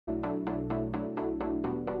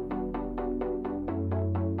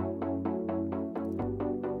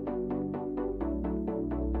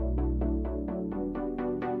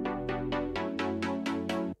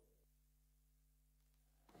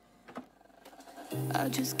I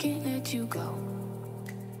just can't let you go.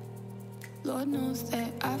 Lord knows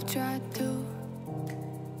that I've tried to.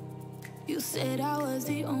 You said I was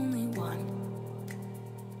the only one.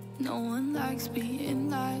 No one likes being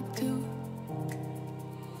lied to.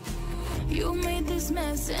 You made this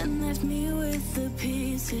mess and left me with the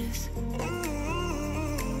pieces.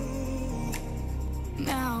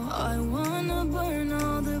 Now I wanna burn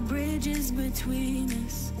all the bridges between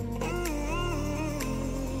us.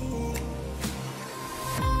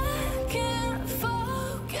 I can't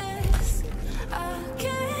focus, I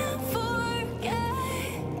can't forget.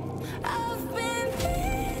 I've been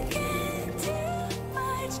thinking too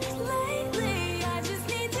much lately. I just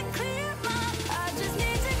need to clear my head. I just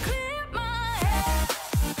need to clear my head.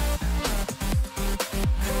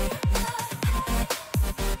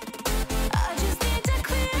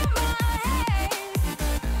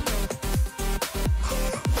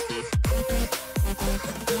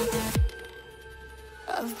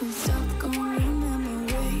 I've been stuck on your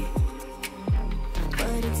memory,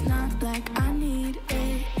 but it's not like I need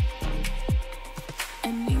it.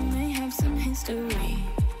 And we may have some history,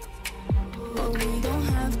 but we don't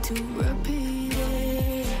have to repeat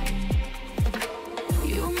it.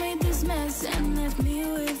 You made this mess and left me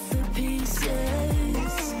with the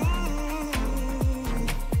pieces.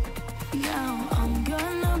 Now I'm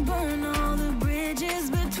gonna burn all the bridges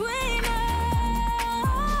between us.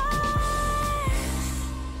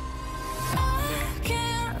 I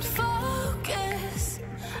can't focus,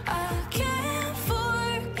 I can't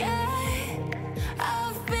forget.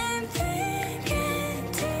 I've been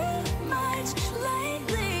thinking too much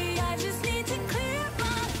lately. I just need to clear my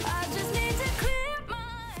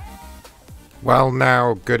head. Well,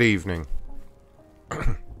 now, good evening.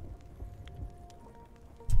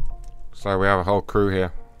 So we have a whole crew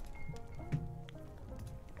here.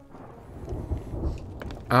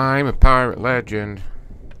 I'm a pirate legend.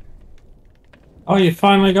 Oh, you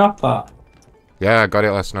finally got that? Yeah, I got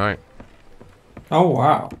it last night. Oh,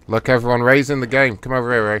 wow. Look, everyone, Ray's in the game. Come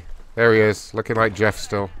over here, Ray. There he is, looking like Jeff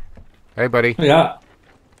still. Hey, buddy. Yeah.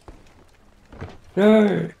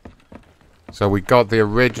 Yay. So we got the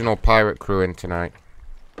original pirate crew in tonight.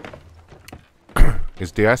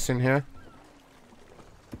 Is DS in here?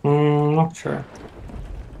 Not sure.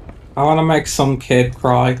 I want to make some kid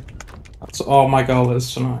cry. That's all my goal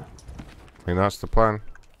is tonight. I mean, that's the plan.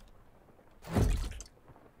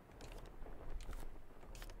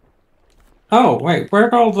 Oh, wait,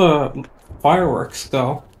 where'd all the fireworks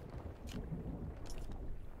go?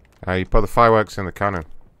 You put the fireworks in the cannon.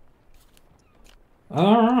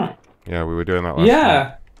 Alright. Yeah, we were doing that last Yeah!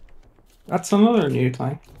 night. That's another new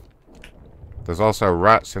thing. There's also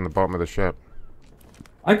rats in the bottom of the ship.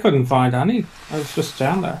 I couldn't find any. I was just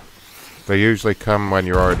down there. They usually come when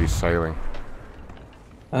you're already sailing.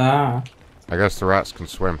 Ah. I guess the rats can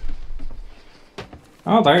swim.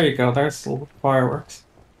 Oh, there you go. There's the fireworks.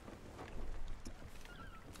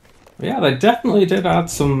 Yeah, they definitely did add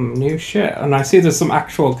some new shit. And I see there's some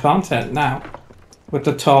actual content now. With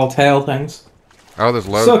the tall tale things. Oh, there's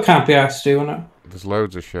loads. Still can't be asked doing it. There's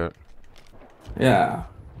loads of shit. Yeah.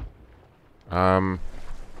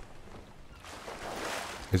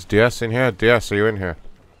 Is DS in here? DS, are you in here?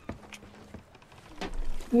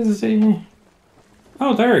 Is he?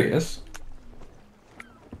 Oh, there he is.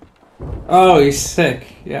 Oh, he's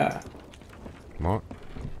sick. Yeah. What?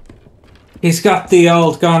 He's got the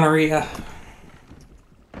old gonorrhea.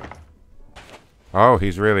 Oh,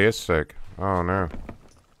 he's really is sick. Oh, no.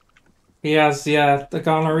 He has, yeah, the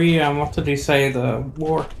gonorrhea and what did he say? The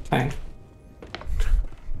wart thing.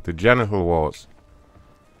 The genital warts.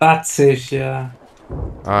 That's it, yeah.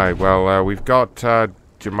 Alright, well, we've got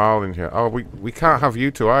Jamal in here. Oh, we can't have you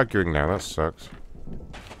two arguing now. That sucks.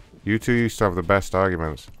 You two used to have the best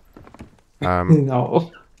arguments.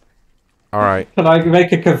 No. Alright. Can I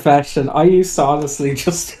make a confession? I used to honestly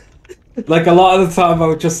just... like, a lot of the time I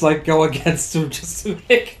would just, like, go against him just to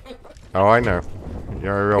make... Oh, I know.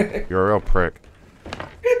 You're a real prick.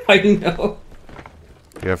 I know.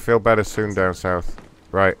 Yeah, feel better soon down south.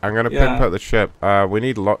 Right, I'm gonna Yeah. pimp out the ship. We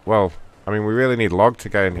need well, I mean, we really need Log to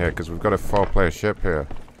get in here because we've got a 4-player ship here.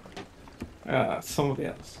 Somebody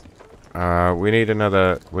else. We need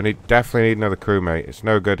another. Definitely need another crewmate. It's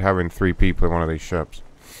no good having 3 people in one of these ships.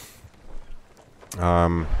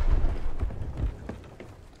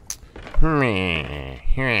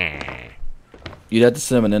 You'd have to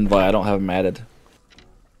send him an invite. I don't have him added.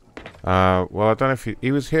 Well, I don't know if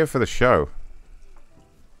he was here for the show.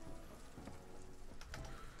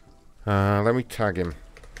 Let me tag him.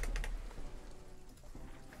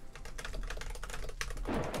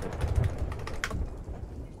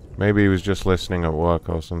 Maybe he was just listening at work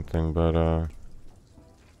or something, but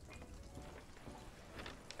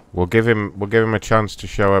We'll give him a chance to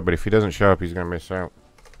show up, but if he doesn't show up, he's gonna miss out.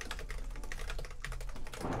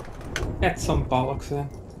 Get some bollocks in.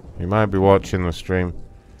 He might be watching the stream.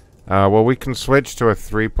 Well, we can switch to a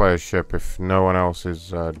 3-player ship if no one else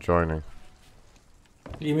is joining.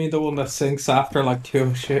 You mean the one that sinks after like two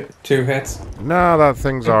hits? No, that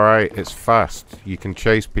thing's alright. It's fast. You can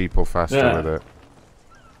chase people faster with it.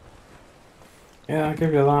 Yeah, I'll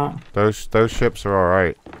give you that. Those ships are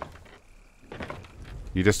alright.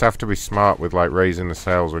 You just have to be smart with like raising the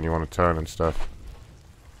sails when you want to turn and stuff.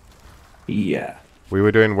 Yeah. We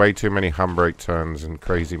were doing way too many handbrake turns and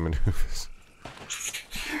crazy maneuvers.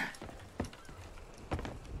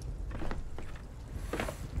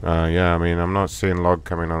 Yeah, I mean, I'm not seeing Log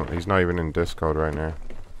coming on. He's not even in Discord right now.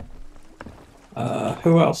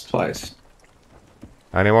 Who else plays?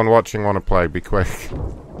 Anyone watching want to play? Be quick.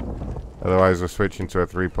 Otherwise, we're switching to a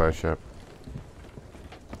 3-player ship.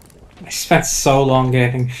 I spent so long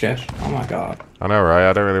getting shit. Oh my god. I know, right?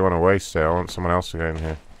 I don't really want to waste it. I want someone else to get in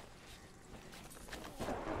here.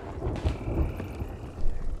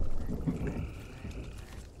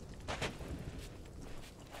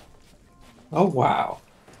 Oh wow.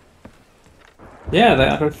 Yeah, they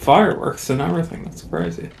added fireworks and everything. That's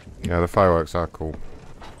crazy. Yeah, the fireworks are cool.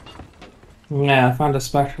 Yeah, I found a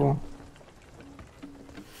special one.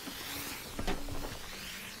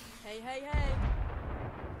 Hey, hey, hey.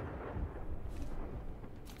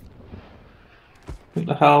 What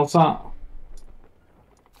the hell's that?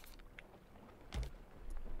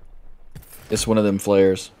 It's one of them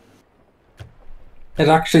flares. It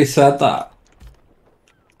actually said that.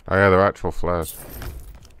 Oh yeah, they're actual flares.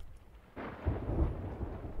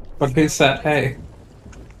 But who said, hey?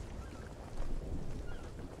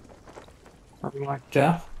 Are we like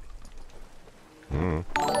deaf?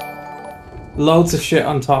 Loads of shit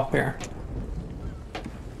on top here.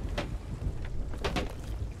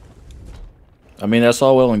 I mean, that's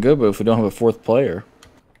all well and good, but if we don't have a 4th player...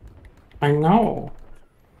 I know.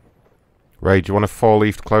 Ray, do you want a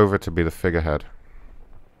 4-leafed clover to be the figurehead?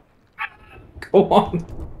 Go on.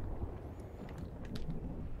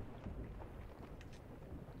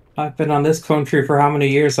 I've been on this country for how many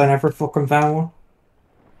years? I never fucking found one.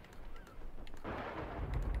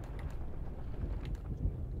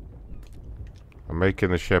 I'm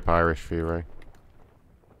making the ship Irish for you, Ray.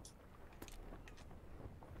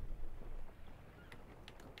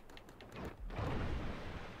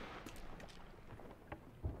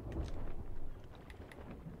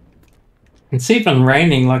 It's even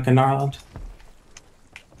raining like in Ireland.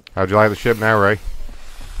 How'd you like the ship now, Ray?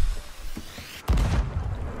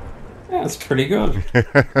 Yeah, it's pretty good.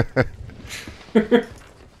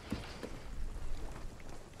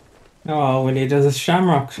 All we need is a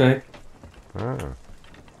shamrock shake. Ah.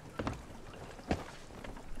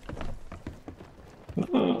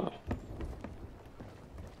 Now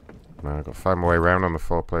I've got to find my way around on the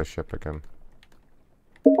 4-player ship again.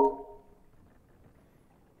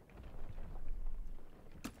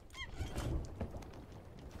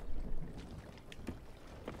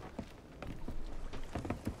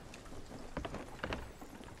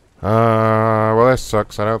 Well, this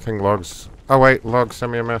sucks. I don't think Log's... Oh, wait, Log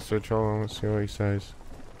sent me a message. Hold on, let's see what he says.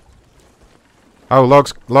 Oh,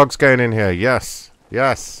 Log's getting in here. Yes.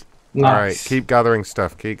 Yes. Nice. Alright, keep gathering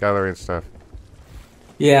stuff. Keep gathering stuff.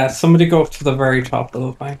 Yeah, somebody go up to the very top of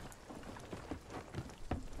the thing.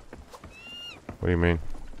 What do you mean?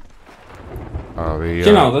 Oh, the...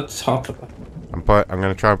 You know, the top of it. I'm going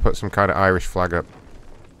to try and put some kind of Irish flag up.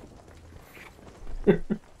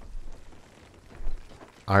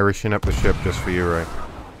 Irishing up the ship just for you, Ray.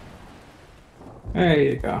 There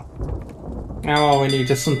you go. Now all we need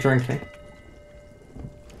is some drinking.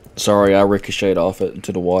 Sorry, I ricocheted off it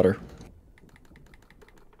into the water.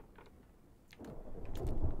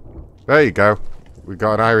 There you go. We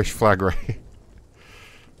got an Irish flag, Ray.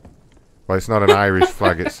 Well, it's not an Irish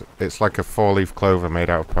flag. It's like a 4-leaf clover made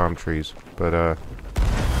out of palm trees. But I'll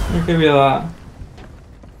give you that.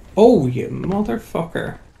 Oh, you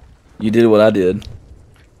motherfucker! You did what I did.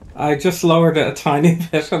 I just lowered it a tiny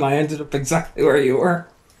bit, and I ended up exactly where you were.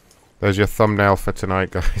 there's your thumbnail for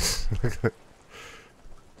tonight, guys.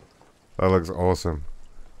 That looks awesome.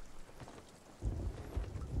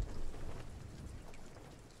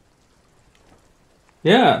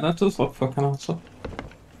 Yeah, that does look fucking awesome.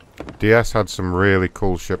 DS had some really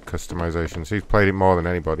cool ship customizations. He's played it more than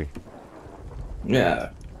anybody. Yeah.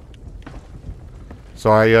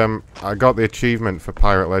 So I got the achievement for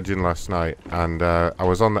Pirate Legend last night, and I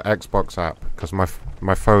was on the Xbox app because my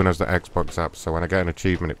phone has the Xbox app. So when I get an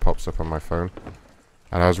achievement, it pops up on my phone.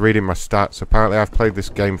 And I was reading my stats. Apparently, I've played this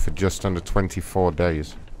game for just under 24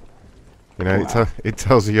 days. You know, Wow. it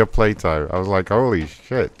tells you your playtime. I was like, holy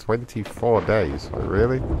shit, 24 days. Like,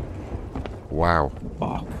 really? Wow.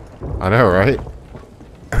 Fuck. I know, right?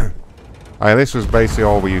 This was basically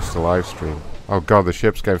all we used to live stream. Oh god, the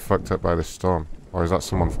ship's getting fucked up by this storm. Or is that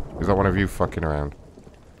someone... Is that one of you fucking around?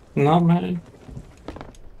 No, man.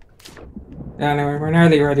 Anyway, we're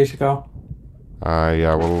nearly ready to go.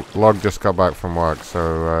 Yeah, well, Log just got back from work,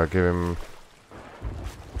 so give him...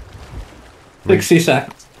 60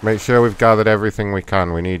 seconds. Make sure we've gathered everything we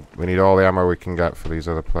can. We need all the ammo we can get for these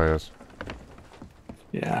other players.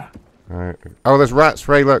 Yeah. Right. Oh, there's rats,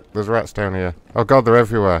 Ray, look. There's rats down here. Oh god, they're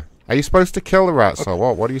everywhere. Are you supposed to kill the rats or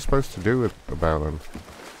what? What are you supposed to do about them?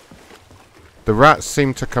 The rats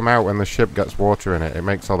seem to come out when the ship gets water in it. It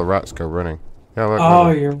makes all the rats go running. Yeah, look. Oh,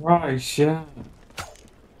 look. you're right, yeah.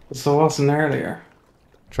 So it wasn't earlier.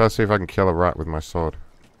 Try to see if I can kill a rat with my sword.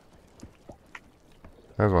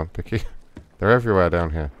 There's one, Picky. They're everywhere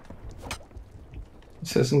down here.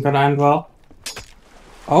 This isn't gonna end well.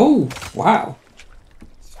 Oh, wow.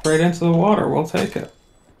 Straight into the water, we'll take it.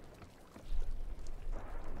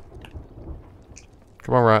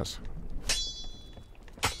 Come on, rats.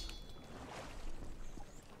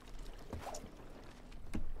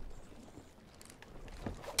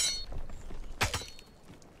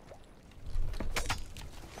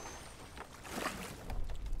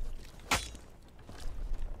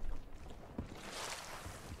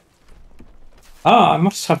 Oh, I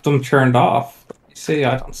must have them turned off. You see,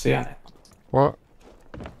 I don't see any. What?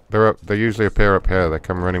 They're up. They usually appear up here. They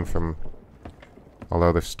come running from...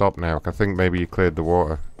 Although they've stopped now. I think maybe you cleared the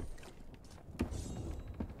water.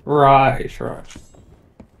 Right, right.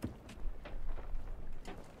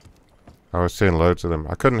 I was seeing loads of them.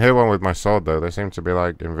 I couldn't hit one with my sword though. They seem to be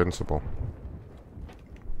like invincible.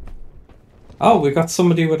 Oh, we got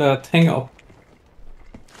somebody with a thing up.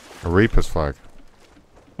 A Reaper's flag.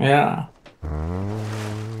 Yeah.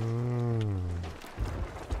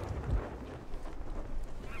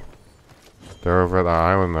 They're over at that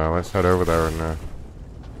island though. Let's head over there and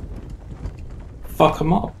Fuck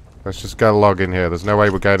them up. let's just get a log in here. There's no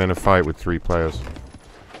way we're getting in a fight with 3 players.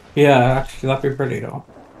 Yeah, actually, that'd be pretty though.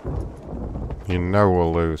 You know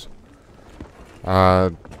we'll lose.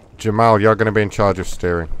 Jamal, you're going to be in charge of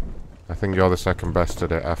steering. I think you're the second best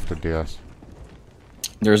at it after DS.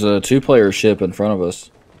 There's a 2-player ship in front of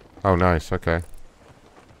us. Oh, nice. Okay.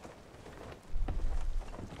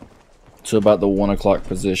 To about the 1 o'clock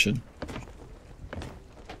position.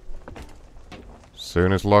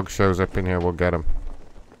 Soon as Log shows up in here, we'll get him.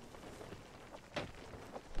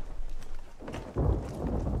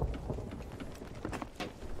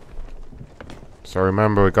 So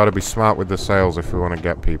remember, we've got to be smart with the sails if we want to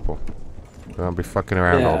get people. Don't be fucking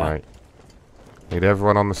around all night. Need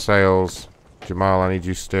everyone on the sails. Jamal, I need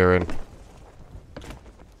you steering.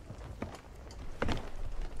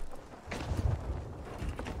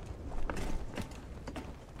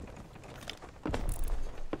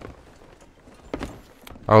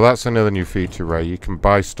 Oh, that's another new feature, Ray. You can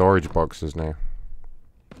buy storage boxes now.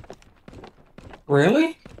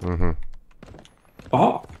 Really? Mm-hmm.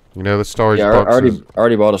 Oh, You know the storage Yeah, I boxes?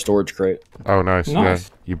 already bought a storage crate. Oh, nice. Nice.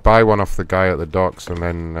 Yeah. You buy one off the guy at the docks, and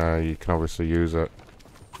then you can obviously use it.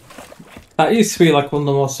 that used to be like one of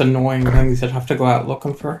the most annoying things you'd have to go out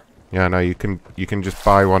looking for. Yeah, no, you can just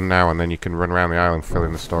buy one now, and then you can run around the island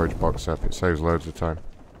filling the storage box up. It saves loads of time.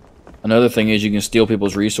 Another thing is you can steal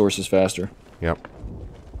people's resources faster. Yep.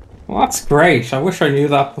 Well, that's great. I wish I knew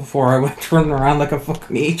that before I went running around like a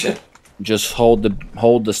fucking Egypt. Just hold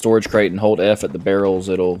the storage crate and hold F at the barrels.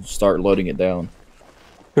 It'll start loading it down.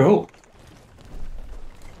 Cool.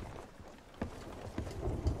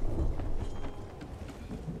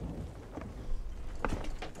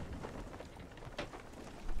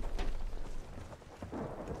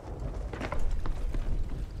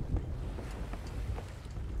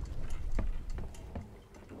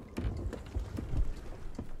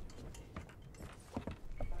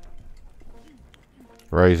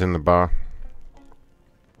 Ray's in the bar.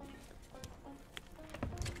 Do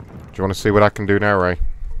you want to see what I can do now, Ray?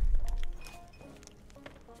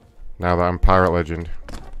 Now that I'm Pirate Legend.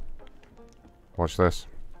 Watch this.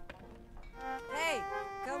 Hey,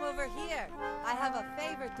 come over here. I have a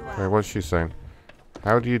favor to ask. Hey, what's she saying?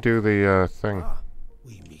 How do you do the thing? Ah,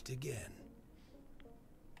 we meet again.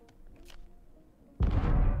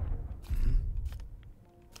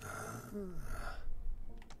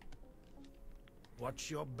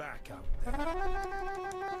 Watch your back out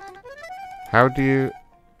there. How do you...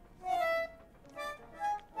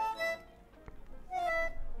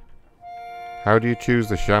 How do you choose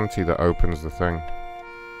the shanty that opens the thing?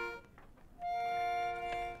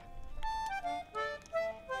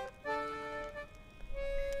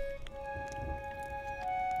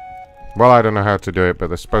 Well, I don't know how to do it, but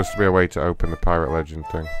there's supposed to be a way to open the Pirate Legend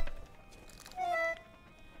thing.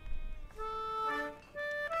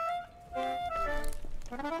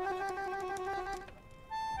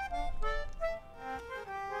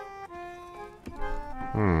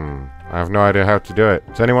 I have no idea how to do it.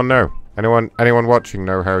 Does anyone know? Anyone watching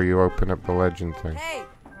know how you open up the legend thing? Hey,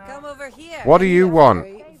 come over here. What do you want?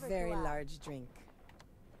 Very large drink.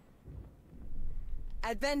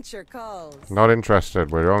 Adventure calls. Not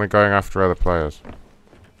interested. We're only going after other players.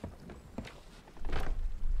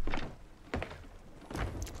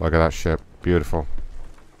 Look at that ship. Beautiful.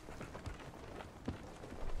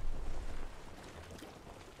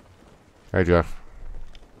 Hey, Jeff.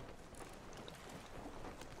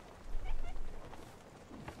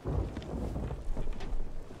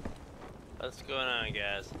 What's going on,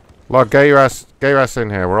 guys? Look, get your ass in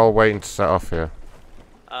here. We're all waiting to set off here.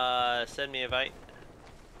 Send me a invite.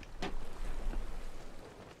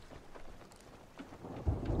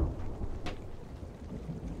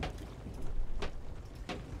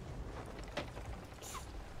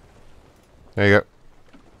 There you go.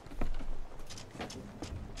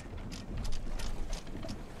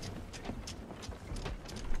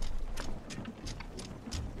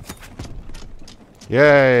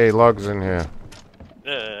 Yay, logs in here.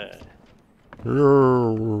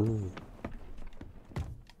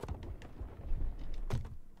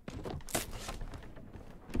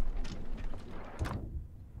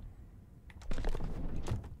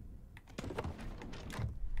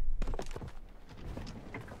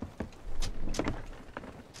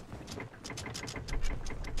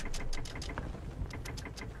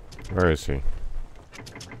 Where is he?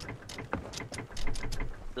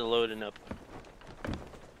 Still loading up.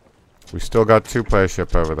 We still got two-player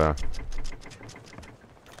ship over there.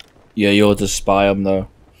 Yeah, you'll have to spy him though.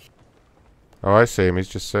 Oh, I see him. He's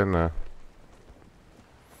just sitting there.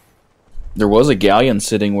 There was a galleon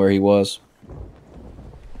sitting where he was.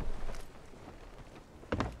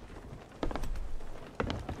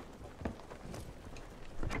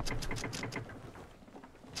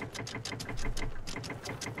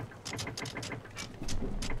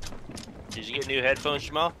 Did you get new headphones,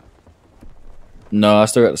 Jamal? No, I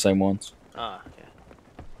still got the same ones. Ah, okay.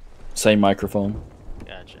 Same microphone.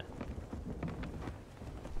 Gotcha.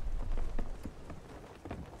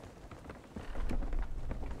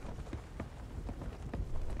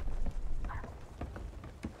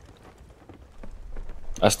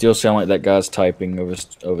 I still sound like that guy's typing of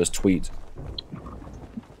his tweet.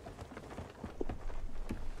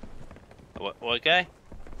 What guy?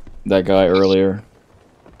 That guy earlier.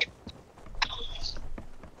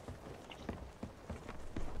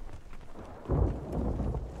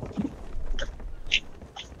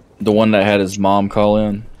 The one that had his mom call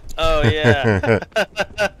in. Oh, yeah.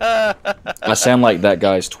 I sound like that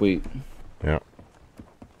guy's tweet. Yeah.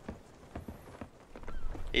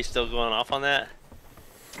 He's still going off on that?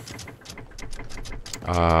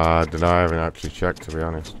 I don't know. I haven't actually checked, to be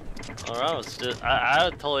honest. I was just,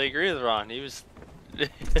 I totally agree with Ron. He was... he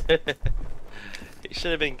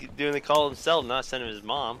should have been doing the call himself, not sending his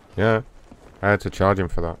mom. Yeah. I had to charge him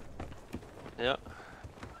for that. Yep.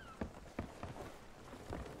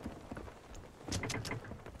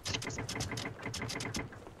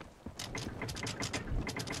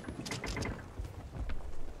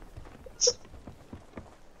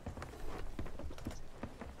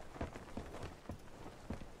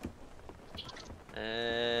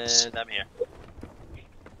 And I'm here.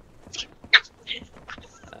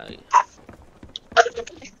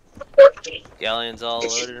 Galleon's all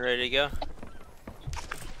loaded and ready to go.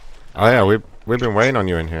 Oh yeah, we've been waiting on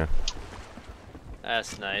you in here.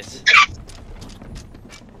 That's nice.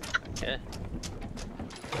 Okay.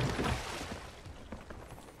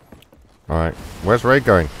 Alright. Where's Ray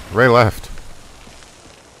going? Ray left.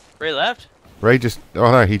 Ray left? Ray just...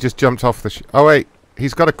 Oh no, he just jumped off the... Oh wait,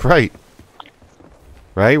 he's got a crate.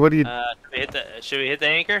 Ray, what do you... Should we hit the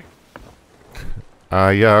anchor?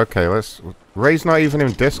 Yeah, okay, let's... Ray's not even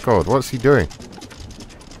in Discord. What's he doing?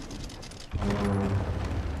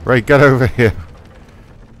 Ray, get over here.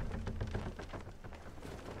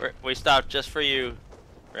 We stopped just for you,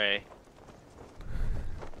 Ray.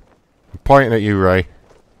 I'm pointing at you, Ray.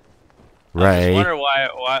 I Ray. just wonder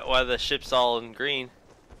why the ship's all in green.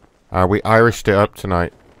 We Irished it up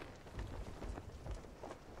tonight.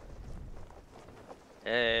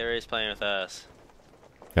 Hey, Ray's playing with us.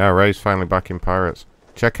 Yeah, Ray's finally back in Pirates.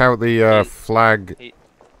 Check out the flag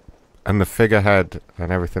and the figurehead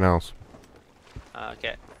and everything else.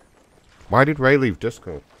 Okay. Why did Ray leave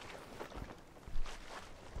Discord?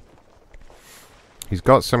 He's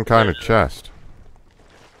got some kind of chest.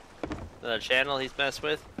 The channel he's messed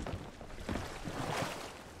with?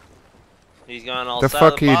 He's gone all The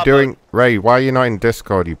silent fuck are you Bob doing? mode. Ray, why are you not in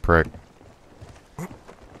Discord, you prick?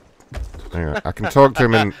 Hang on, I can talk to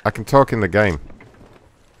him in... I can talk in the game.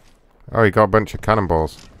 Oh, he got a bunch of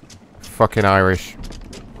cannonballs. Fucking Irish.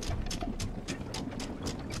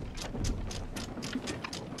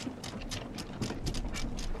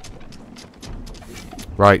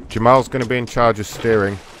 Right, Jamal's going to be in charge of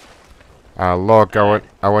steering. Log, I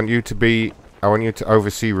want you to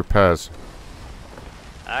oversee repairs.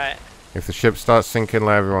 Alright. If the ship starts sinking,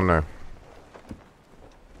 let everyone know.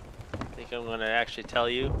 I think I'm gonna actually tell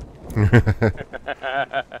you.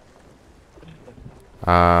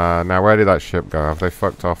 Now where did that ship go? Have they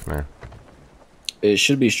fucked off now? It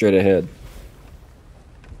should be straight ahead.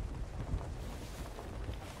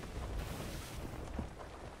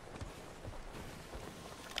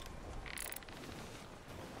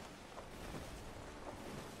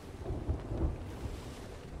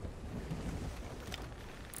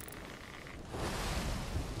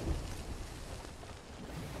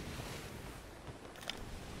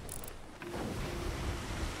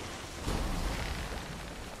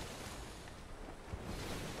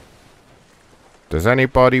 Does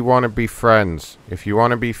anybody want to be friends? If you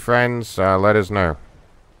want to be friends, let us know.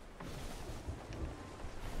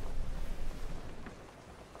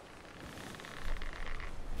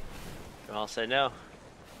 I'll say no.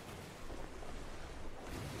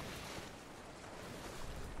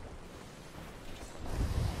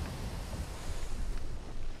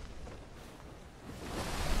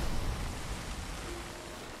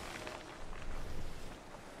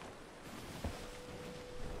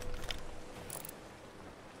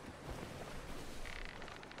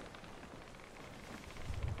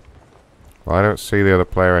 Well, I don't see the other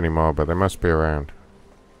player anymore, but they must be around.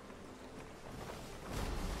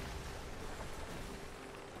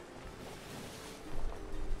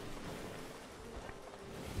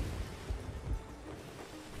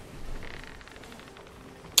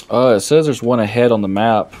 It says there's one ahead on the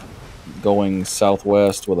map going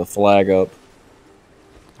southwest with a flag up.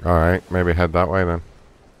 Alright, maybe head that way then.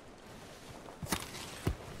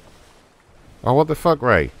 Oh, what the fuck,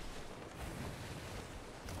 Ray?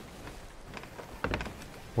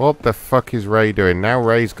 What the fuck is Ray doing? Now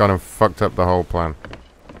Ray's gone and fucked up the whole plan.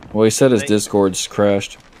 Well, he said his Discord's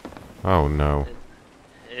crashed. Oh no.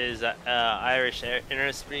 Is Irish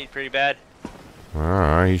internet speed pretty bad?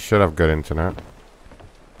 Alright, he should have good internet.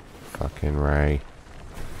 Fucking Ray.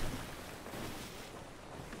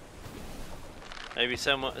 Maybe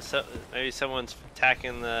someone's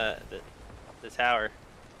attacking the tower.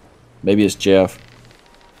 Maybe it's Jeff.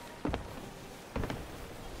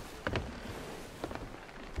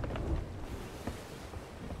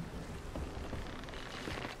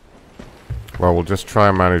 Well, we'll just try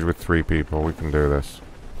and manage with 3 people. We can do this.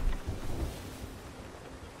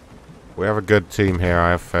 We have a good team here,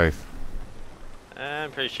 I have faith.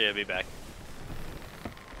 I'm pretty sure he'll be back.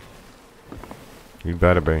 You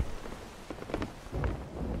better be. I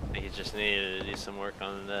think he just needed to do some work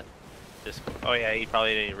on the Discord. Oh yeah, he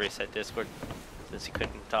probably didn't reset Discord since he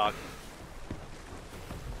couldn't talk.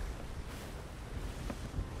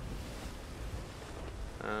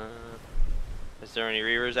 Is there any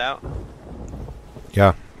reavers out?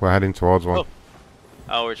 Yeah, we're heading towards one.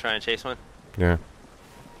 Oh, we're trying to chase one? Yeah.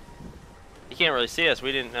 You can't really see us.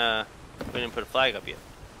 We didn't put a flag up yet.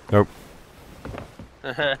 Nope.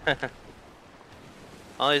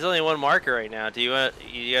 Oh, there's only one marker right now. Do you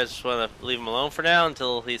guys just want to leave him alone for now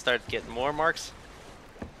until he starts getting more marks?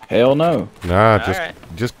 Hell no. Nah, Alright.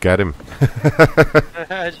 just get him.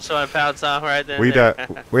 I just want to pounce off right then.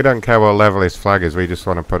 We don't care what level his flag is. We just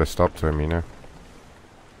want to put a stop to him, you know.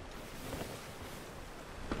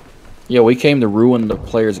 Yeah, we came to ruin the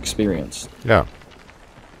player's experience. Yeah.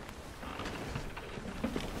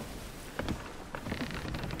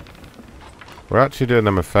 We're actually doing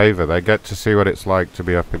them a favor. They get to see what it's like to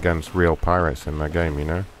be up against real pirates in their game, you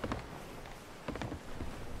know?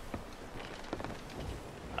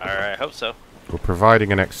 Alright, hope so. We're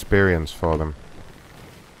providing an experience for them.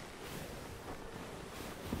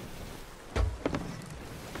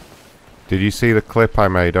 Did you see the clip I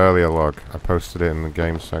made earlier, Log? I posted it in the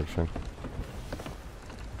game section.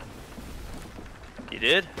 You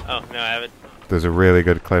did? Oh, no, I haven't. There's a really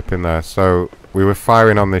good clip in there. So, we were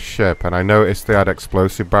firing on this ship, and I noticed they had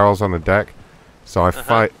explosive barrels on the deck. So I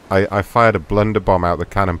fired a blunder bomb out the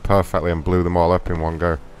cannon perfectly and blew them all up in one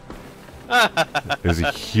go. It was a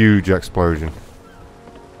huge explosion.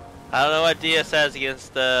 I don't know what DS has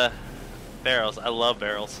against barrels. I love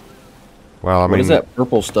barrels. Well, I mean... What is that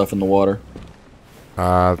purple stuff in the water?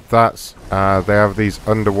 they have these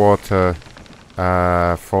underwater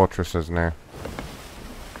fortresses now.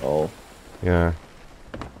 Oh. Yeah.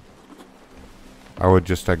 I would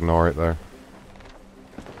just ignore it though.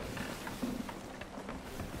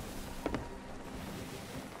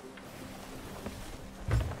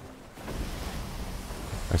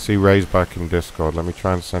 I see Ray's back in Discord. Let me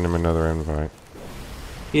try and send him another invite.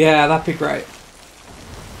 Yeah, that'd be great.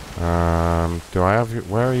 Do I have you?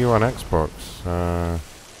 Where are you on Xbox? Oh,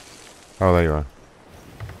 there you are.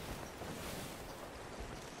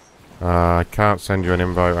 I can't send you an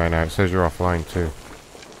invite right now. It says you're offline too.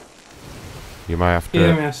 You might have to.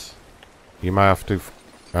 Yeah, miss. You might have to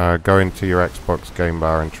go into your Xbox game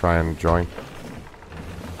bar and try and join.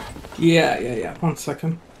 Yeah. 1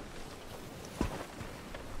 second.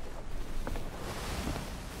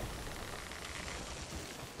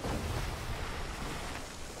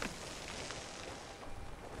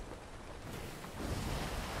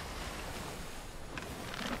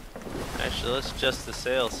 Actually, let's adjust the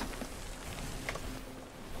sails.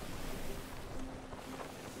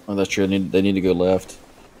 Oh, that's true. They need to go left.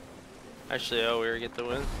 Actually, oh, we get the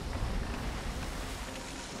win.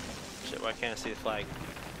 Shit, why can't I see the flag?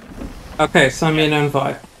 Okay, send me an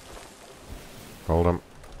invite. Hold on.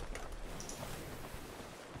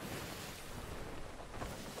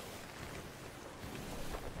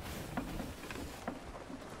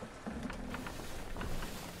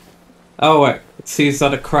 Oh wait, it sees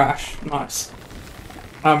that a crash. Nice.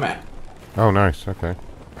 I'm in. Oh, nice. Okay.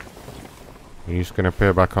 He's gonna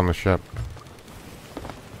appear back on the ship.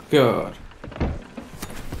 Good.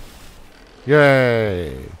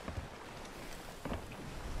 Yay!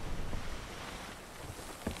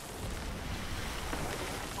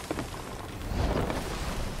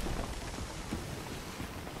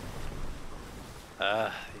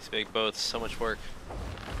 These big boats, so much work.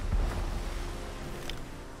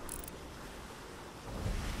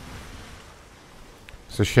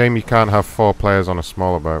 It's a shame you can't have 4 players on a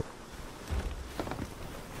smaller boat.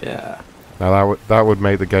 Yeah. Now that would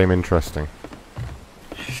make the game interesting.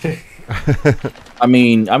 I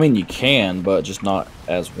mean, you can, but just not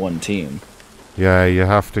as one team. Yeah, you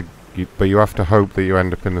have to, but you have to hope that you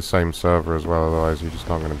end up in the same server as well. Otherwise, you're just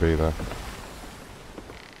not going to be there.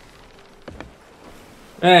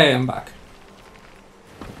 Hey, I'm back.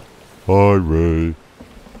 Hi, Ray.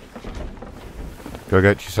 Go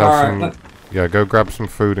get yourself some. Yeah, go grab some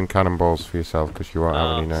food and cannonballs for yourself because you won't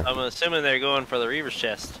have any now. So I'm assuming they're going for the Reaver's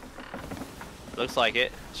chest. Looks like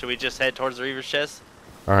it. Should we just head towards the Reaver's chest?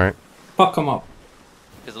 Alright. Fuck them up.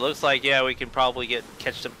 Because it looks like, yeah, we can probably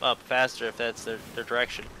catch them up faster if that's their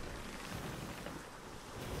direction.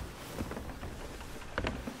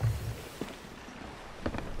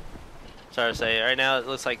 Sorry to say, right now it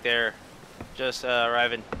looks like they're just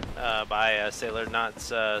arriving by Sailor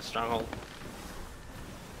Knot's stronghold.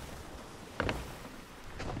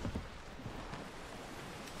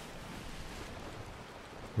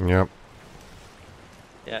 Yep.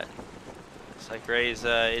 Yeah. It's like Ray's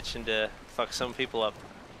itching to fuck some people up.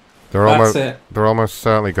 They're almost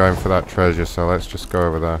certainly going for that treasure, so let's just go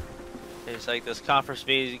over there. It's like this conference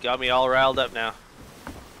meeting got me all riled up now.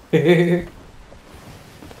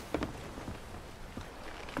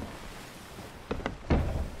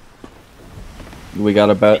 We got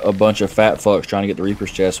a bunch of fat fucks trying to get the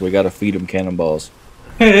Reaper's chest, so we got to feed them cannonballs.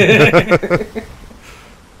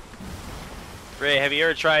 Ray, have you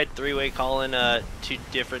ever tried three-way calling 2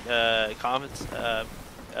 different conference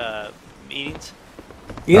meetings?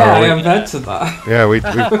 Yeah, I invented that. Yeah, we've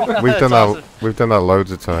done that. Awesome. We've done that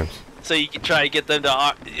loads of times. So you can try to get them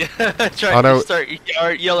to to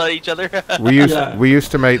start yell at each other. We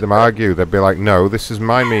used to make them argue. They'd be like, "No, this is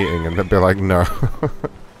my meeting," and they'd be like, "No."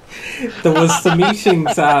 There was the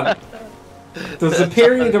meetings. There was a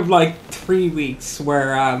period of like 3 weeks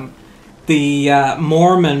where the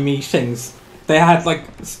Mormon meetings, they had like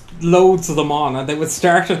loads of them on, and they would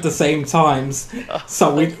start at the same times.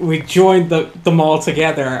 So we joined them all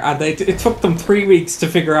together, and it took them 3 weeks to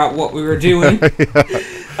figure out what we were doing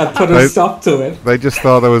and put a stop to it. They just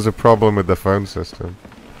thought there was a problem with the phone system.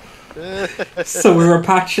 So we were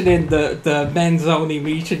patching in the men's only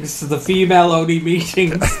meetings to the female only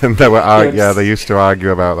meetings. And they were they used to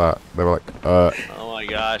argue about that. They were like, Oh my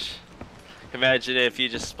gosh. Imagine if you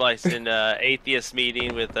just spliced in atheist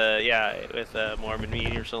meeting with a Mormon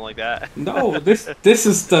meeting or something like that. No, this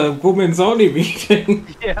is the women's only meeting.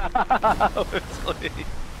 Yeah.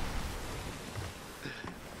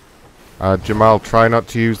 Jamal, try not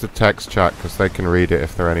to use the text chat because they can read it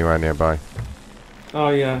if they're anywhere nearby. Oh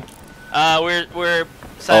yeah. We're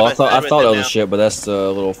side by side I with thought them that was now. a ship, but that's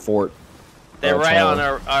the little fort. They're right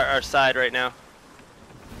tower. on our side right now.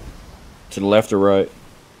 To the left or right?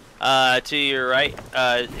 To your right,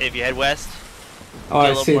 if you head west. Oh, Get a I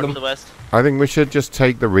little see more them. to the west. I think we should just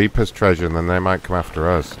take the Reaper's treasure and then they might come after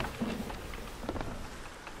us.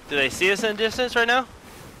 Do they see us in the distance right now?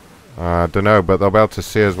 I don't know, but they'll be able to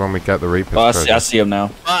see us when we get the Reaper's Oh, treasure. I see them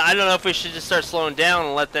now. I don't know if we should just start slowing down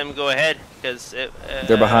and let them go ahead, because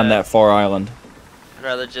They're behind that far island. I'd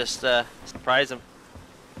rather just surprise them.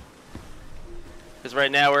 Because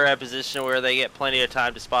right now we're at a position where they get plenty of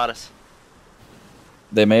time to spot us.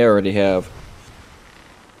 They may already have.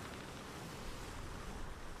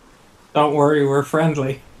 Don't worry, we're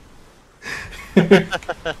friendly.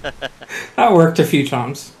 That worked a few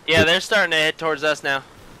times. Yeah, they're starting to head towards us now.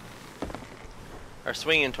 Or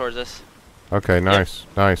swinging towards us. Okay, nice,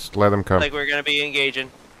 nice. Let them come. Like we're gonna be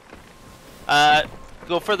engaging.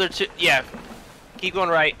 Go further to, yeah. Keep going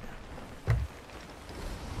right.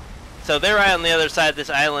 So they're right on the other side of this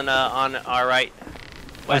island, on our right.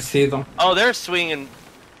 I see them. Oh, they're swinging.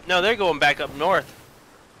 No, they're going back up north.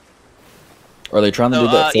 Are they trying to do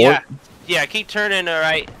that fort? Yeah, keep turning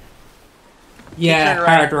right. Yeah, Keep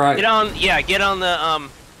turning hard right. Get on, get on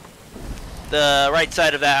the right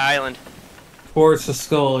side of that island. Towards the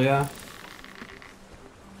skull, yeah.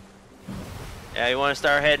 Yeah, you want to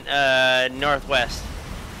start heading northwest.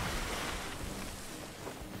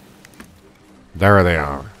 There they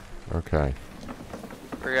are. Okay.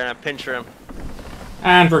 We're gonna pincher them.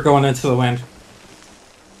 And we're going into the wind.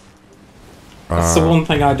 That's the one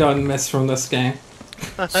thing I don't miss from this game.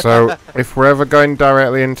 So, if we're ever going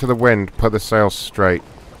directly into the wind, put the sails straight.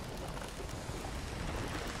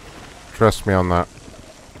 Trust me on that.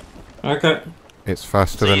 Okay. It's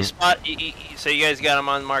faster So than... you spot, so you guys got them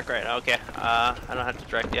on the mark, right? Okay. I don't have to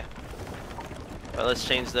direct you. But let's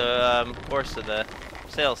change the course of the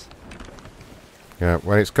sails. Yeah,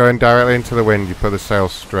 when it's going directly into the wind, you put the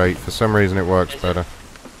sails straight. For some reason, it works better.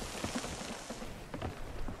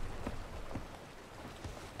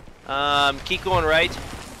 Keep going right.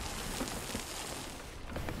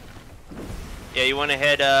 Yeah, you want to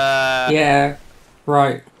head, Yeah,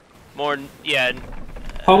 right. more, yeah.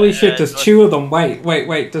 Holy shit, there's two of them.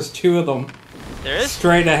 Wait, there's two of them. There is?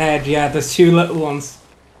 Straight ahead, yeah, there's two little ones.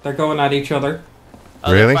 They're going at each other.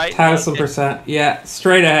 Oh, they're Really? fighting? 1000%. Yeah,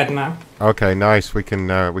 straight ahead now. Okay, nice. We can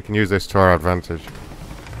use this to our advantage.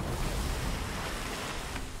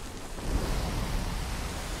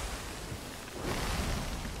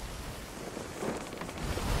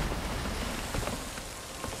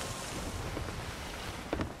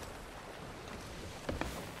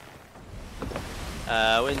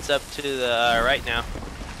 Wind's up to the right now.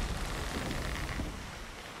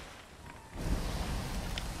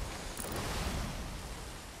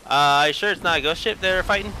 Are you sure it's not a ghost ship they're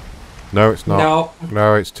fighting? No, it's not. No.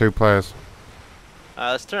 No, it's two players.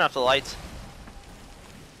 Let's turn off the lights.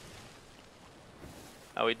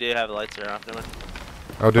 Oh, we do have the lights turned off, don't we?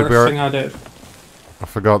 Oh, did we First thing already? I did. I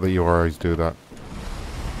forgot that you always do that.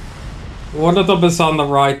 One of them is on the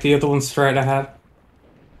right, the other one's straight ahead.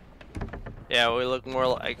 Yeah, we look more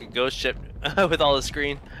like a ghost ship with all the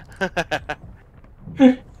screen.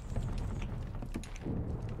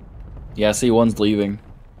 Yeah, I see one's leaving.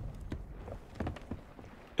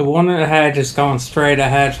 The one ahead is going straight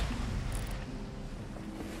ahead.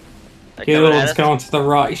 They're The other coming at one's us. going to the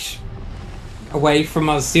right. Away from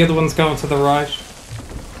us. The other one's going to the right.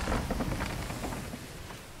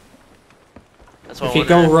 That's what If I'm you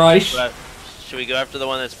go wondering. right, Should we go after the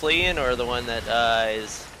one that's fleeing or the one that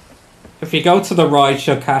is if you go to the right,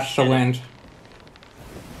 you'll catch the wind.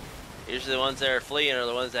 usually the ones that are fleeing are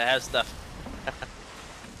the ones that have stuff?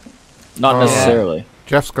 Not Oh. necessarily.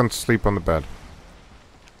 Jeff's gone to sleep on the bed.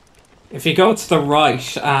 If you go to the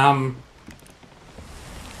right, oh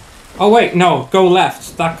wait, no, go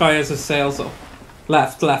left. That guy has his sails up.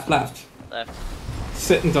 Left. Left.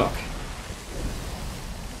 Sit and duck.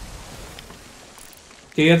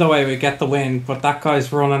 The other way we get the wind, but that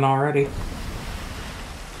guy's running already.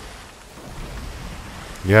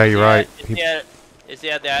 Yeah, you're right. Is he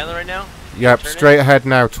at the island right now? Yep, Turn it? straight ahead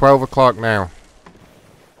now. 12 o'clock now.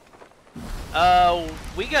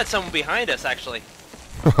 We got someone behind us actually.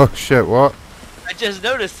 Oh shit! What? I just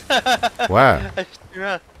noticed. Where? I just turned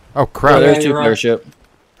around. Oh Oh, crap! there's Yeah, two you're player right. ship.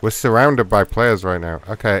 We're surrounded by players right now.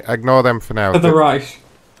 Okay, ignore them for now. To the right.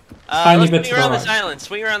 Tiny Let's bit swing to the around this right. island.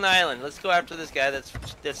 Swing around the island. Let's go after this guy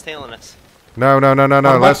that's tailing us. No. What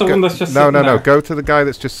about Let's the go. one that's just No. sitting there? Go to the guy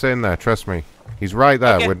that's just sitting there. Trust me. He's right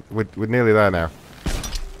there. Okay. We're nearly there now.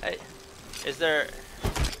 Hey, is there?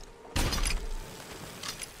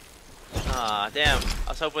 Ah, damn. I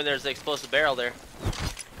was hoping there's an explosive barrel there.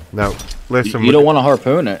 No, listen. You don't want to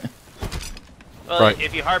harpoon it. Well, Right.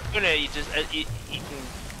 if you harpoon it, you just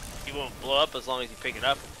you won't blow up as long as you pick it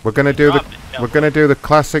up. We're gonna do Drop it, we're gonna do the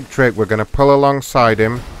classic trick. We're gonna pull alongside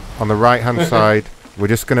him, on the right-hand side. We're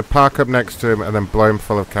just going to park up next to him and then blow him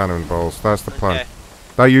full of cannonballs. That's the plan. Okay.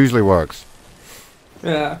 That usually works.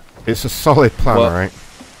 Yeah. It's a solid plan, Well, right?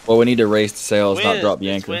 Well, we need to raise the sails, not drop the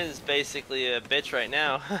This anchor. wind's basically a bitch right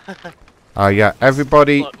now. Yeah,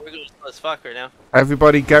 everybody, Look, we're going slow as fuck right now.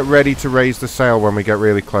 everybody get ready to raise the sail when we get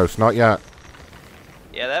really close. Not yet.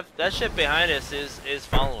 Yeah, that ship behind us is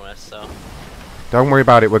following us, so. Don't worry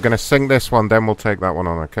about it. We're going to sink this one, then we'll take that one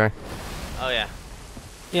on, okay? Oh, yeah.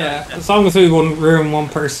 Yeah, as long as we wouldn't ruin one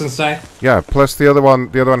person's day. Yeah, plus the other one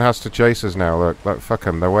has to chase us now. Look, fuck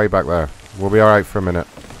them. They're way back there. We'll be alright for a minute.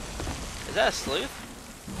 Is that a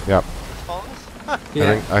sleuth? Yep. That's following us?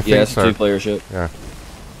 Yeah. I think Yeah, it's a so. two-player ship. Yeah.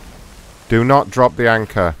 Do not drop the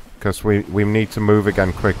anchor, because we need to move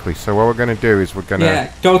again quickly. So what we're going to do is we're going to...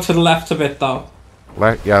 Yeah, go to the left a bit though.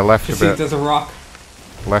 left You a see bit. there's a rock.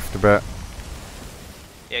 Left a bit.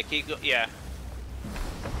 Yeah, keep go. Yeah.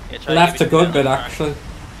 Yeah, try to Left keep a it good down. bit Alright. actually.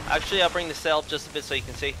 Actually, I'll bring the sail up just a bit so you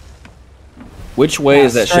can see. Which way Yeah,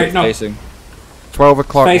 is that ship straighten up. facing? 12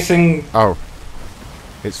 o'clock. Facing Oh.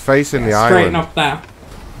 It's facing the straighten island. up now.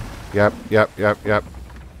 Yep.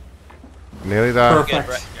 Nearly there. Perfect.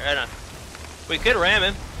 Good, right on. We could ram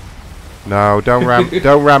him. No, don't ram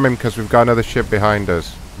don't ram him because we've got another ship behind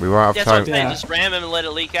us. We won't Yeah, have that's what I'm time. saying. Yeah. Just ram him and let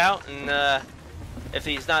it leak out, and if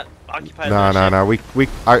he's not occupied with the No.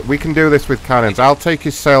 ship, We can do this with cannons. I'll take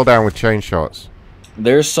his sail down with chain shots.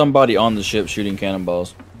 There's somebody on the ship shooting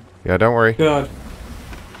cannonballs. Yeah, don't worry. Good.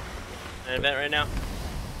 an event right now.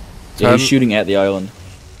 Yeah, he's Turn- shooting at the island.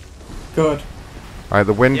 Good. Alright,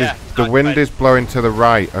 the wind Yeah, is occupied. blowing to the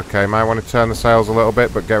right. Okay, might want to turn the sails a little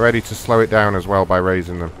bit, but get ready to slow it down as well by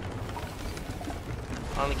raising them.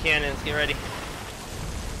 On the cannons, get ready.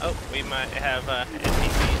 Oh, we might have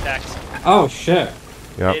NPC attacks. Oh shit.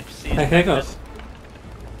 Yep. NPC They hit us.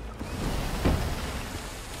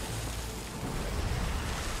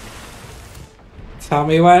 Tell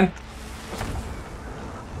me when.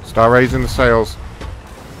 Start raising the sails.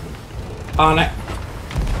 On it.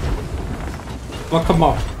 Look 'em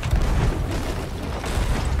up.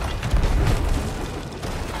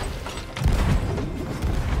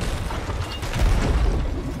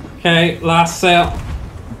 Okay, last sail.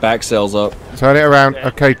 Back sails up. Turn it around. Okay.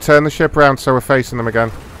 Okay, turn the ship around so we're facing them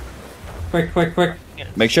again. Quick, quick, quick.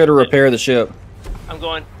 Make sure to repair the ship. I'm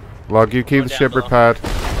going. Log, you keep Go the down ship below. repaired.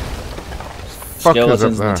 Fuckers up Skeletons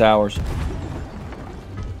in the there. towers.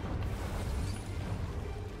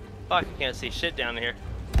 Fuck, I can't see shit down here.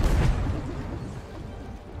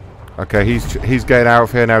 Okay, he's getting out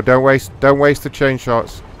of here now. Don't waste the chain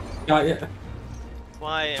shots. Got you.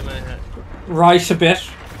 Why am I not... Right a bit.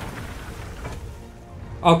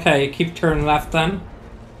 Okay, keep turning left then.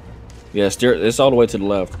 Yeah, steer. It's all the way to the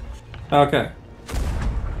left. Okay.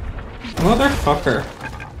 Motherfucker.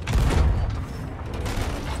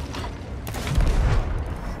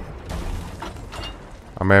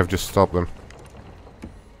 I may have just stopped them.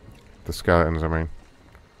 The skeletons, I mean.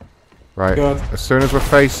 Right. Good. As soon as we're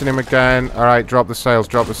facing him again, alright, drop the sails,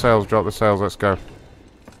 let's go.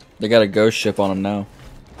 They got a ghost ship on them now.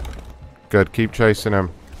 Good, keep chasing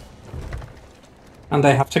him. And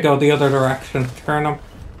they have to go the other direction. Turn them.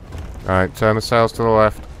 Alright, turn the sails to the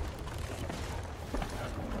left.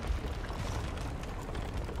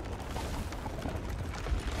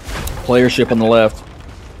 Player ship on the left.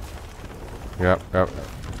 Yep.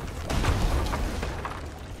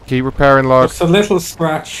 Keep repairing, log. Just a little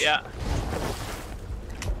scratch. Yeah.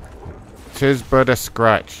 Tis but a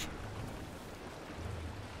scratch.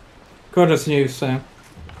 Good as new, Sam.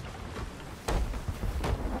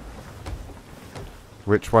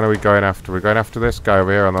 Which one are we going after? We're going after this guy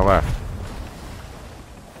over here on the left.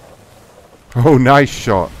 Oh, nice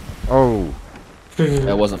shot. Oh,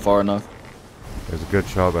 That wasn't far enough. there's a good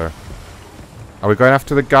shot there. Are we going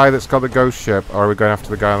after the guy that's got the ghost ship, or are we going after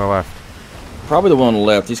the guy on the left? Probably the one on the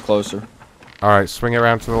left. He's closer. Alright, swing it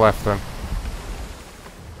around to the left then.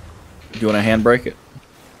 Do you want to handbrake it?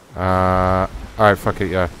 Alright, fuck it,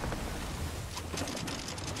 yeah.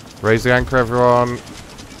 Raise the anchor, everyone.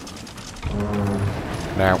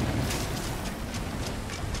 Now.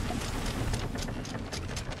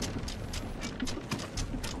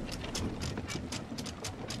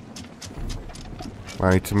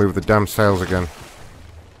 I need to move the damn sails again.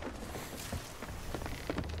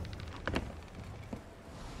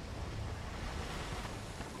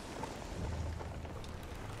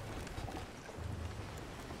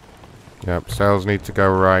 Yep, sails need to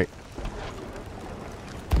go right.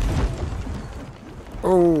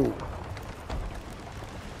 Oh!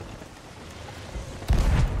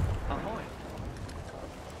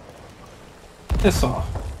 Piss off.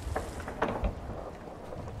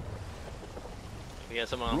 We got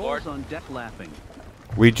someone on board. Rolls on deck laughing.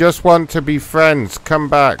 We just want to be friends. Come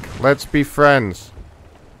back. Let's be friends.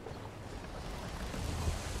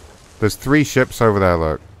 There's 3 ships over there,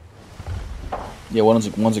 look. Yeah, one's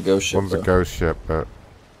a ghost ship. One's a ghost ship, but...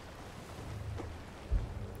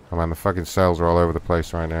 Oh man, the fucking sails are all over the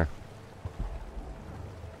place right now.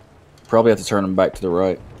 Probably have to turn them back to the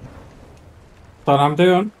right. What I'm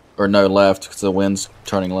doing. Or no, left, because the wind's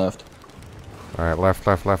turning left. Alright, left,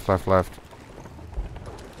 left, left, left, left.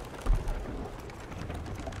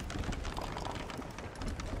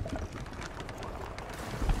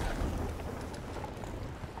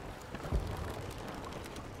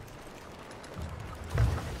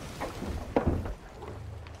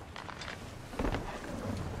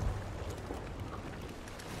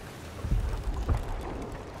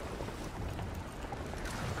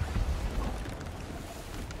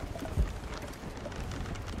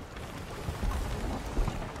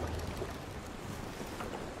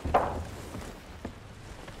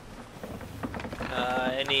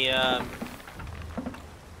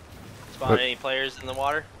 Spawn any players in the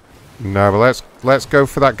water? No, but let's go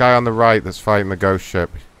for that guy on the right that's fighting the ghost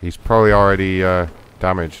ship. He's probably already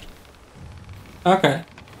damaged. Okay.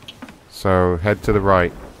 So head to the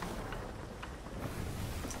right.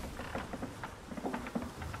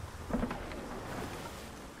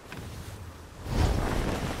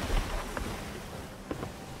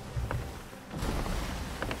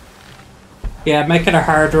 Yeah, make it a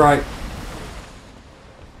hard right.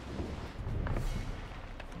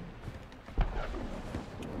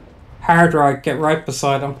 Hard right, get right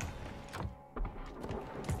beside him.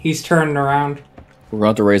 He's turning around. We're going to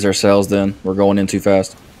have to raise our sails then. We're going in too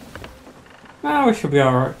fast. No, we should be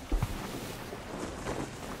alright.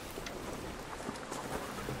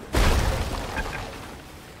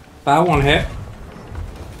 That one hit.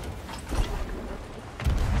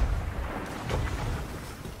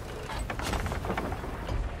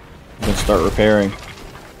 We can start repairing.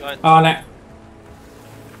 Go ahead. On it.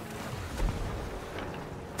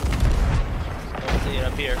 Don't see it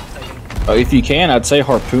up here. Second. If you can, I'd say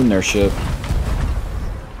harpoon their ship.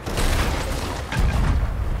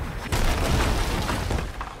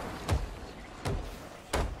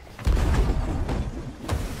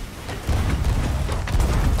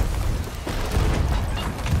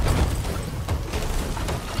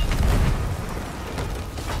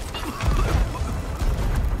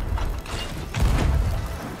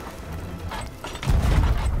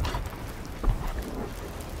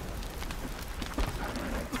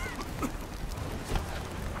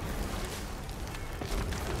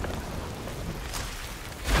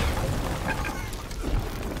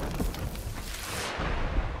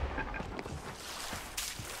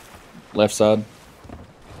 Left side.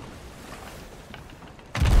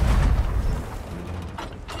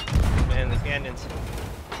 Man, the cannons.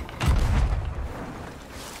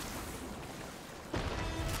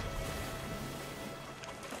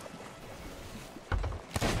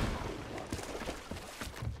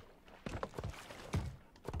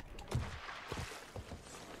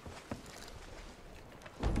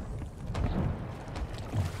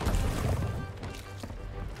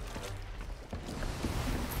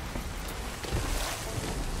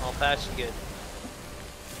 All patched and good.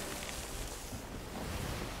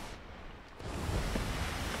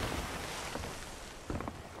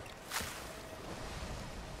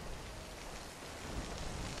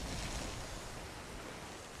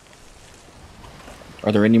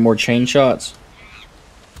 Are there any more chain shots?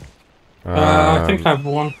 I think I've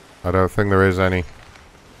one. I don't think there is any.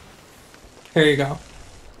 Here you go.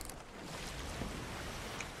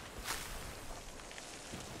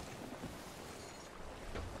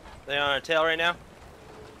 They on our tail right now?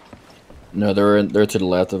 No, they're to the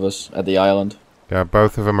left of us at the island. Yeah,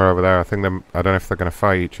 both of them are over there. I think I don't know if they're going to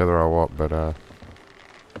fight each other or what, but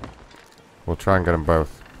we'll try and get them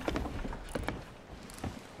both.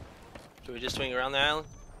 Should we just swing around the island?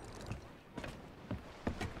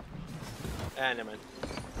 Ah, never mind.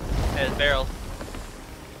 It's barreled.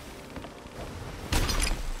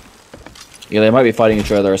 Yeah, they might be fighting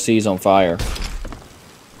each other. Our sea's on fire.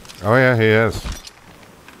 Oh yeah, he is.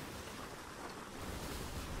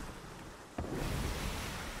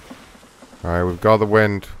 Alright, we've got the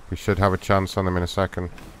wind. We should have a chance on them in a second.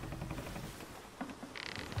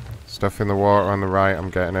 Stuff in the water on the right, I'm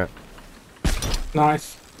getting it.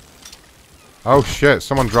 Nice. Oh shit,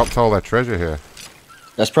 someone dropped all their treasure here.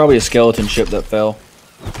 That's probably a skeleton ship that fell.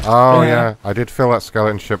 Oh Yeah. yeah, I did fill that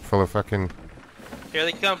skeleton ship full of fucking... Here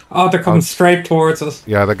they come. Oh, they're coming straight towards us.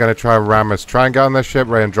 Yeah, they're gonna try and ram us. Try and get on their ship,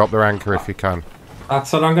 Ray, and drop their anchor if you can.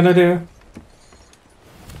 That's what I'm gonna do.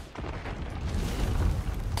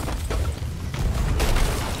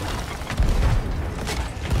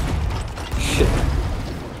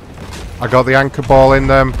 I got the anchor ball in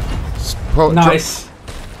them. Nice.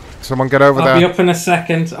 Someone get over I'll there. be up in a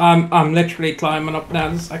second. I'm literally climbing up now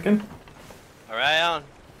in a second. Alright, on.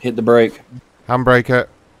 Hit the brake. Handbrake it.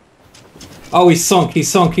 Oh, he's sunk. He's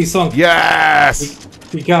sunk. He's sunk. Yes!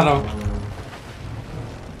 We got him.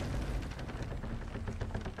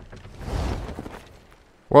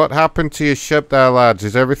 What happened to your ship there, lads?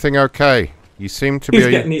 Is everything okay? You seem to be... He's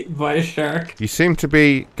getting eaten by a shark. You seem to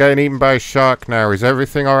be getting eaten by a shark now. Is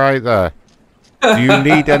everything alright there? Do you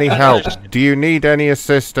need any help? Do you need any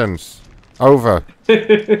assistance? Over.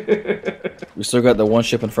 We still got the one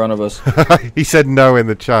ship in front of us. He said no in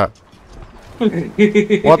the chat.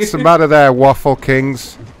 What's the matter there, Waffle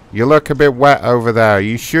Kings? You look a bit wet over there. Are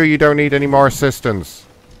you sure you don't need any more assistance?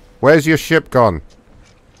 Where's your ship gone?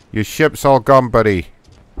 Your ship's all gone, buddy.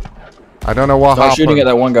 I don't know what Start happened. shooting at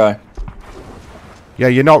that one guy. Yeah,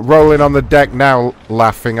 you're not rolling on the deck now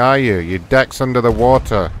laughing, are you? Your deck's under the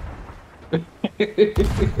water.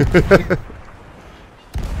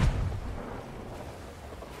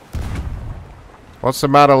 What's the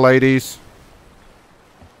matter, ladies?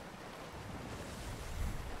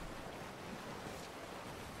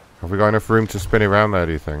 Have we got enough room to spin around there,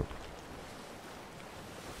 do you think?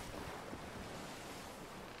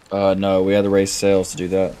 No, we had to raise sails to do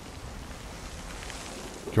that. Do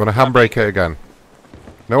you want to handbrake it again?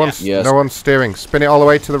 No one's Yes. no one's steering. Spin it all the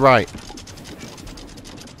way to the right.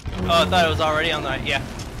 Oh, I thought it was already on the right. Yeah.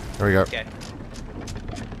 There we go. Okay.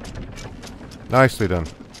 Nicely done.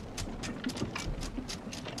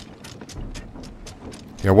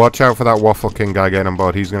 Yeah, watch out for that Waffle King guy getting on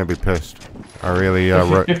board. He's going to be pissed. I really,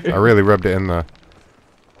 I really rubbed it in there.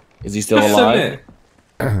 Is he still alive?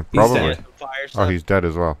 Probably. dead. Fire Oh, stuff. he's dead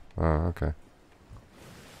as well. Oh, okay. Are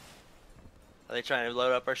they trying to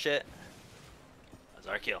load up our shit? That's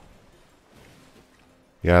our kill.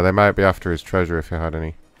 Yeah, they might be after his treasure if you had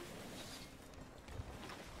any.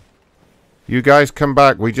 You guys come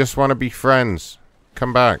back. We just want to be friends.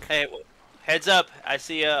 Come back. Hey, heads up. I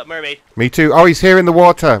see a mermaid. Me too. Oh, he's here in the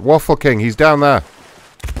water. Waffle King. He's down there.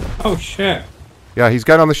 Oh shit. Yeah, he's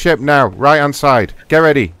getting on the ship now. Right hand side. Get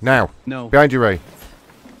ready. Now. No. Behind you, Ray.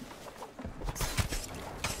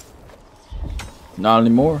 Not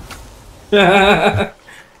anymore.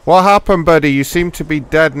 What happened, buddy? You seem to be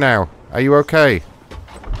dead now. Are you okay?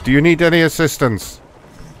 Do you need any assistance?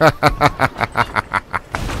 Heads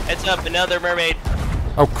up, another mermaid.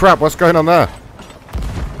 Oh, crap. What's going on there?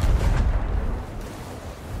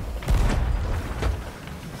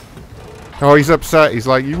 Oh, he's upset. He's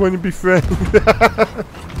like, you want to be friends?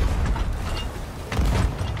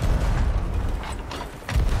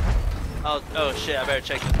 Oh shit, I better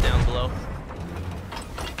check this down below.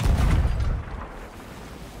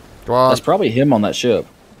 Go on. That's probably him on that ship.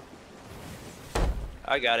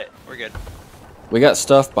 I got it. We're good. We got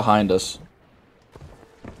stuff behind us.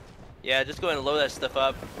 Yeah, just go ahead and load that stuff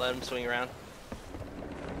up. Let him swing around.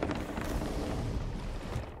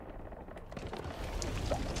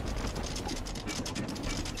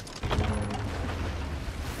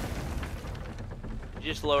 Did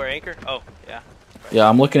you just lower anchor? Oh, yeah. Yeah,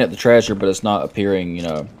 I'm looking at the treasure, but it's not appearing, you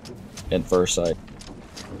know, in first sight.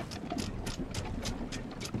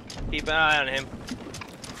 Keep an eye on him.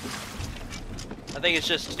 I think it's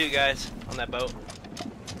just 2 guys on that boat.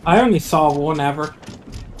 I only saw one ever.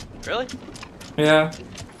 Really? Yeah.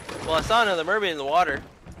 Well, I saw another mermaid in the water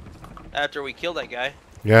after we killed that guy.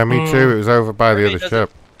 Yeah, me too. It was over by the Mermaid other doesn't-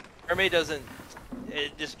 ship. Mermaid doesn't.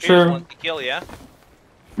 It disappears Sure. once you kill, yeah?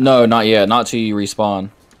 No, not yet. Not till you respawn.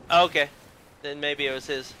 Oh, okay. Then maybe it was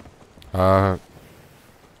his.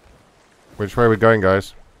 Which way are we going,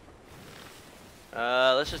 guys?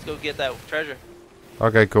 Let's just go get that treasure.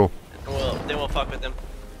 Okay, cool. And then we'll fuck with them.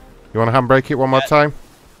 You want to handbrake it one more Yeah. time?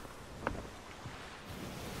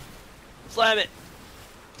 Slam it!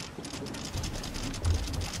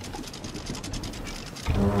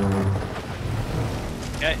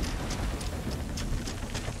 Okay.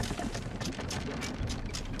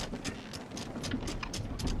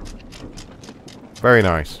 Very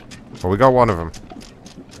nice. Well, we got one of them.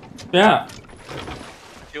 Yeah.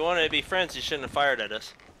 If you wanted to be friends, you shouldn't have fired at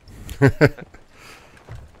us.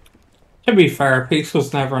 To be fair, peace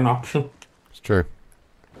was never an option. It's true.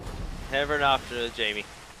 Never an option with Jamie.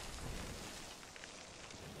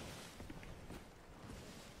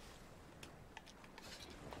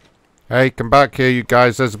 Hey, come back here, you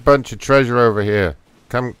guys. There's a bunch of treasure over here.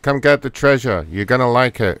 Come get the treasure. You're gonna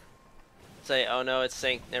like it. Say, oh no, it's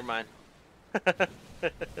sank. Never mind.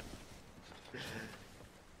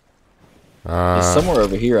 It's somewhere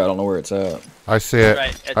over here. I don't know where it's at. I see it.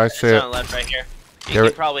 Right, I it's see it. on the left right here. You Here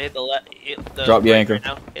can it- probably hit the left. Drop the brake anchor. right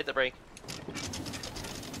now. Hit the brake.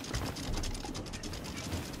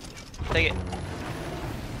 Take it.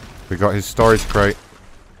 We got his storage crate.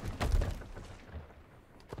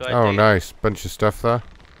 Go ahead, Oh, take nice. Bunch of stuff there.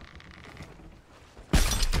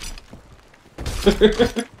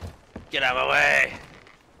 it. Get out of my way.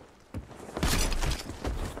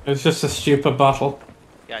 It was just a stupid bottle.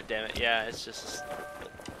 God damn it. Yeah, it's just...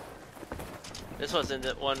 This wasn't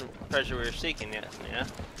the one treasure we were seeking yet, yeah?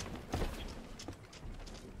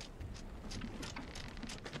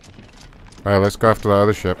 Alright, let's go after the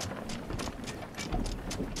other ship.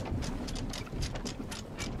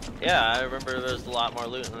 Yeah, I remember there was a lot more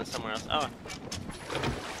loot than somewhere else. Oh,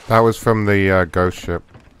 That was from the ghost ship.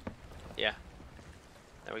 yeah.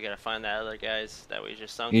 Now we gotta find that other guys that we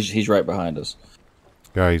just sunk. He's right behind us.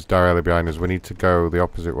 Yeah, he's directly behind us. We need to go the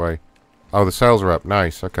opposite way. Oh, the sails are up.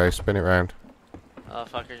 Nice. Okay, spin it round. Oh,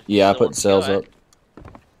 fucker. Yeah, I Still put wants the to go sails at-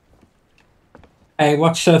 up. Hey,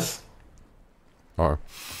 watch this. Uh oh.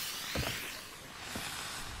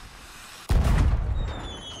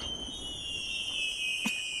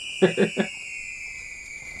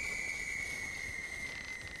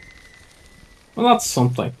 Well, that's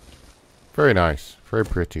something. Very nice. Very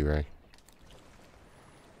pretty, Ray.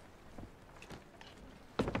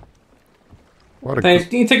 What a They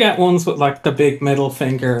good... need to get ones with like the big middle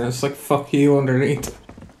finger and it's like fuck you underneath.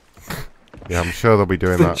 Yeah, I'm sure they'll be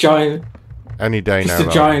doing The that giant, any day now. just a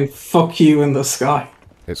though. giant fuck you in the sky.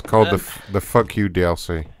 It's called the Fuck You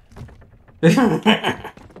DLC.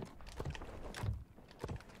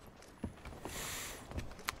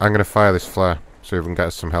 I'm gonna fire this flare, see if we can get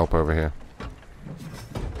us some help over here.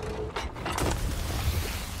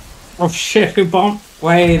 Oh shit, who bombed?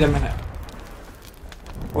 Wait a minute.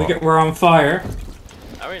 We're on fire.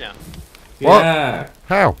 Are we now? What? Yeah.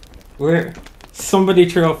 How? Somebody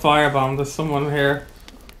threw a firebomb. There's someone here.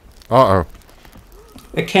 Uh-oh.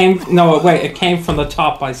 It came, no wait, it came from the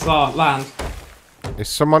top. I saw it land. Is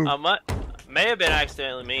someone... May have been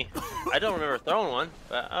accidentally me. I don't remember throwing one,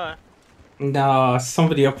 but No,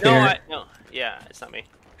 somebody up no, here. no, yeah, it's not me.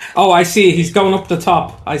 Oh, I see. He's going up the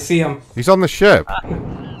top. I see him. He's on the ship.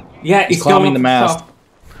 Yeah, He's going climbing up the mast. top.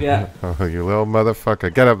 Yeah. Oh, you little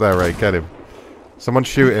motherfucker. Get up there, Ray. Get him. Someone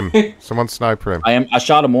shoot him. Someone sniper him. I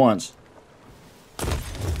shot him once.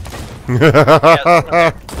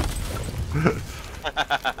 Yeah,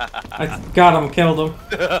 I got him, killed him.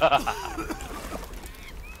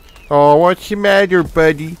 Oh, what's the matter,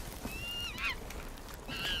 buddy?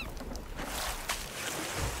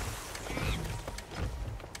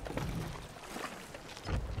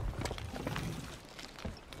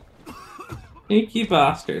 Sneaky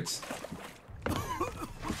bastards.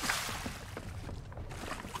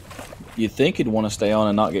 You'd think he'd want to stay on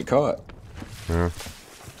and not get caught. Yeah.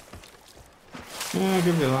 Yeah, I'll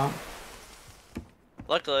give you that.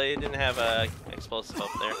 Luckily, it didn't have a explosive up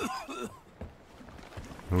there.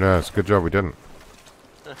 Yeah, it's a good job we didn't.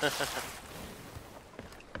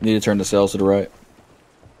 Need to turn the sails to the right.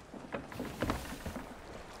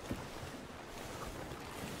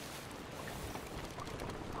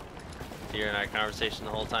 You're in our conversation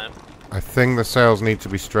the whole time. I think the sails need to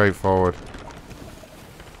be straight forward.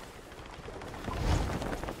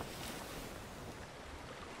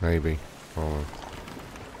 Maybe. Hold on.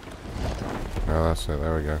 Oh, that's it.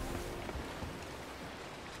 There we go.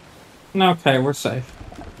 Okay, we're safe.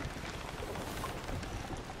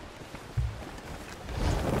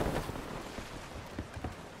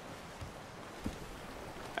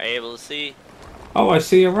 Are you able to see? Oh, I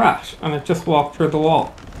see a rat, and it just walked through the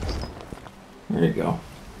wall. There you go.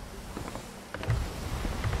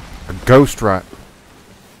 A ghost rat.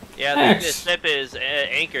 Yeah, X. the ship is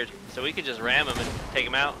anchored, so we could just ram him and take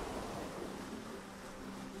him out.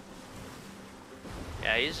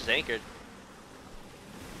 Yeah, he's just anchored.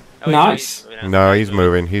 Oh, Nice. No, he's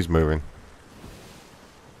moving. He's moving.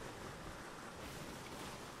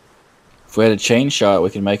 If we had a chain shot, we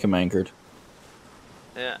could make him anchored.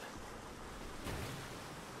 Yeah.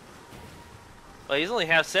 Well, he's only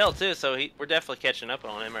half sail too, so we're definitely catching up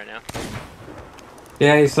on him right now.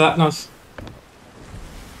 Yeah, he's letting us.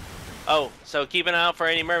 Oh, so keep an eye out for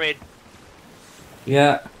any mermaid.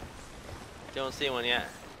 Yeah. Don't see one yet.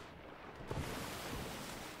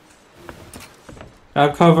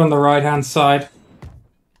 I'll cover on the right-hand side.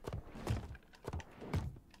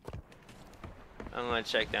 I'm gonna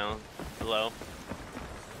check down below.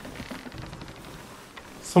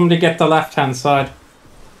 Somebody get the left-hand side.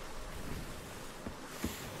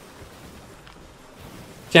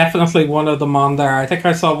 Definitely one of them on there. I think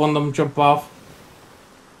I saw one of them jump off.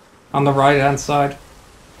 On the right-hand side.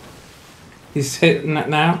 He's hitting it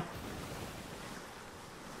now.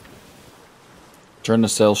 Turn the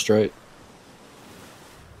sail straight.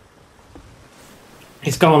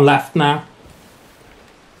 He's going left now.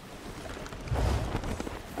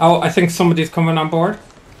 Oh, I think somebody's coming on board.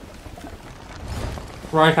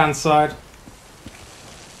 Right hand side.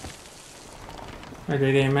 I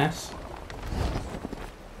did a miss.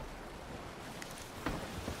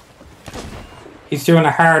 He's doing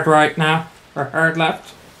a hard right now, or hard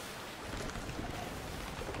left.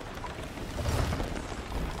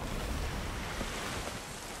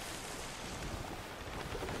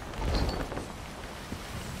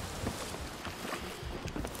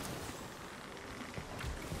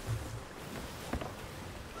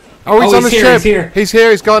 Oh, he's Oh, on the he's here, ship. he's here. He's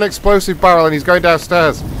here. He's got an explosive barrel and he's going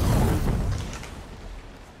downstairs.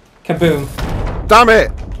 Kaboom. Damn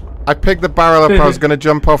it! I picked the barrel up. I was going to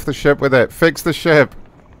jump off the ship with it. Fix the ship.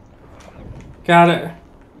 Got it.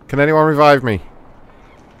 Can anyone revive me?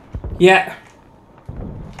 Yeah.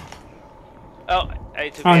 Oh, I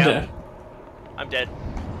took me I'm out. dead. I'm dead.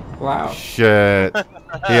 Wow. Shit.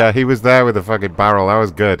 Yeah, he was there with the fucking barrel. That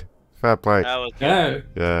was good. Fair play. That was good.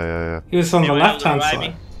 Yeah. Yeah. He was on Anyone the else left hand revive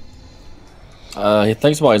side. me? He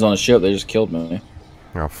thinks while he's on a ship, they just killed me.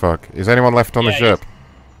 Oh, fuck. Is anyone left on the Yeah, ship?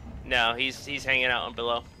 No, he's hanging out on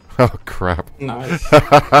below. Oh, crap. Nice.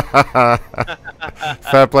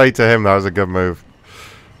 Fair play to him. That was a good move.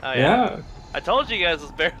 Oh, Yeah. I told you guys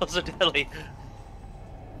those barrels are deadly.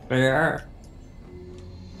 They are.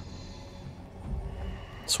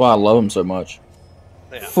 That's why I love him so much.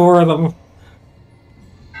 Yeah. 4 of them.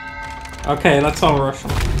 Okay, let's all rush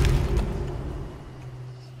them.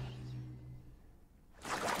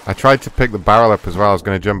 I tried to pick the barrel up as well. I was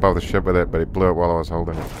going to jump off the ship with it, but it blew up while I was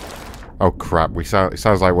holding it. Oh, crap. It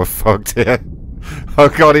sounds like we're fucked here. Oh,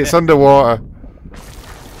 God, it's underwater.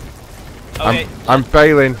 Okay, I'm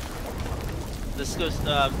bailing. let's go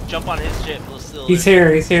jump on his ship. We'll still He's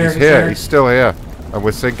here, he's here, He's he's here. here. He's still here. And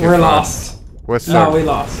we're sinking We're fast. lost. We're No, so... we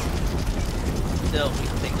lost. Still, we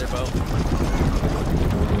can take their boat.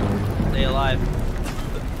 Stay alive.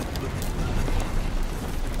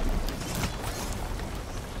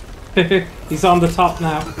 He's on the top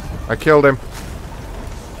now. I killed him.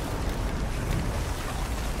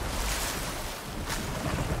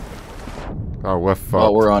 Oh, we're fucked.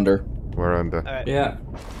 Oh, we're under. We're under. Alright. Yeah.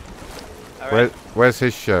 Alright. Where's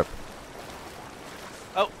his ship?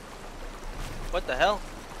 Oh. What the hell?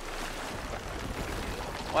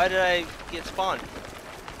 Why did I get spawned?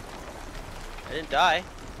 I didn't die.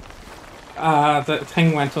 The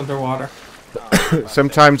thing went underwater. Oh,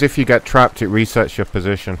 Sometimes if you get trapped, it resets your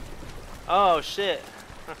position. oh shit.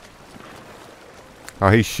 Oh,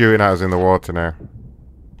 he's shooting at us in the water now.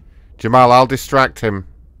 Jamal, I'll distract him.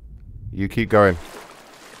 You keep going.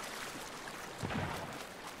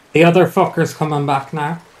 The other fucker's coming back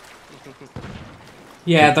now.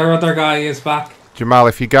 Yeah, their other guy is back. Jamal,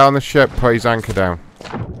 if you get on the ship, put his anchor down.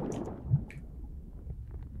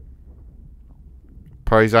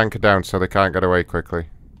 Put his anchor down so they can't get away quickly.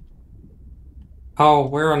 Oh,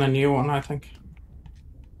 we're on a new one, I think.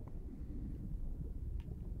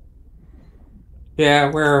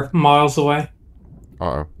 Yeah, we're miles away.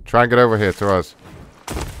 Uh-oh. Try and get over here to us.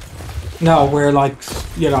 No, we're like,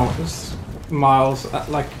 you know, miles,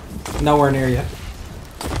 like, nowhere near you.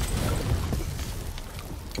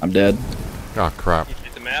 I'm dead. Oh, crap. You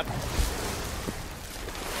hit the map?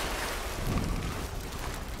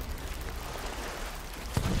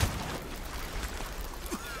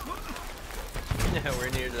 Yeah, we're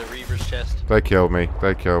near the Reaver's chest. They killed me.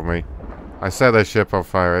 They killed me. I set their ship on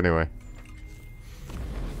fire anyway.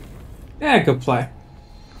 Yeah, good play.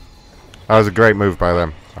 That was a great move by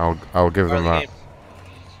them. I'll give them that.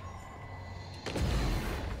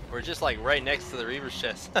 We're just like right next to the Reaver's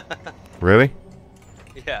chest. Really?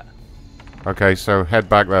 Yeah. Okay, so head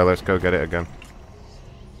back there. Let's go get it again.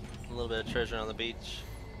 A little bit of treasure on the beach.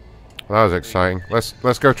 Well, that was exciting.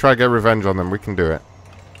 Let's go try and get revenge on them. We can do it.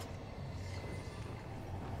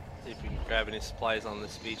 See if we can grab any supplies on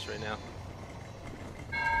this beach right now.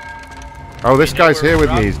 Oh, this You know guy's where here we're with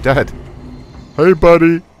me. from? He's dead. Hey,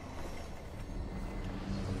 buddy.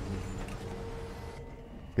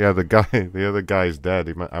 Yeah, the other guy's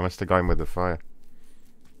dead. I must have got him with the fire.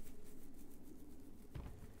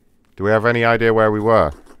 Do we have any idea where we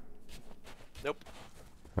were? Nope.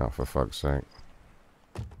 Oh, for fuck's sake.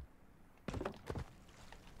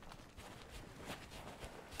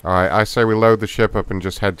 Alright, I say we load the ship up and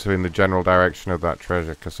just head to in the general direction of that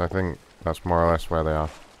treasure, because I think that's more or less where they are.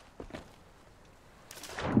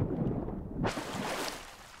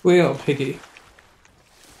 Wheel piggy.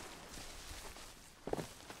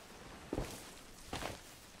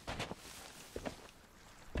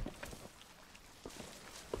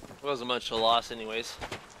 It wasn't much of a loss anyways.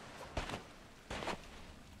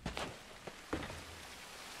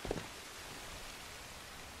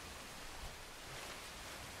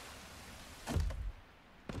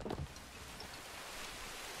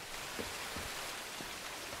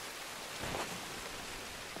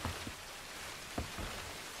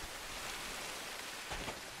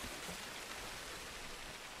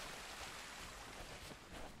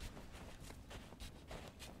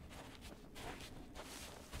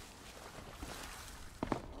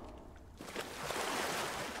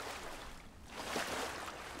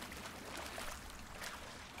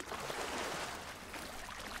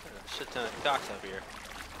 shit ton of cocks up here.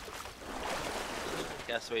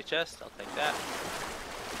 Gasaway chest, I'll take that.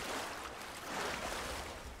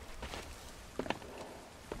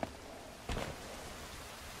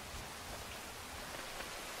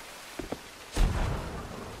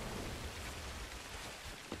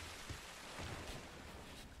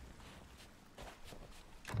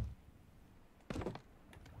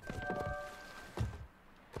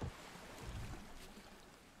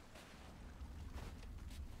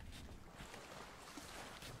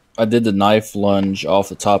 I did the knife lunge off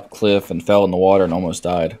the top cliff and fell in the water and almost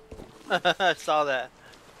died. I saw that.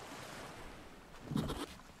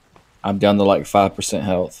 I'm down to like 5%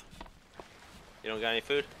 health. You don't got any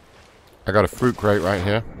food? I got a fruit crate right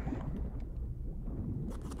here.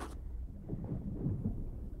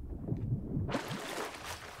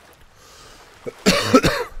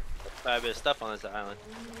 Quite a bit of stuff on this island.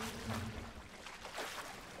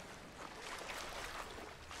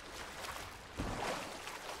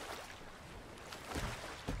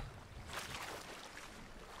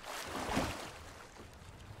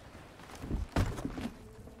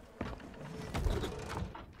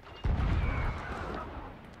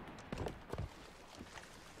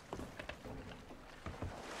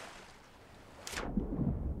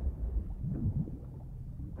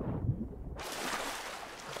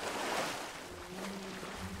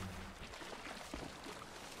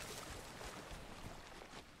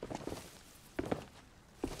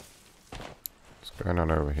 What's going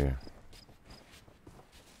on over here?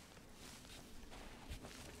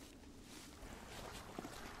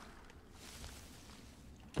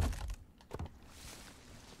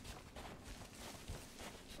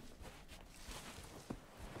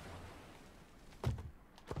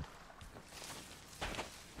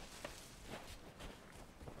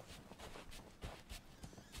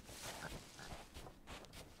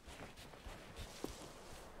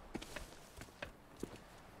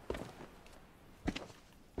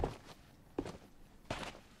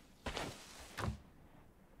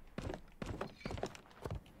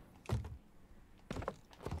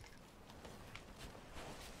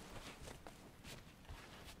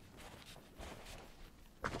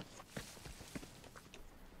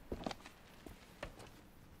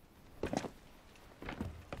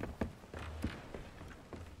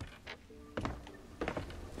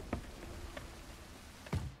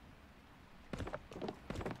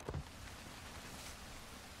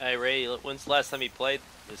 Hey Ray, when's the last time you played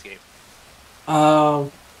this game? I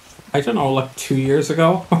don't know, like 2 years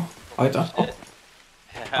ago. I don't know.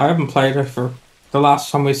 I haven't played it for the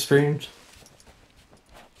last time we streamed.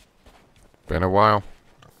 Been a while.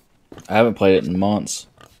 I haven't played it in months.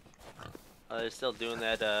 They're still doing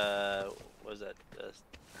that, what was that?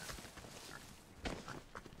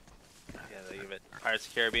 Yeah, they give it Pirates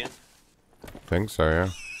of the Caribbean. Think so, yeah.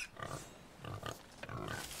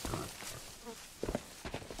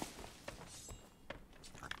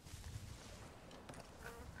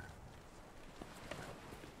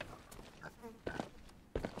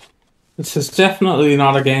 This is definitely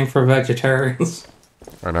not a game for vegetarians.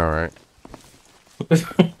 I know, right?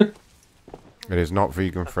 It is not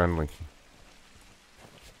vegan friendly.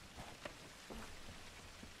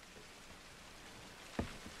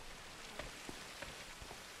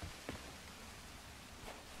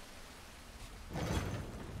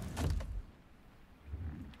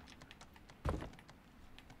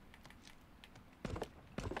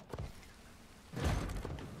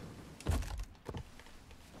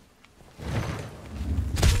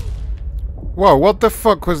 Whoa, what the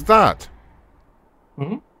fuck was that?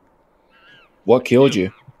 Hmm? What killed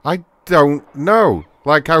you? I don't know.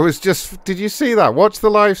 Like, I was just... Did you see that? Watch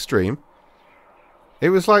the live stream.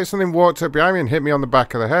 It was like something walked up behind me and hit me on the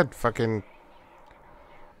back of the head. Fucking...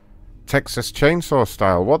 Texas Chainsaw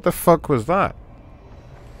style. What the fuck was that?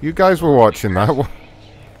 You guys were watching that.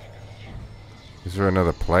 Is there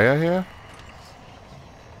another player here?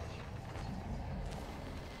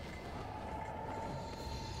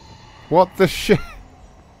 What the shit?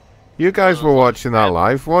 You guys were watching that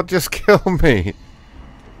live. What just killed me?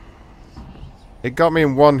 It got me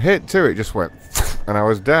in one hit too. It just went and I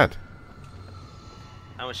was dead.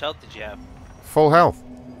 How much health did you have? Full health.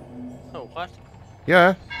 Oh, what?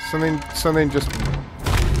 Yeah. Something just...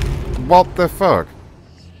 What the fuck?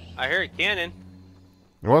 I heard a cannon.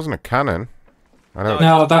 It wasn't a cannon. I don't...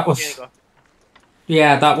 No, that was...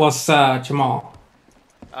 Yeah, that was Jamal.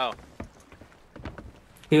 Oh.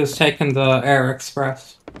 He was taking the Air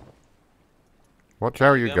Express. Watch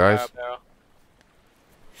out, you guys.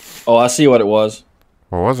 Oh, I see what it was.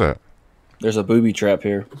 What was it? There's a booby trap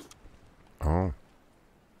here. Oh.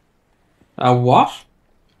 A what?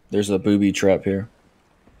 There's a booby trap here.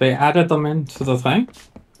 They added them into the thing?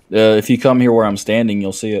 If you come here where I'm standing,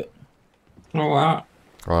 you'll see it. Oh, wow.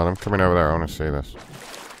 Well, I'm coming over there. I want to see this.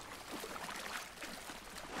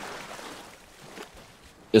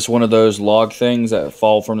 It's one of those log things that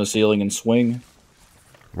fall from the ceiling and swing.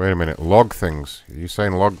 Wait a minute. Log things. Are you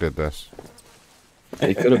saying Log did this?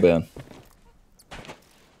 It could have been.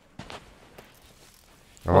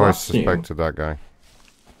 I always that's new. suspected that guy.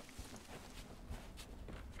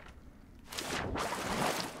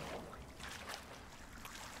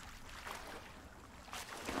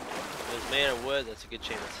 If it's made of wood, that's a good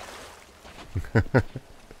chance.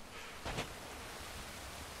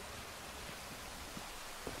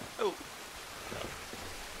 Oh.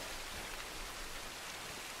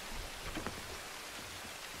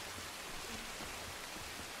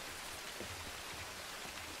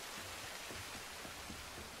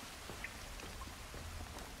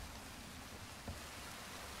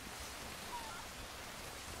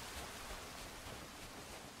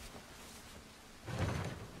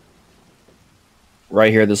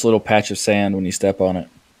 Right here, this little patch of sand when you step on it.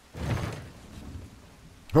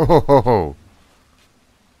 Oh,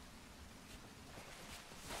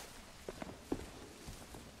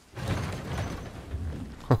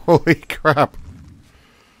 holy crap!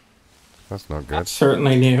 That's not good. That's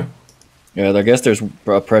certainly new. Yeah, I guess there's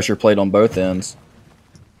a pressure plate on both ends.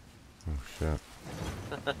 Oh shit!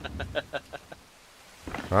 Oh,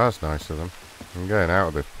 that's nice of them. I'm getting out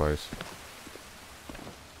of this place.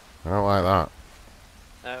 I don't like that.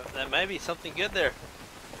 That might be something good there.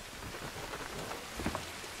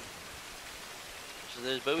 So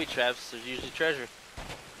there's booby traps, there's usually treasure.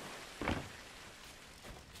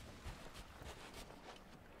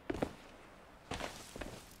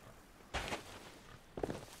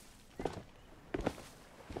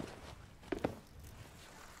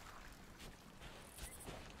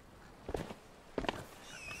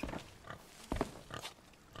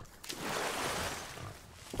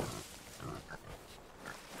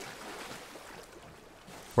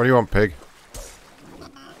 What do you want, pig?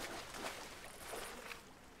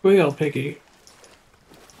 Real piggy.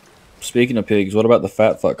 Speaking of pigs, what about the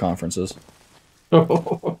fat fuck conferences?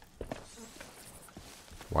 Wow.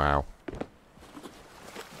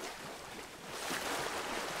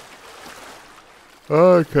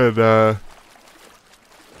 I could, I'll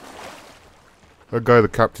go to the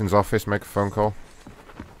captain's office, make a phone call.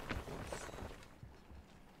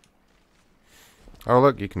 Oh,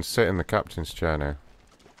 look, you can sit in the captain's chair now.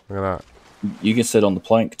 Look at that. You can sit on the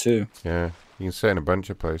plank, too. Yeah, you can sit in a bunch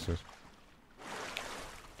of places.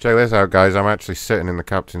 Check this out, guys. I'm actually sitting in the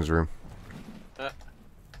captain's room.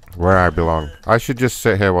 Where I belong. I should just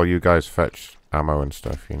sit here while you guys fetch ammo and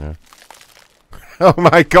stuff, you know. Oh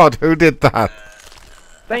my god, who did that?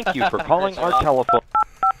 Thank you for calling our telephone.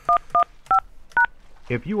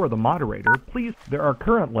 If you are the moderator, please. There are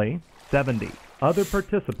currently 70 other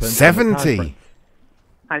participants. 70?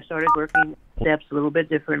 I started working steps a little bit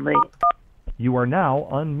differently. You are now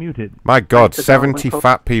unmuted. My god, 70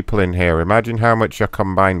 fat people in here. Imagine how much your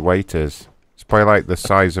combined weight is. It's probably like the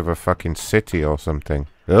size of a fucking city or something.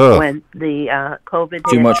 Ugh. When the COVID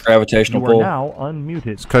Too much gravitational You pull. are now unmuted.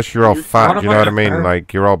 It's because you're all fat, you know what I mean?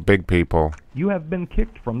 Like, you're all big people. You have been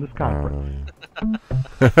kicked from this conference.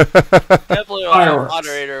 Definitely a Fireworks.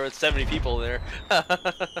 moderator with 70 people there.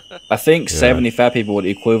 I think 70 fat people would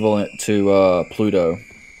equivalent to Pluto.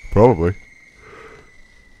 Probably.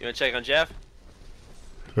 You wanna check on Jeff?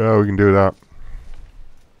 Yeah, we can do that.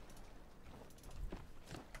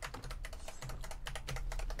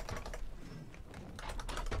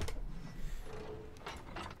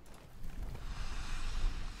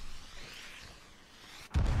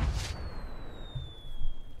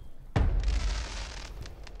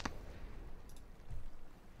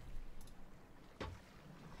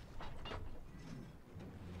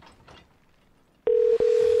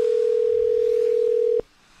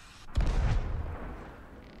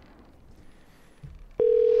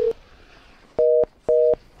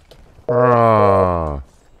 Ah.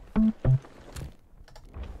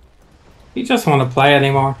 You just want to play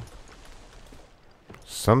anymore.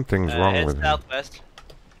 Something's wrong Head with him. southwest.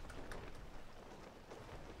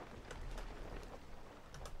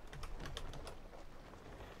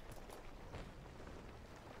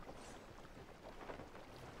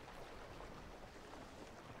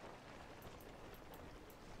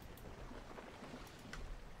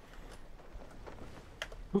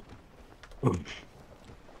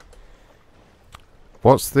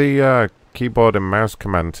 What's the keyboard and mouse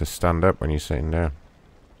command to stand up when you're sitting down?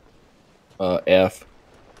 F.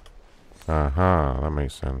 Aha, that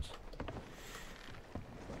makes sense.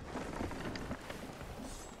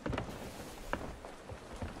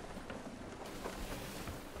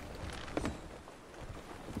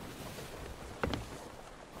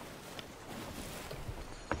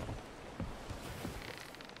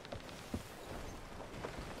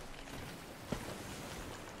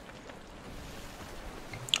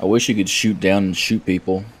 I wish you could shoot down and shoot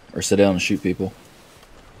people, or sit down and shoot people.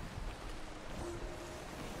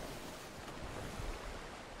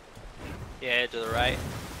 Yeah, to the right.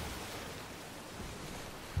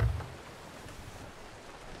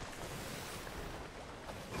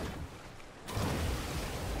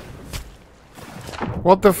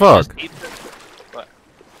 What the fuck? What?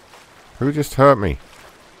 Who just hurt me?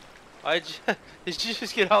 Did you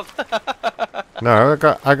just get off? No,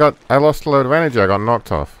 I lost a load of energy. I got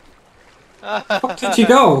knocked off. Where did you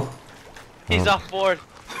go? He's off board.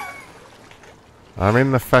 I'm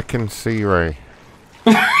in the feckin' sea ray.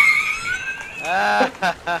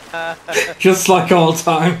 Just like old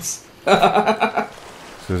times.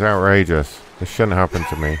 This is outrageous. This shouldn't happen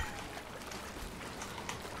to me.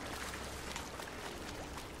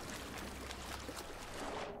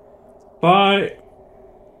 Bye.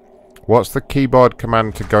 What's the keyboard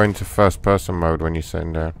command to go into first person mode when you're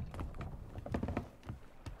sitting down?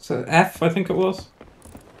 So F, I think it was.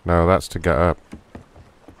 No, that's to get up.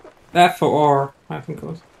 F or R, I think it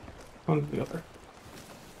was. One or the other.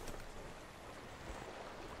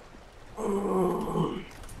 Okay.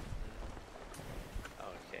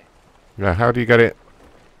 Yeah, how do you get it?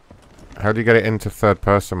 How do you get it into third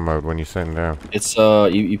person mode when you're sitting down? It's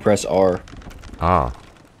you press R. Ah.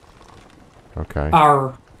 Okay.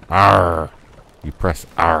 R. R. You press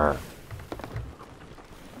R.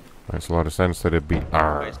 Makes a lot of sense that it'd be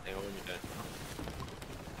R.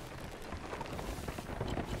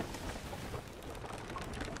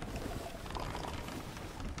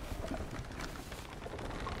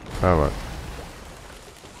 Oh, look.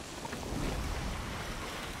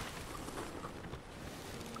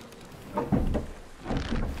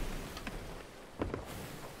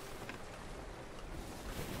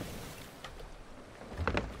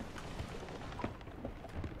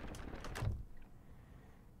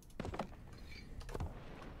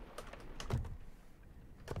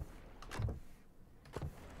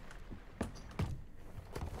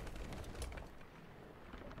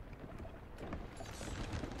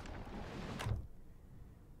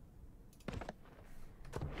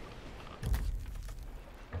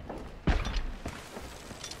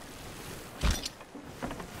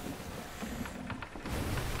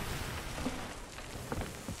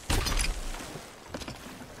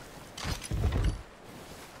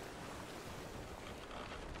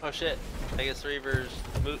 Oh shit! I guess Reaver's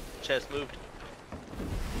chest moved.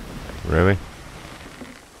 Really?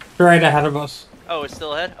 Right ahead of us. Oh, it's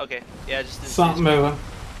still ahead? Okay. Yeah, just It's not moving.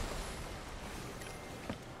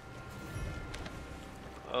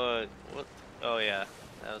 What? Oh yeah,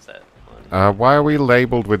 that was that one. Why are we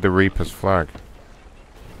labeled with the Reaper's flag?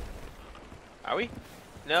 Are we?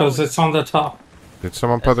 No. Because it's on the top. Did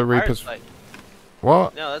someone put the Reaper's...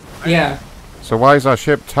 What? No, that's... Yeah. So why is our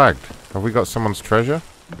ship tagged? Have we got someone's treasure?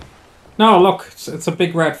 No, look, it's a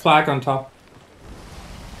big red flag on top.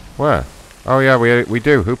 Where? Oh yeah, we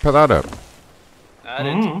do. Who put that up? I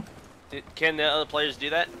didn't. Can the other players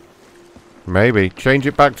do that? Maybe. Change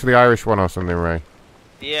it back to the Irish one or something, Ray.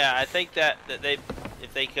 Yeah, I think that they,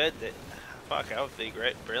 if they could, fuck, that would be a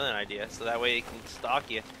great, brilliant idea. So that way they can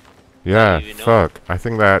stalk you. Yeah, fuck. I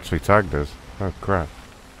think they actually tagged us. Oh crap.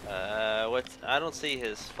 I don't see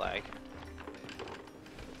his flag.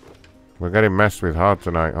 We're getting messed with hard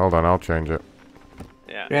tonight. Hold on, I'll change it.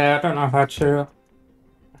 Yeah. Yeah, I don't know how to.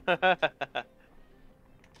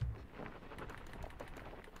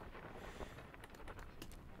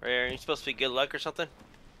 Are you supposed to be good luck or something?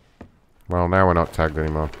 Well, now we're not tagged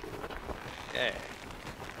anymore. Yeah.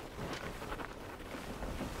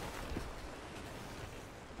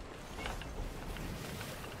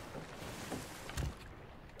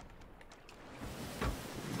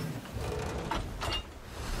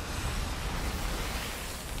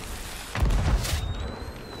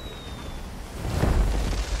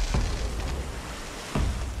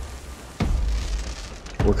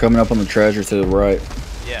 We're coming up on the treasure to the right.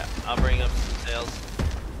 Yeah, I'll bring up some sails.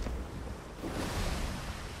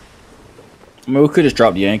 I mean, we could just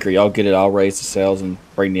drop the anchor. Y'all get it. I'll raise the sails and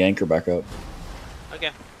bring the anchor back up.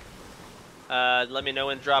 Okay. Let me know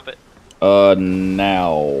when to drop it.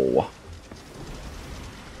 Now.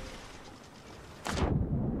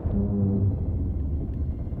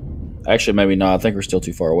 Actually, maybe not. I think we're still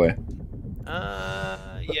too far away.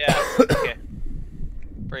 Yeah. Okay.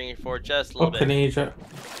 Bring it forward just a little bit. Egypt.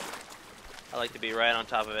 I like to be right on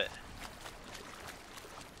top of it.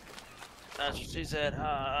 That's what she said.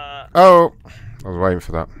 Oh! I was waiting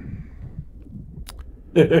for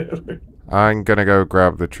that. I'm gonna go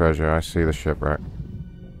grab the treasure. I see the shipwreck.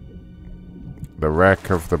 The wreck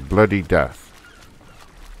of the Bloody Death.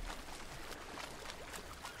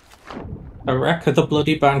 A wreck of the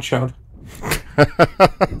bloody banshot.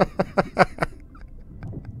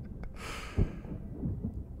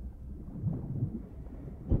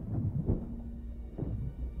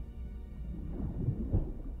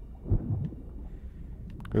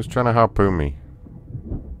 Who's trying to harpoon me?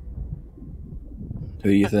 Who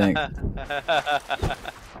do you think?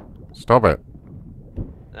 Stop it.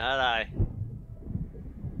 Not I.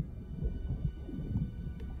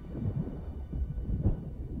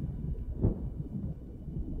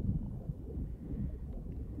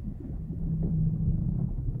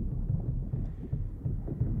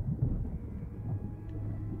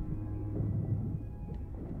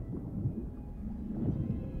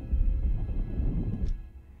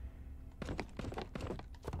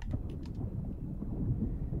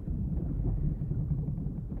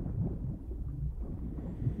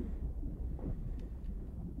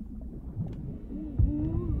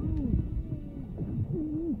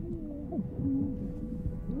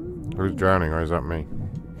 Who's drowning, or is that me?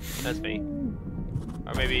 That's me.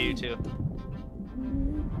 Or maybe you too.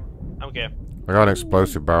 I'm okay. I got an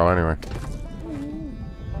explosive barrel anyway.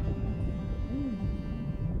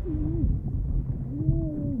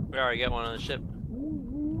 We already got one on the ship.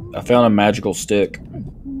 I found a magical stick.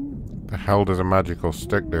 The hell does a magical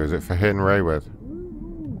stick do? Is it for hitting Ray with?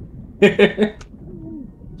 It's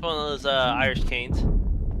one of those Irish canes.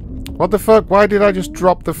 What the fuck? Why did I just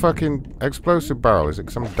drop the fucking explosive barrel? Is it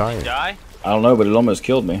because I'm dying? Die? I don't know, but it almost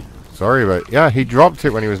killed me. Sorry, but yeah, he dropped it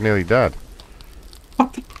when he was nearly dead.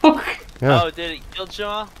 What the fuck? Yeah. Oh, did it kill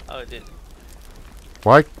Jamal? Oh, it did.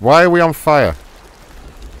 Why are we on fire?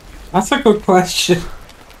 That's a good question.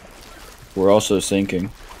 We're also sinking.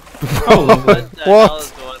 Oh, lovely. What the hell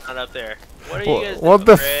is going on up there? What are you guys doing? What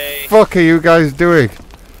the fuck are you guys doing?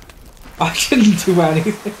 I didn't do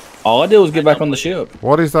anything. All I did was get back on the ship.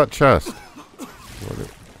 What is that chest?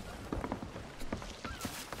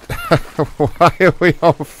 Why are we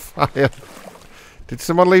on fire? Did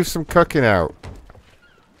someone leave some cooking out?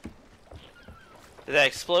 The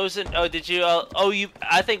explosion? Oh, did you? You.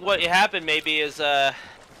 I think what happened maybe is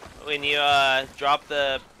when you dropped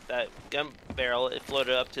that gun barrel, it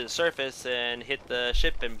floated up to the surface and hit the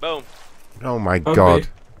ship, and boom. Oh my god,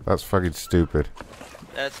 that's fucking stupid.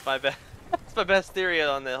 That's my best. That's my best theory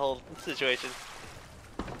on the whole situation.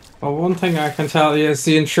 Well, one thing I can tell you is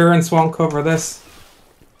the insurance won't cover this.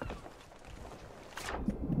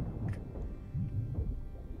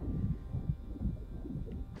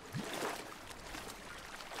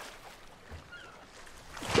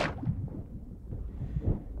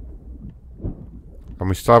 And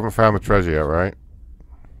we still haven't found the treasure yet, right?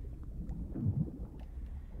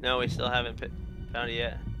 No, we still haven't found it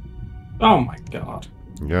yet. Oh my god.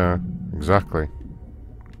 Yeah, exactly.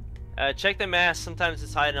 Check the mast. Sometimes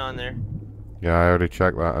it's hiding on there. Yeah, I already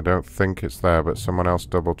checked that. I don't think it's there, but someone else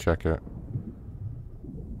double check it.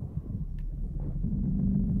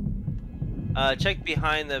 Check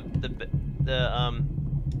behind the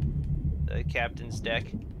captain's deck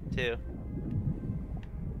too.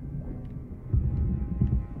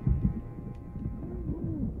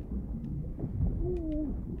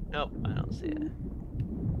 Nope, I don't see it.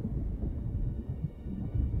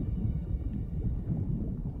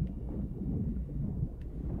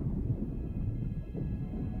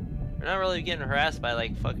 We're not really getting harassed by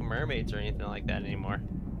like fucking mermaids or anything like that anymore.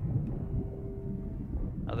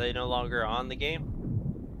 Are they no longer on the game?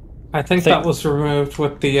 I think that was removed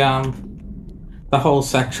with the whole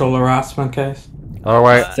sexual harassment case. Oh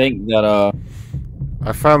wait, I think that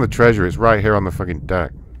I found the treasure. It's right here on the fucking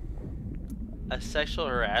deck. A sexual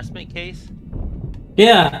harassment case?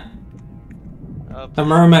 Yeah. The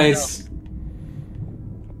mermaids.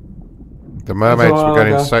 The mermaids were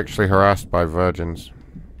getting ago. sexually harassed by virgins.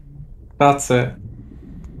 That's it.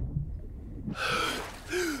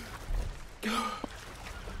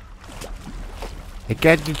 I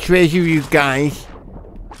got the treasure, you guys.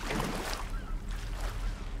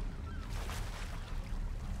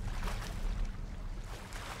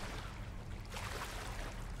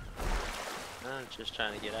 I'm just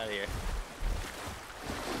trying to get out of here.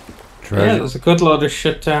 Treasure. Yeah, there's a good load of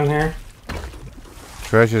shit down here.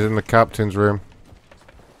 Treasure's in the captain's room.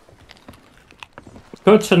 It's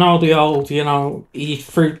good to know the old, eat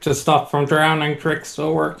fruit to stop from drowning trick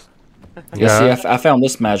still works. Yeah, see, I found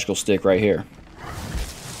this magical stick right here.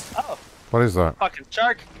 Oh. What is that? Fucking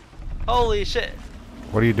shark! Holy shit!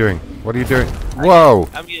 What are you doing? What are you doing? Whoa!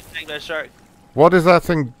 I'm getting attacked by a shark. What is that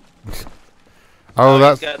thing? Oh,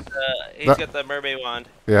 that's... He's got the mermaid wand.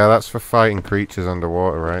 Yeah, that's for fighting creatures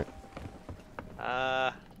underwater, right?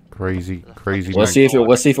 Crazy. Let's see if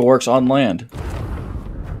it works on land.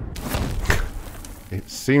 It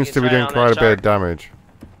seems He's to be right doing on quite that a bit of shark. damage.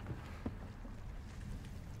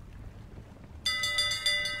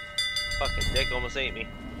 Fucking dick almost ate me.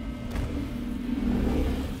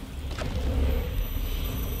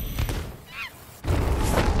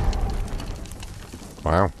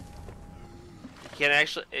 Wow. Can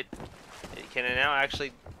actually can it now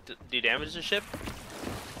actually do damage to the ship?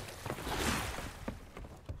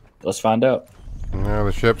 Let's find out. No,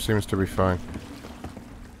 the ship seems to be fine.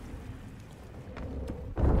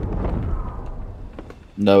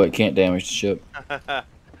 No, it can't damage the ship.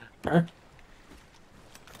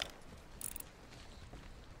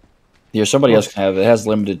 Here, somebody else can have it. It has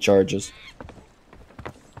limited charges.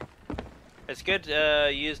 It's good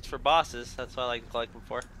used for bosses. That's what I like to collect them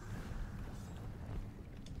for.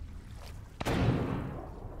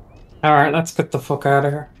 Alright, let's get the fuck out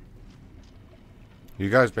of here. You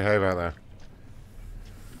guys behave out there.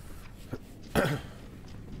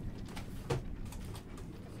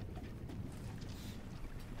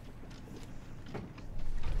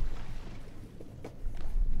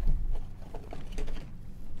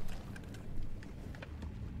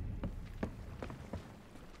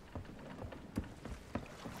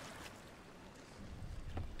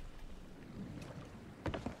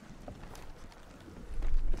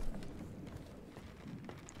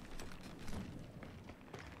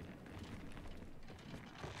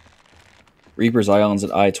 Reaper's Island's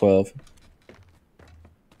at I-12.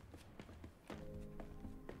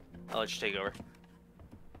 I'll let you take over.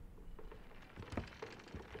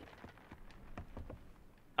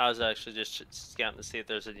 I was actually just scouting to see if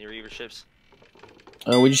there's any Reaver ships.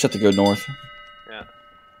 We just have to go north. Yeah.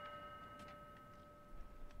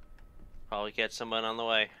 Probably catch someone on the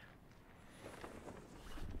way.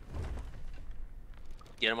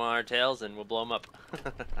 Get them on our tails and we'll blow them up.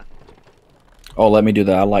 Oh, let me do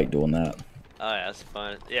that. I like doing that. Oh yeah, that's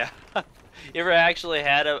fun. Yeah. You ever actually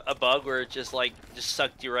had a bug where it just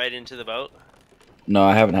sucked you right into the boat? No,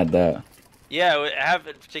 I haven't had that. Yeah, I have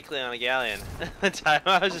it particularly on a galleon. One time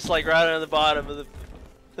I was just like right on the bottom of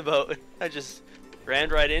the boat. I just ran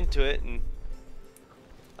right into it and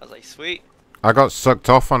I was like, sweet. I got sucked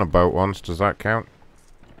off on a boat once. Does that count?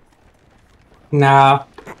 Nah.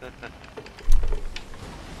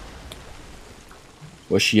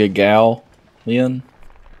 Was she a gal, Leon?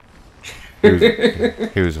 He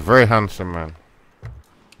was a very handsome man.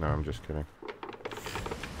 No, I'm just kidding.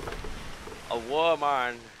 A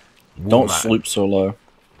woman. Don't sloop so low.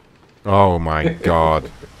 Oh my god.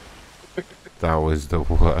 That was the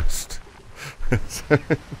worst.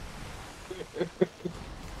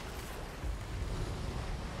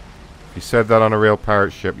 If you said that on a real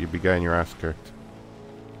pirate ship, you'd be getting your ass kicked.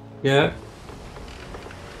 Yeah.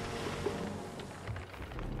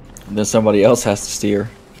 And then somebody else has to steer.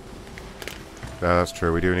 Yeah, that's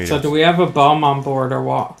true. We do need. So do we have a bomb on board or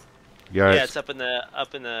what? Yeah, Yeah, it's up in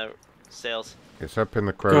the sails. It's up in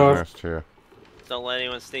the crow's Go. nest here. Don't let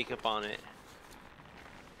anyone sneak up on it.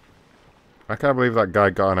 I can't believe that guy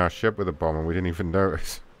got on our ship with a bomb and we didn't even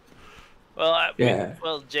notice. Well, Yeah.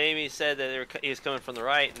 well, Jamie said that he was coming from the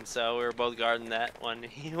right, and so we were both guarding that one.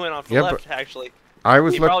 He went off the Yeah, left, but actually. I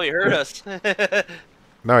was He look- probably heard us.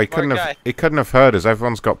 No, he Smart couldn't have. guy. He couldn't have heard us.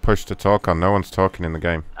 Everyone's got push to talk on. No one's talking in the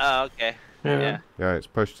game. Oh, okay. Yeah. Yeah, it's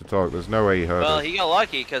push to talk. There's no way he heard Well, us. he got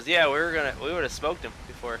lucky because we would have smoked him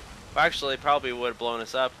before. Well, actually, probably would have blown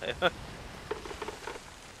us up.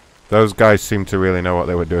 Those guys seem to really know what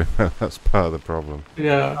they were doing. That's part of the problem.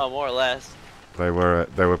 Yeah. Oh, more or less. They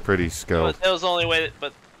were pretty skilled. That was the only way.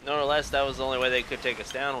 But nonetheless, that was the only way they could take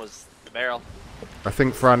us down was the barrel. I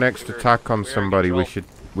think for our next We were- attack on we were in somebody,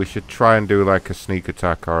 we should try and do like a sneak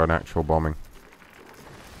attack or an actual bombing.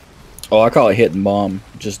 Oh, I call it hit and bomb.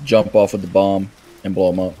 Just jump off with the bomb and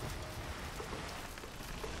blow them up.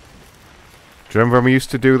 Do you remember when we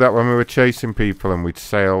used to do that when we were chasing people and we'd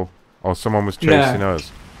sail, or someone was chasing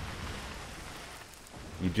us?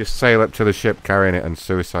 You just sail up to the ship carrying it and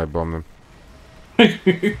suicide bomb them.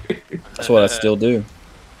 That's what I still do.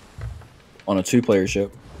 On a 2-player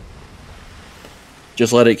ship.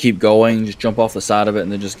 Just let it keep going, just jump off the side of it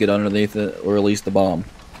and then just get underneath it or release the bomb.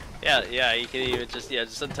 Yeah, you can even just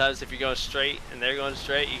sometimes if you're going straight and they're going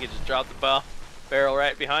straight, you can just drop the barrel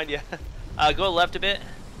right behind you. Go left a bit.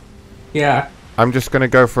 Yeah. I'm just gonna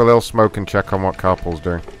go for a little smoke and check on what Carpal's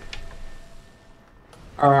doing.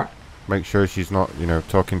 Alright. Make sure she's not,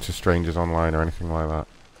 talking to strangers online or anything like that.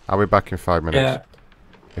 I'll be back in 5 minutes. Yeah.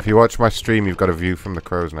 If you watch my stream, you've got a view from the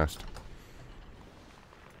crow's nest.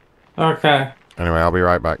 Okay. Anyway, I'll be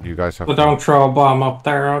right back. You guys have But fun. don't throw a bomb up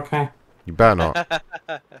there, okay? You better not.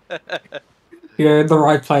 You're in the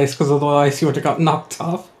right place, because otherwise you would have got knocked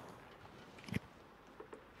off.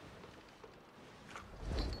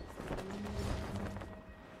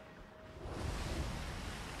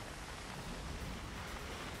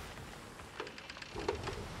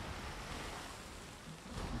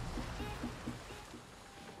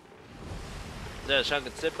 there a chunk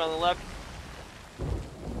and sip on the left?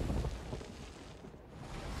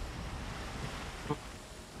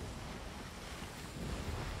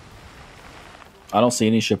 I don't see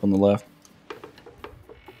any ship on the left.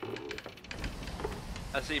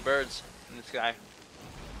 I see birds in the sky.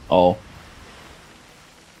 Oh.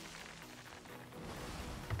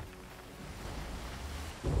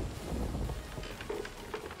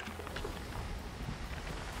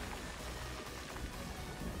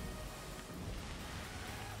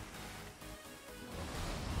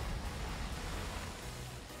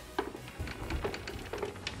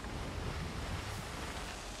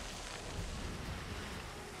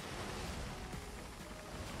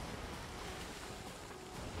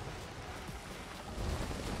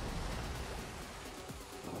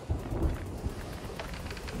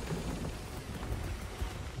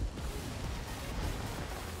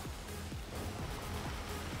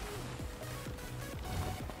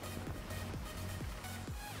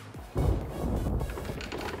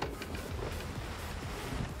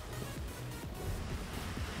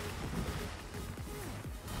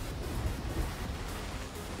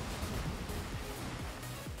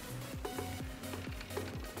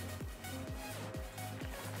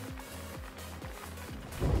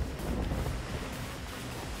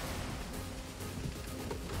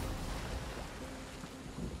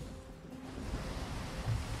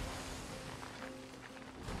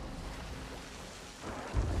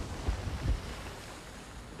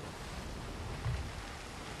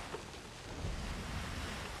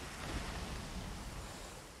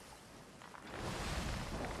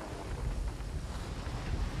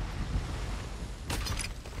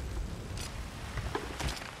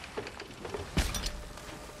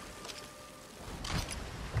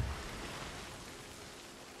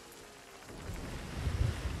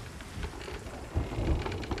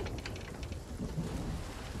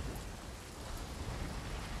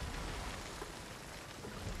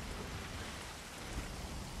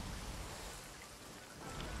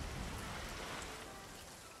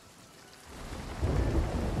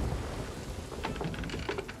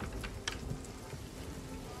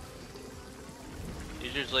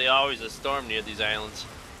 There's usually always a storm near these islands.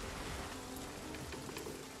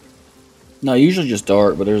 No, usually just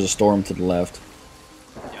dark, but there's a storm to the left.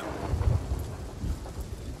 Yep.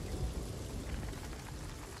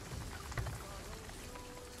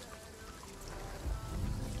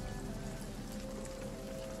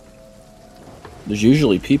 There's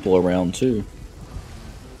usually people around too.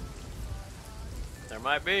 There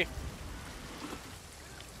might be.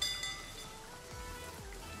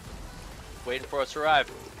 Waiting for us to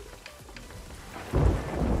arrive. Let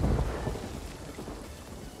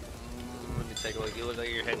me take a look. You look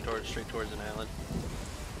like you're heading straight towards an island.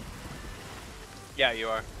 Yeah, you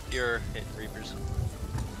are. You're hitting Reapers.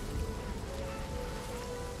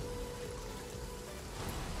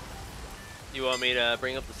 You want me to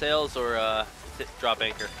bring up the sails or drop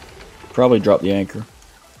anchor? Probably drop the anchor.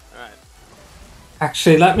 Alright.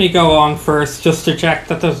 Actually, let me go on first just to check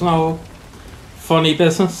that there's no funny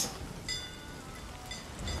business.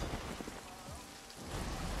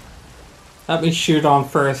 Let me shoot on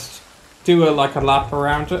first. Do a lap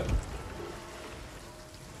around it.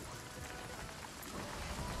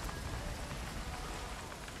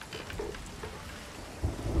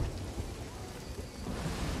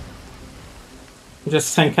 I'm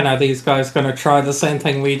just thinking, are these guys gonna try the same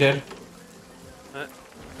thing we did?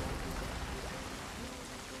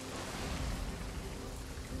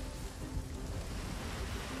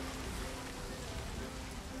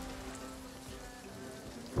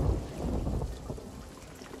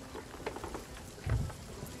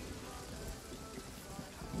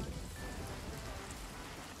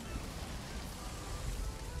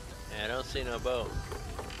 Yeah, I don't see no boat.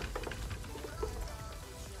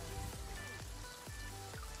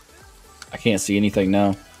 I can't see anything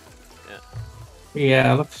now.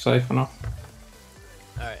 Yeah, looks safe enough.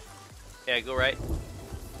 Alright. Yeah, go right.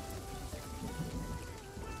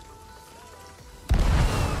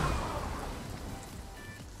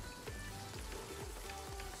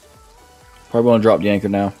 Probably want to drop the anchor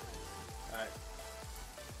now. Alright.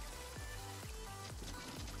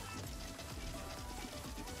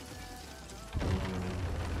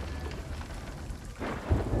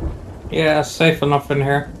 Yeah, safe enough in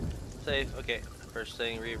here. Safe. Okay. First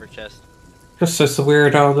thing, Reaver chest. Just this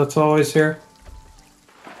weirdo that's always here.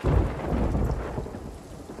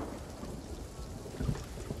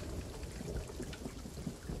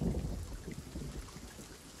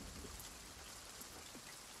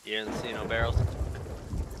 You didn't see no barrels?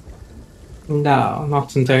 No,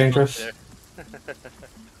 nothing dangerous.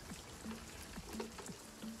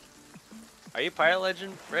 Are Are you Pirate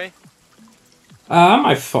Legend, Ray?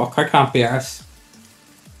 My fuck, I can't be arsed.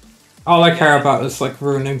 All I care about is like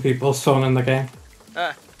ruining people's fun in the game.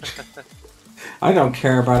 I don't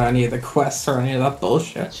care about any of the quests or any of that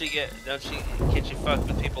bullshit. Can't you fuck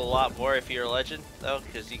with people a lot more if you're a legend though?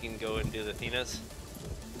 Because you can go and do the Athenas.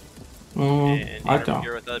 And I interfere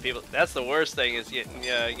don't. with other people. That's the worst thing is getting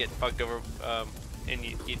fucked over and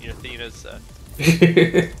getting your Athena's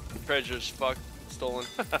treasures fucked stolen.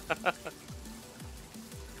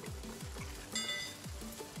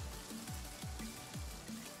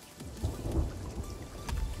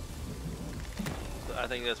 I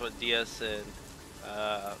think that's what DS and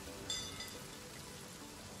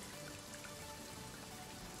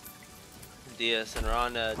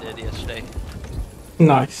Ron did yesterday.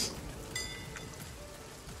 Nice.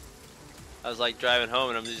 I was like driving home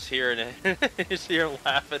and I'm just hearing it, just hear them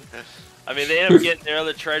laughing. I mean, they ended up getting their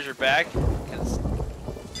other treasure back because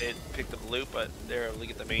they picked up loot, but they were able to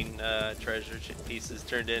get the main treasure pieces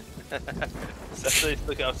turned in. So they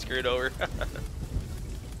still got screwed over.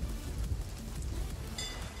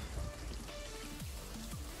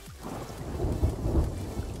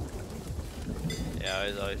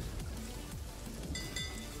 Yeah, always.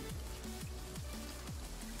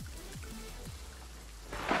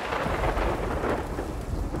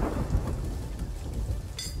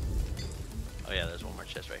 Oh yeah, there's one more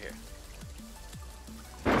chest right here.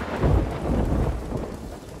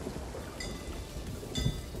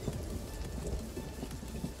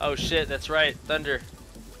 Oh shit, that's right, thunder.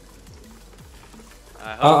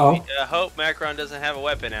 I hope Macron doesn't have a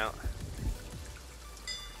weapon out.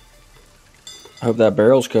 I hope that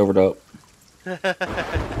barrel's covered up.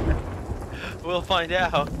 We'll find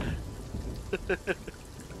out.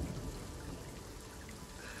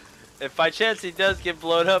 If by chance he does get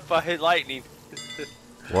blown up by lightning.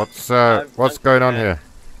 What's going on here?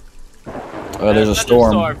 There's a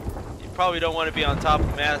storm. You probably don't want to be on top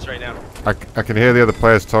of Mass right now. I can hear the other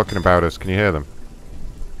players talking about us. Can you hear them?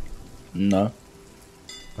 No.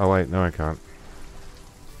 Oh wait, no I can't.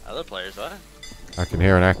 Other players, what? I can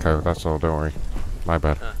hear an echo, that's all, don't worry. My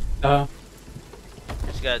bad.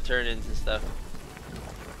 Just gotta turn into stuff.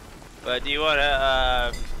 But do you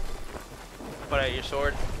wanna put out your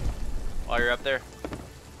sword while you're up there?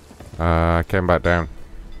 I came back down.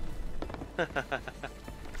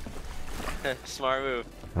 Smart move.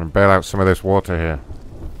 I'm gonna bail out some of this water here.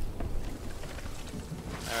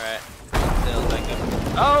 Alright.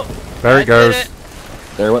 Oh! There he goes.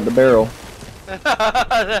 There went the barrel.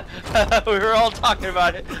 We were all talking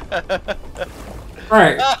about it.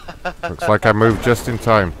 Right. Looks like I moved just in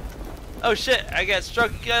time. Oh shit, I got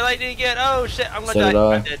struck by lightning again. Oh shit, I'm gonna So die. did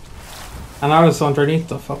I. I'm dead. And I was underneath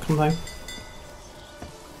the fucking thing.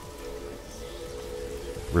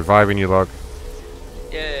 Reviving you, Log.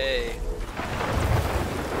 Yay.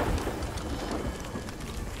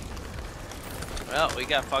 Well, we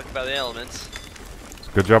got fucked by the elements. It's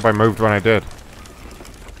a good job I moved when I did.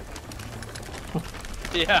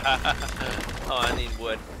 Yeah. Oh, I need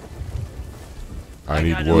wood. I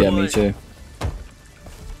need got wood. Yeah, me too.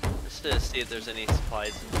 Just to see if there's any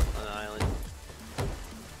supplies on the island.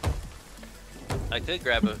 I could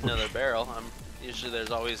grab another barrel. Usually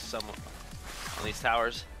there's always some on these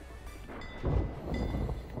towers.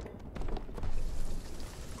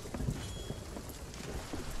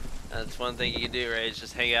 That's one thing you can do, right? Is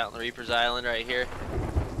just hang out on the Reaper's Island right here.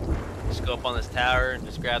 Just go up on this tower and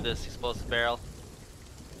just grab this explosive barrel.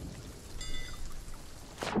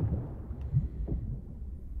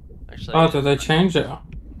 Actually, Oh, did they change it? let's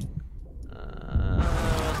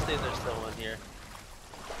see if there's still one here.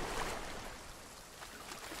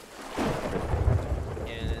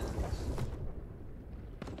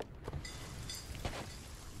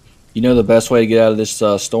 You know the best way to get out of this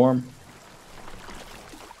storm?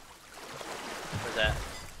 Where's that?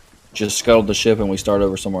 Just scuttle the ship and we start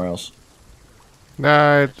over somewhere else.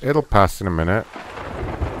 Nah, it'll pass in a minute.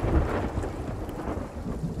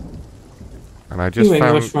 And I just You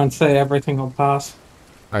found Englishmen say everything will pass.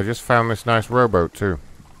 I just found this nice rowboat too.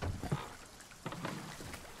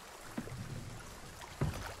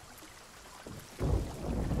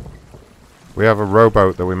 We have a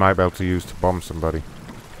rowboat that we might be able to use to bomb somebody.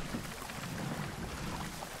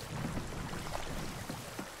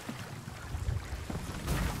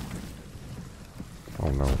 Oh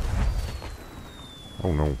no.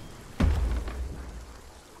 Oh no.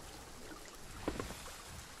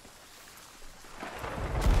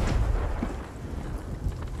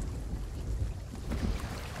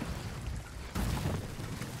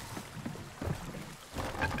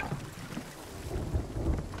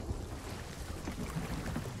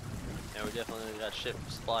 Yeah, we definitely got ship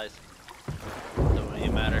supplies.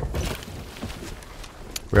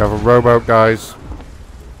 We have a rowboat, guys.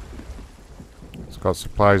 It's got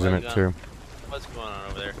supplies in it too. What's going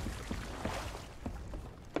on over there?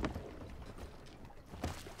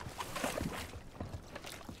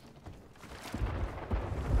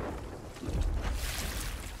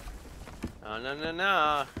 Oh, no, no,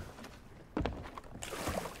 no.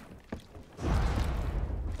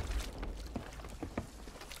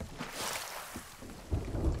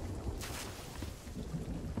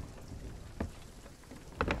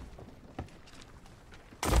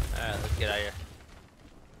 Alright, let's get out of here.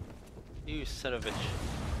 You son of a bitch.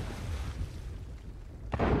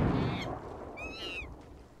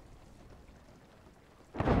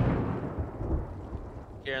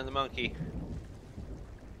 Karen the monkey.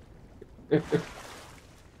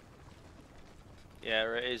 Yeah,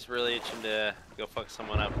 Ray's really itching to go fuck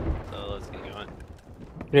someone up, so let's get going.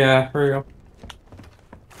 Yeah, here we go.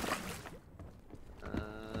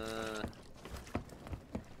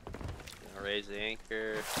 Raise the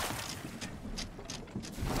anchor.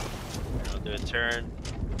 We'll do a turn,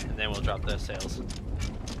 and then we'll drop the sails.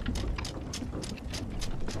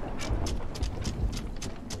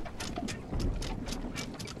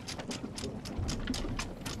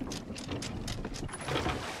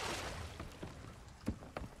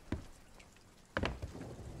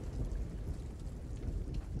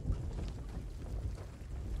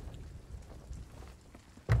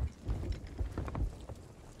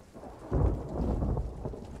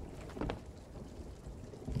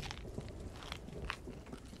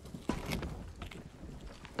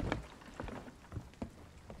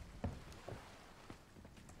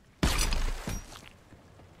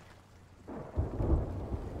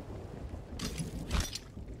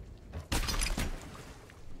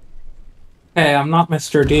 Hey, I'm not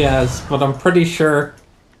Mr. Diaz, but I'm pretty sure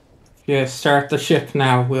if you start the ship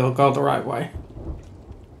now, we'll go the right way.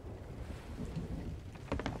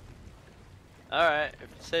 Alright, if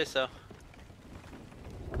you say so.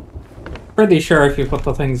 Pretty sure if you put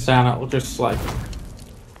the things down, it will just, like,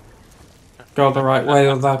 go the right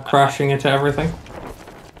way without crashing into everything.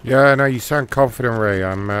 Yeah, no, you sound confident, Ray.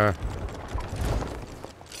 I'm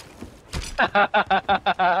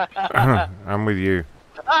I'm with you.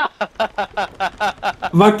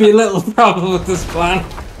 Might be a little problem with this plan.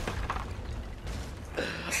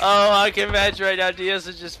 Oh, I can imagine right now, Diaz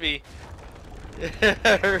would just be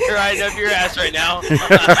riding up your ass right now.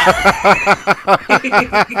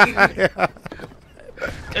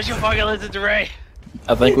 Don't you fucking listen to Ray?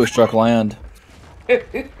 I think we struck land.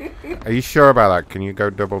 Are you sure about that? Can you go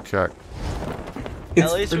double check?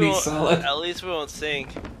 It's at least pretty solid. At least we won't sink.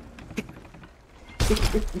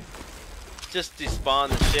 Just despawn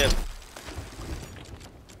the ship.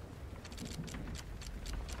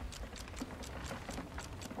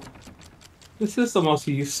 This is the most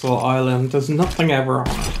useful island. There's nothing ever on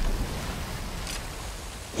it.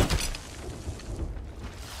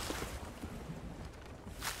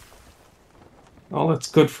 All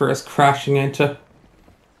it's good for is crashing into.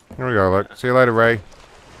 Here we go, look. See you later, Ray.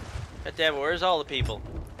 God damn it, where's all the people?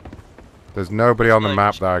 There's nobody on the Like,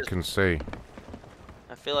 map that I can see.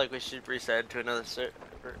 I feel like we should reset to another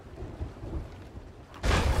server.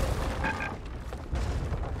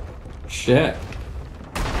 Shit.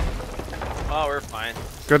 Oh, we're fine.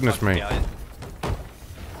 Goodness Fucking me. galleon.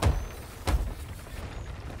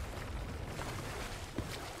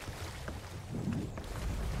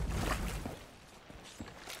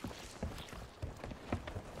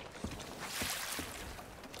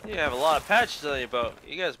 You have a lot of patches on your boat.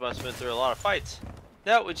 You guys must have been through a lot of fights.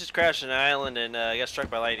 No, we just crashed on an island and got struck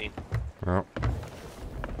by lightning. Oh.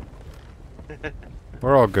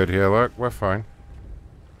 We're all good here, look. We're fine.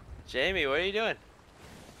 Jamie, what are you doing?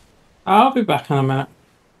 I'll be back in a minute.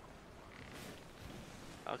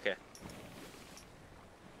 Okay.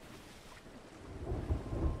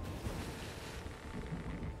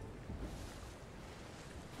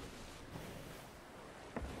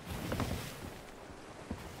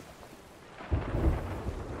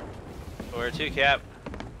 Where to, Cap?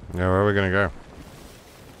 Yeah, where are we gonna go?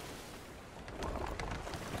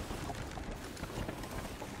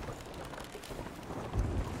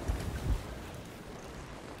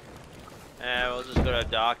 We'll just go to a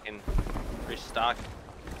dock and restock.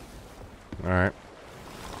 Alright.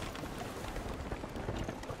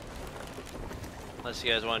 Unless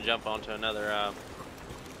you guys want to jump onto another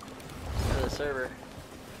server.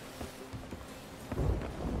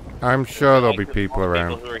 I'm sure there'll be Like, people all the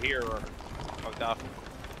around. People who are here are fucked off.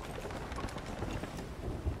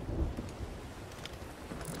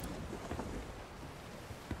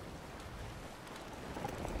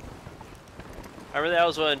 Remember that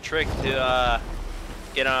was one trick to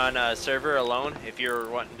get on a server alone if you're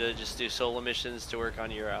wanting to just do solo missions to work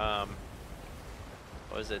on your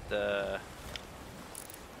what was it, I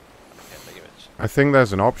can't think of it. I think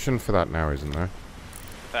there's an option for that now, isn't there?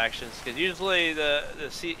 Factions, because usually the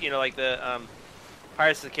you know, like the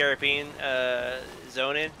Pirates of the Caribbean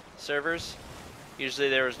zone-in servers, usually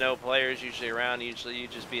there was no players usually around. Usually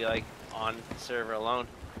you'd just be like on the server alone,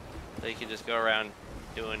 so you could just go around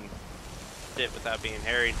doing shit without being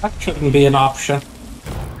harried. That shouldn't be an option.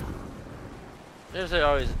 There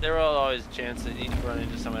were always a chance that you'd run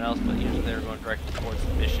into someone else, but usually they were going directly towards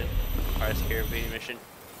the mission, Pirates of the Caribbean mission.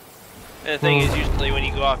 And the thing is, usually when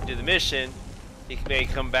you go off and do the mission, you may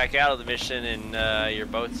come back out of the mission and your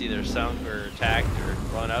boat's either sunk or attacked or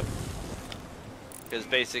blown up. Because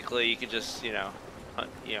basically you could just, you know, hunt,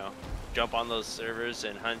 you know, jump on those servers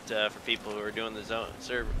and hunt for people who are doing the zone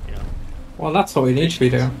server, you know. Well, that's what we need to be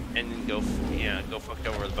doing. And then go, you know, go fucked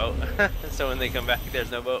over the boat. So when they come back,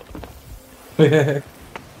 there's no boat. I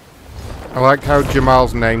like how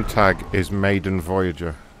Jamal's name tag is Maiden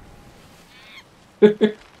Voyager.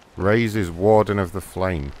 Raze is Warden of the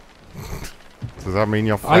Flame. Does that mean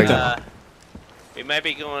you're flaming? We might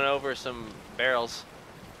be going over some barrels.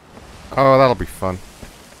 Oh, that'll be fun.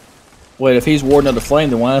 Wait, if he's Warden of the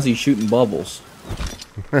Flame, then why is he shooting bubbles?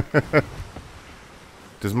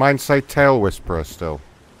 Does mine say Tail Whisperer still?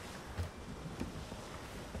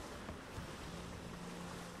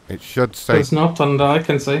 It should say... It's not on that I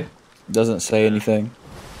can see. Doesn't say anything.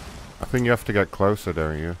 I think you have to get closer,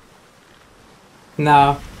 don't you?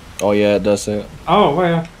 No. Oh yeah, it does say it. Oh,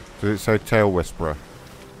 where? Does it say Tail Whisperer?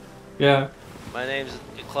 Yeah. My name's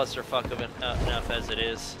a clusterfuck of enough as it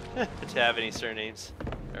is to have any surnames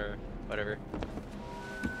or whatever.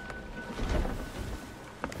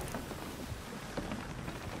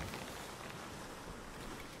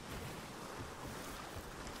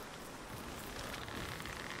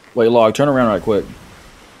 Wait, Log, turn around right quick.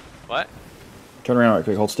 What? Turn around right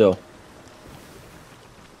quick, hold still.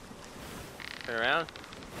 Turn around?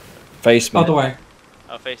 Face me. Other way.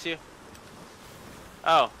 I'll face you?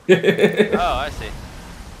 Oh. Oh, I see.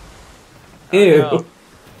 Ew. No.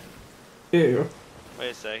 Ew. Wait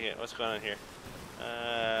a second, what's going on here?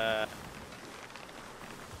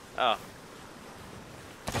 Oh.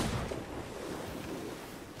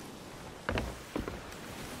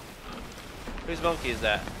 Whose monkey is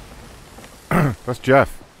that? That's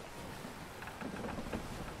Jeff.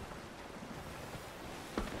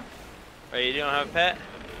 Oh, you don't have a pet?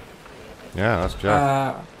 Yeah, that's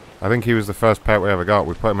Jeff. I think he was the first pet we ever got.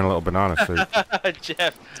 We put him in a little banana suit.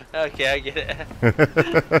 Jeff. Okay, I get it.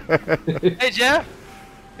 Hey, Jeff.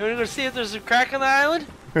 You want to go see if there's a crack on the island?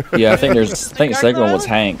 Yeah, I think the second one was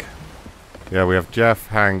Hank. Yeah, we have Jeff,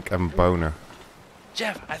 Hank, and Boner.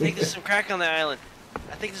 Jeff, I think there's some crack on the island.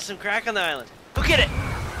 I think there's some crack on the island. Go get it!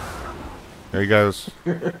 Here he goes.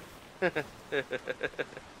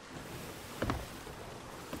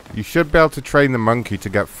 You should be able to train the monkey to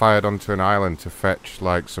get fired onto an island to fetch,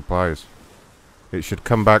 like, supplies. It should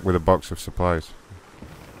come back with a box of supplies.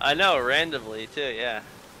 I know, randomly, too, yeah.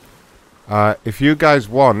 If you guys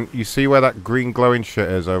want, you see where that green glowing shit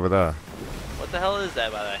is over there? What the hell is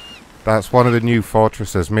that, by the way? That's one of the new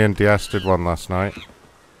fortresses. Me and DS did one last night.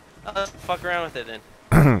 Oh, let's fuck around with it,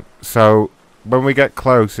 then. So, when we get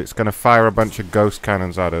close, it's going to fire a bunch of ghost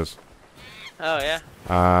cannons at us. Oh, yeah?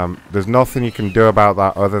 There's nothing you can do about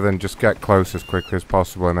that other than just get close as quickly as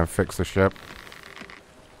possible and then fix the ship.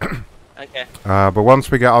 Okay. But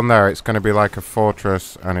once we get on there, it's going to be like a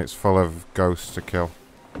fortress and it's full of ghosts to kill.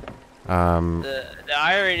 The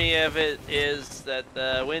irony of it is that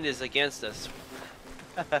the wind is against us.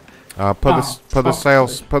 Put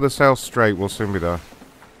the sails straight. We'll soon be there.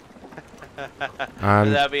 And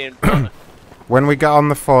Without being when we get on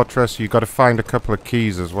the fortress, you got to find a couple of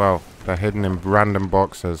keys as well. They're hidden in random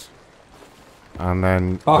boxes. And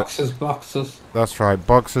then boxes. That's right,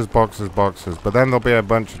 boxes. But then there'll be a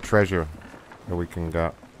bunch of treasure that we can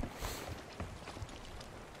get.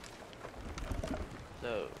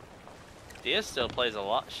 So, DS still plays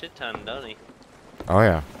a shit ton, don't he? Oh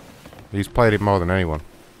yeah, he's played it more than anyone.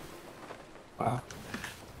 Wow.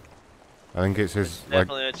 I think it's his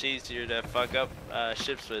Definitely much easier to fuck up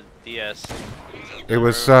ships with DS. It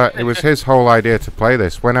was his whole idea to play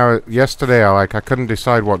this. When yesterday I couldn't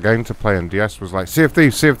decide what game to play, and DS was like, Sea of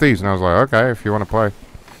Thieves, and I was like, okay, if you want to play.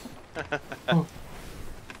 Oh.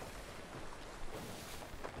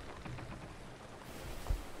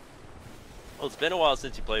 Well, it's been a while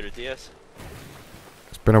since you played with DS.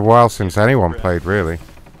 It's been a while since anyone played, really.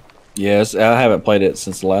 Yes, I haven't played it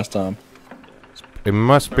since the last time. It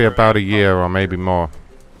must be about a year or maybe more.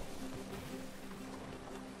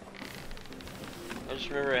 I just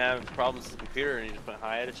remember having problems with the computer and he just went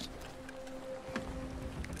hiatus.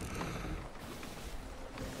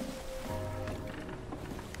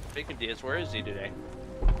 Speaking of Diaz, where is he today?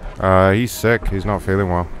 He's sick. He's not feeling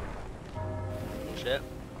well. Shit.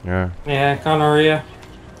 Yeah. Yeah, gonorrhea.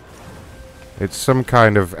 It's some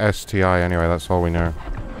kind of STI anyway, that's all we know.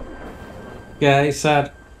 Yeah, he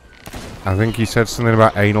said. I think he said something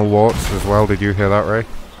about anal warts as well. Did you hear that, Ray?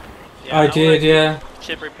 Yeah, I did, yeah.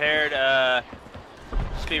 Ship repaired,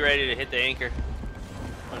 just be ready to hit the anchor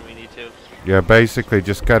when we need to. Yeah, basically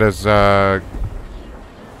just get us, there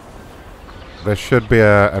should be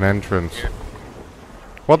an entrance. Here.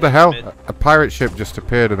 What the hell? A pirate ship just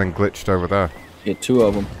appeared and then glitched over there. Yeah, 2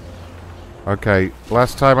 of them. Okay,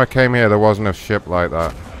 last time I came here there wasn't a ship like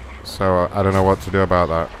that. So I don't know what to do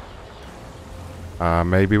about that.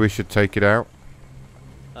 Maybe we should take it out?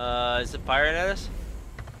 Is it firing at us?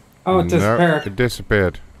 Oh, it disappeared. No, it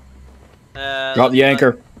disappeared. Drop the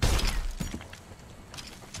anchor.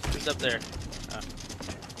 Who's up there?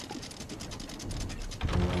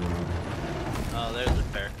 Oh, there's a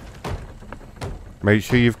pair. Make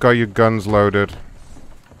sure you've got your guns loaded.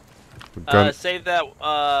 Save that,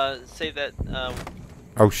 oh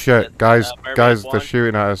shit, that, guys, mermaid they're wand.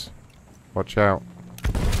 shooting at us. Watch out.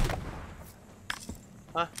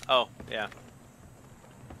 Huh? Oh, yeah.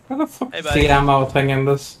 Where the fuck Hey, is buddy. the ammo thing in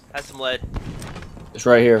this? That's some lead. It's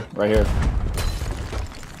right here, right here.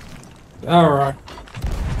 Alright.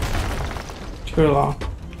 Too long.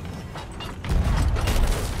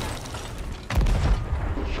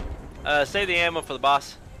 Save the ammo for the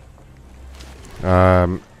boss.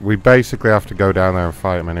 We basically have to go down there and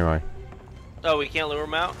fight him anyway. Oh, we can't lure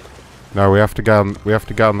him out? No, we have to get on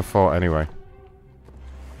the fort anyway.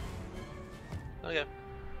 Okay.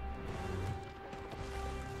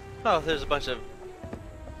 Oh, there's a bunch of...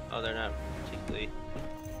 Oh, they're not particularly...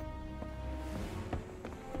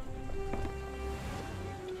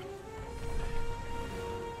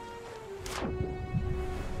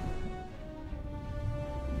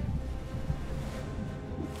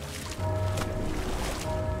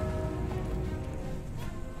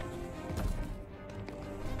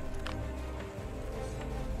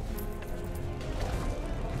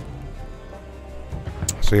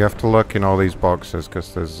 So you have to look in all these boxes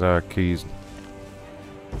because there's keys.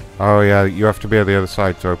 Oh yeah, you have to be at the other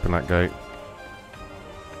side to open that gate.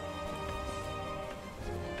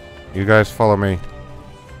 You guys follow me.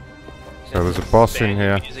 So there's a boss in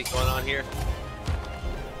here. Music going on here.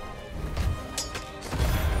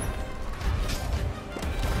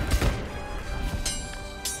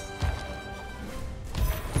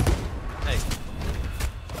 Hey.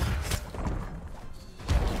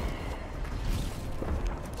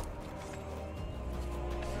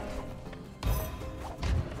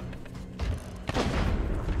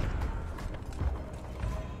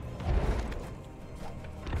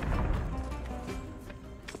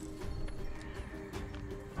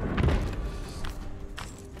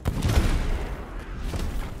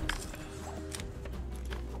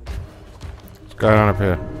 What's going on up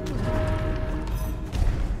here?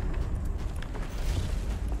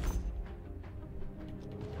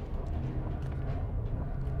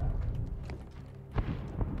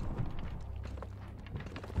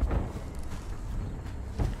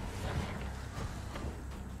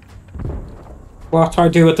 What do I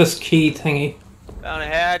do with this key thingy? Found a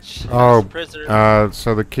hatch. Oh, There's a prisoner.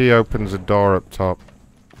 so the key opens a door up top.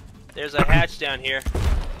 There's a hatch down here.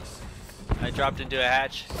 I dropped into a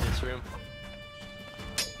hatch in this room.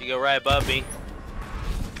 You go right above me.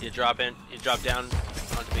 You drop down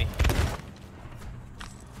onto me.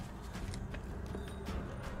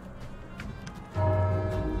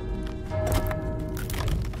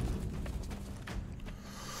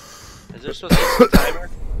 Is there supposed to be a timer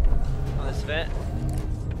on this vent?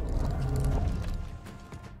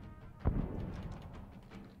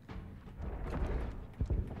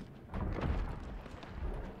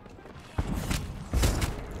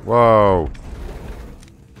 Whoa.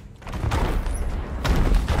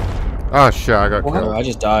 Oh shit, I got Oh, killed. I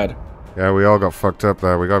just died. Yeah, we all got fucked up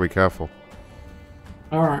there. We gotta be careful.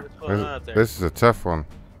 Alright. What's going on up there? This is a tough one.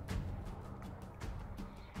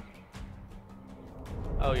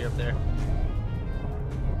 Oh, you're up there.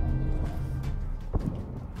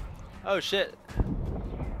 Oh shit.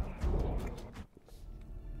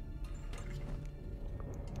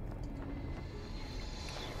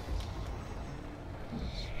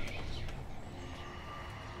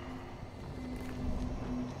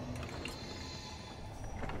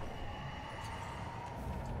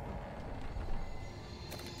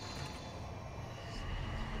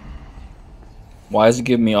 Why is it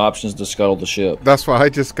giving me options to scuttle the ship? That's what I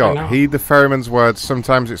just I got. know. Heed the ferryman's words.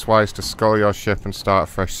 Sometimes it's wise to scull your ship and start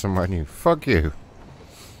fresh somewhere new. Fuck you.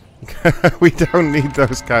 We don't need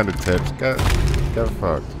those kind of tips. Get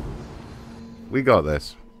fucked. We got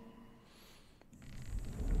this.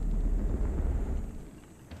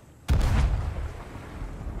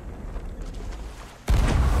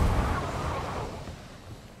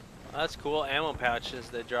 That's cool. Ammo pouches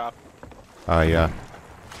they drop. Oh, yeah.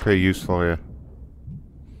 Pretty useful here.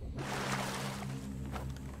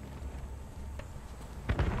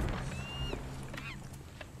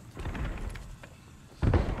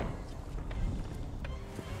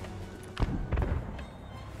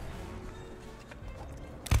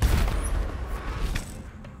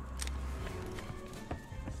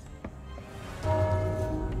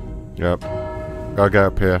 Yep. Gotta get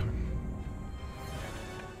up here.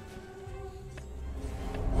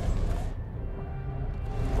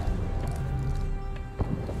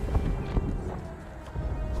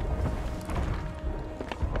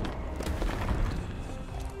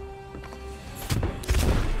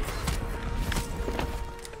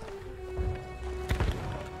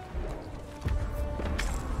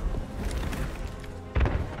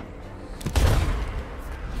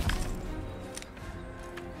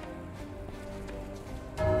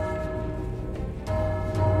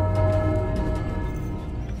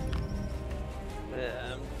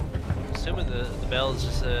 I'm assuming the bell is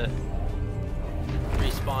just a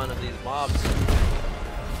respawn of these mobs.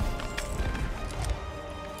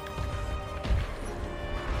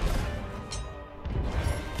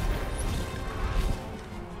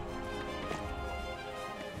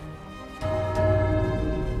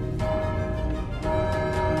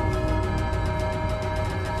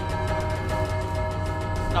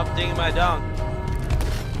 Stop digging my dung.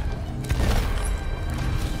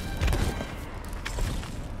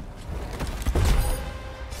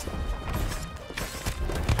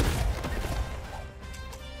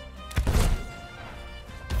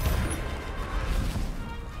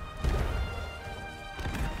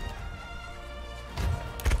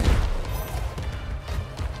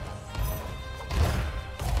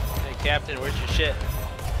 Hey Captain, where's your shit?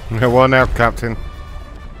 One out, Captain.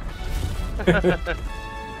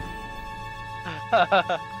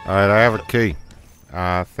 Alright, I have a key.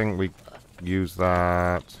 I think we use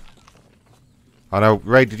that. I know,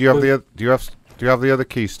 Ray. Did you have the? Do you have the other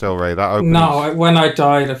key still, Ray? That opens. No, when I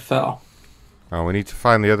died, it fell. Oh, we need to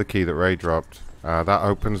find the other key that Ray dropped. That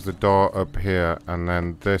opens the door up here, and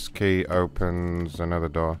then this key opens another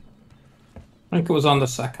door. I think it was on the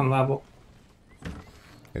second level.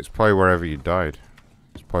 It's probably wherever you died.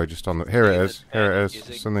 It's probably just on the. Here it is. Here it is.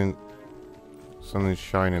 Music. Something's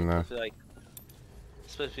shining there.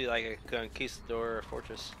 It's supposed to be like a conquistador or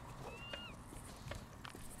fortress.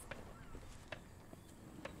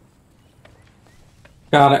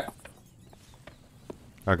 Got it.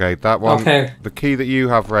 Okay, that one. Okay. The key that you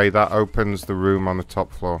have, Ray, that opens the room on the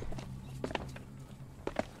top floor.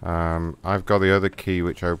 I've got the other key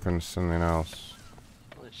which opens something else.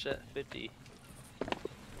 Holy shit, 50.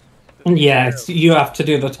 Yeah, you have to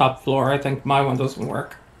do the top floor. I think my one doesn't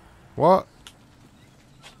work. What?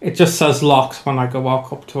 It just says locked when I go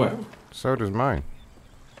walk up to it. So does mine.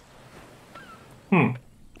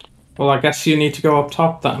 Well, I guess you need to go up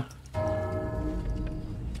top then.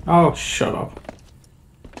 Oh, shut up.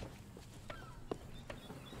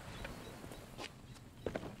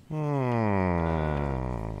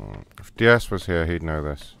 If DS was here, he'd know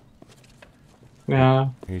this. Yeah.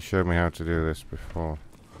 He showed me how to do this before.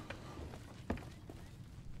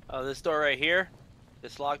 Oh, this door right here?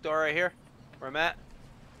 This locked door right here? Where I'm at?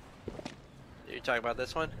 You're talking about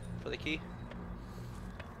this one? For the key?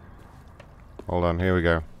 Hold on, here we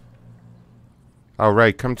go. Oh,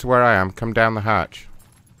 Ray, come to where I am. Come down the hatch.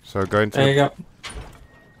 So go into... There you go.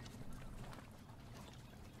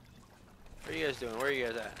 What are you guys doing? Where are you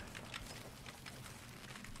guys at?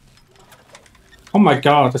 Oh my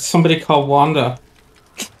god, it's somebody called Wanda.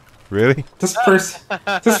 Really? This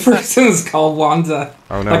person is called Wanda.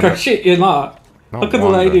 Oh, no. Like, I shit you not. Not Look at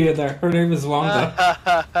Wanda. the lady in there. Her name is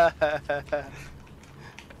Wanda.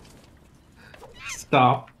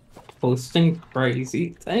 Stop posting crazy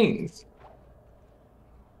things.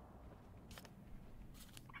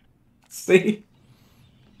 See?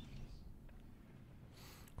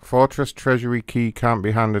 Fortress treasury key can't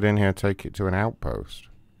be handed in here. Take it to an outpost.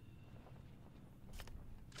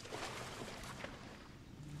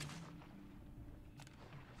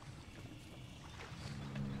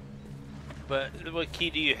 But what key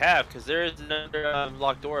do you have? Because there is another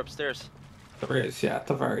locked door upstairs. There is, yeah, at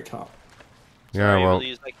the very top. Yeah, Are you well, able to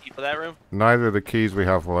use that key for that room? neither of the keys we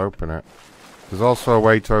have will open it. There's also a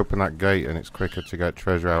way to open that gate and it's quicker to get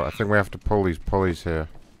treasure out. I think we have to pull these pulleys here.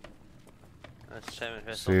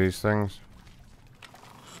 See these things?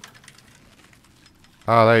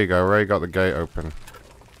 Ah, there you go. Ray got the gate open.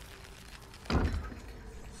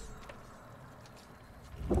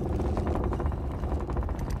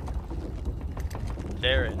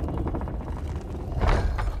 Jared.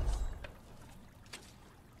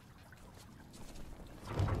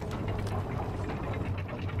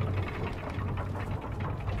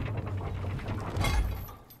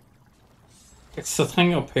 It's the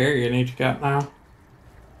thing up here you need to get now.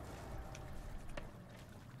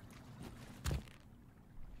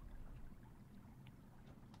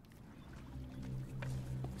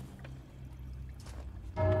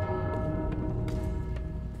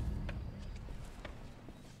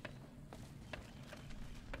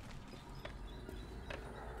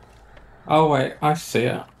 Oh wait, I see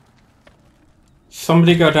it.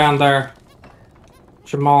 Somebody go down there.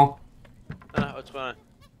 Jamal. What's going on?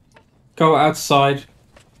 Go outside.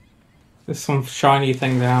 There's some shiny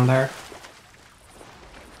thing down there.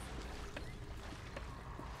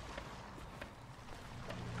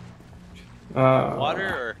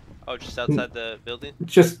 Water or just outside the building?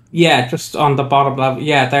 Just on the bottom level.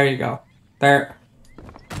 Yeah, there you go. There.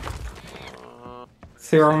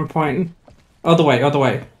 See where I'm pointing? Other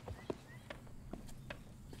way.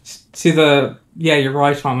 See the... Yeah, you're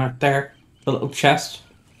right on it there. The little chest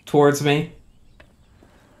towards me.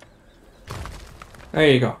 There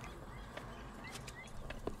you go.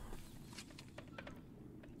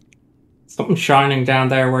 Something shining down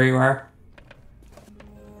there where you are.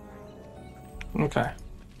 Okay.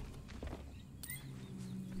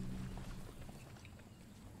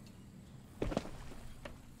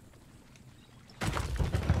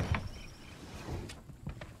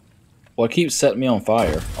 What keeps setting me on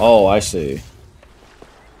fire? Oh, I see.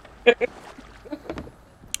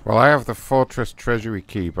 Well, I have the fortress treasury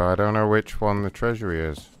key, but I don't know which one the treasury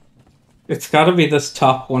is. It's gotta be this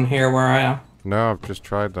top one here where I am. No, I've just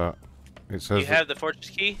tried that. It says... You have the fortress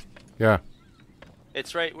key? Yeah.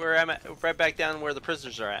 It's right where I'm at, right back down where the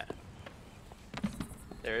prisoners are at.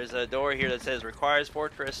 There is a door here that says requires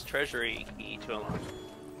fortress treasury key to unlock.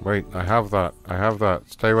 Wait, I have that. I have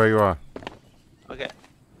that. Stay where you are. Okay.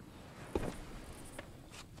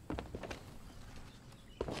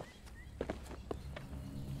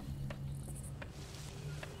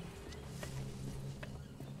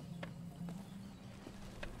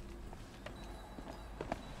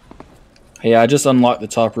 Hey, I just unlocked the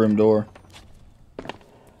top room door.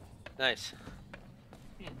 Nice.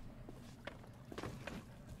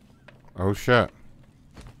 Oh shit.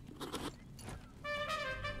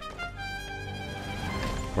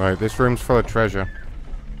 Right, this room's full of treasure.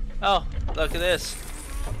 Oh, look at this.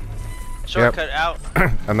 Shortcut out.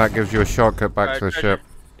 And that gives you a shortcut back to the treasure. ship.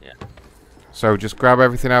 Yeah. So just grab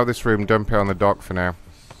everything out of this room, dump it on the dock for now.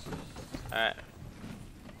 Alright.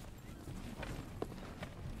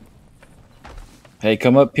 Hey,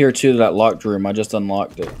 come up here to that locked room. I just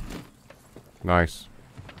unlocked it. Nice.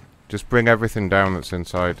 Just bring everything down that's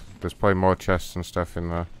inside. There's probably more chests and stuff in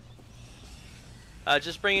there.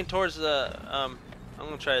 Just bring it towards the, I'm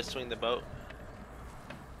gonna try to swing the boat.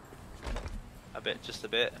 A bit, just a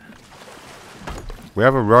bit. We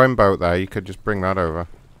have a rowing boat there, you could just bring that over.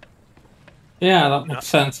 Yeah, that makes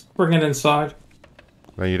sense. Bring it inside.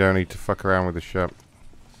 Then you don't need to fuck around with the ship.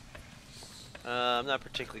 I'm not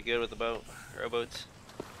particularly good with the boat, rowboats.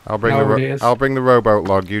 I'll bring the rowboat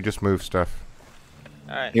log, you just move stuff.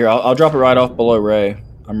 Alright. Here, I'll drop it right off below Ray.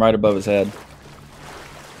 I'm right above his head.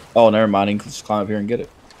 Oh, never mind. He can just climb up here and get it.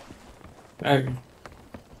 Okay.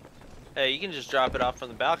 Hey, you can just drop it off from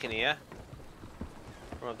the balcony, yeah?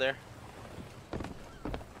 From up there.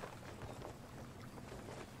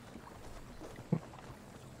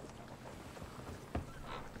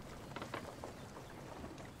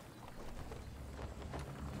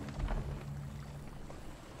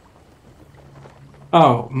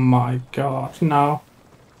 Oh my god, no.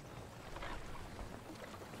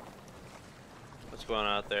 What's going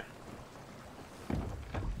on out there?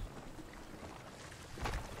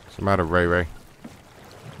 What's the matter, Ray Ray?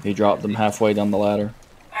 He dropped them halfway down the ladder.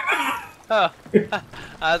 Oh,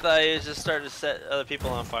 I thought he was just starting to set other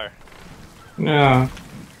people on fire. Yeah.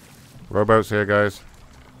 Rowboat's here, guys.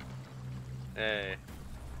 Hey.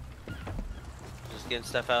 Just getting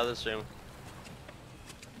stuff out of this room.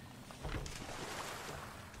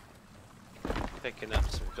 Picking up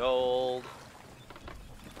some gold.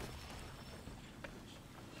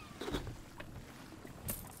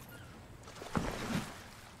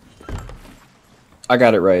 I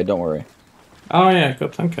got it, Ray. Don't worry. Oh yeah,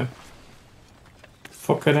 good thinking.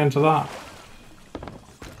 Fuck it into that.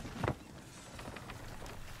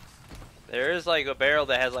 there's like a barrel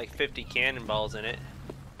that has like 50 cannonballs in it.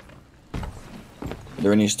 Are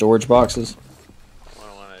there any storage boxes? What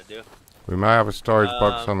I want to do. We might have a storage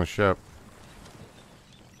box on the ship.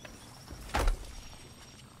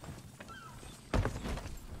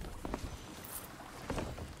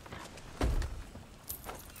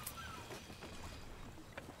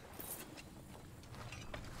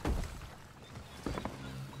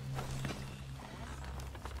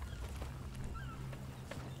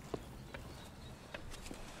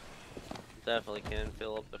 Definitely can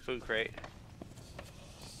fill up the food crate.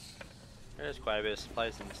 There's quite a bit of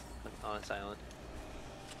supplies on this island.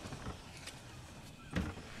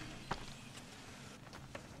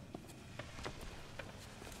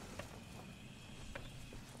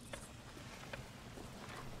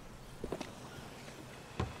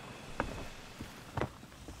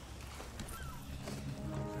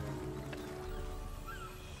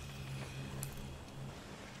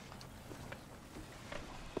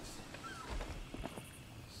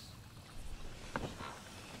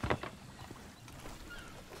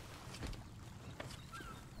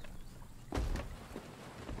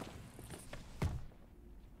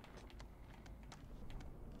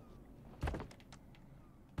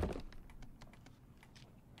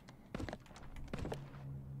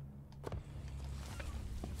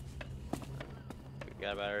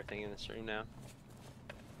 Forgot about everything in this room now.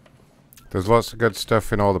 There's lots of good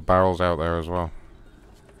stuff in all the barrels out there as well.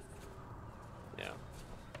 Yeah.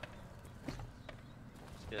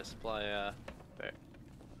 Yeah, supply, there.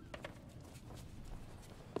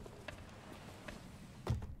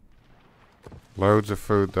 Loads of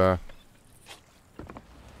food there.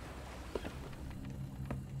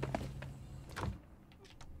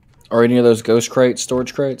 Are any of those ghost crates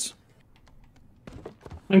storage crates?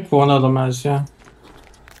 I think one of them is, yeah.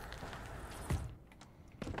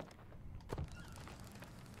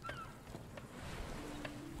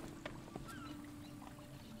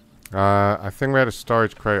 I think we had a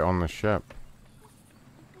storage crate on the ship.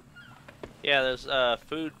 Yeah, there's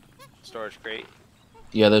food storage crate.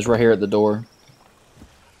 Yeah, there's right here at the door.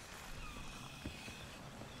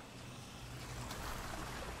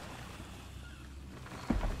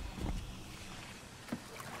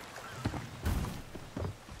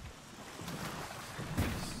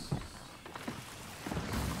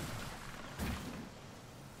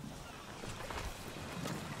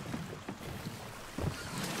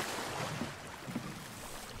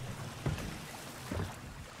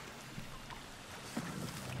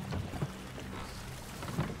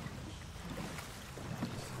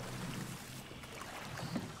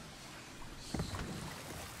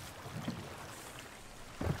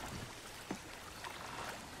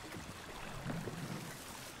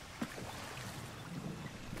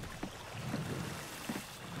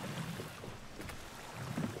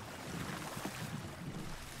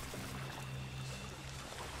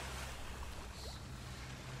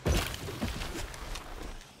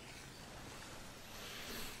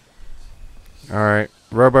 Alright,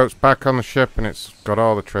 rowboat's back on the ship and it's got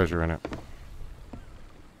all the treasure in it.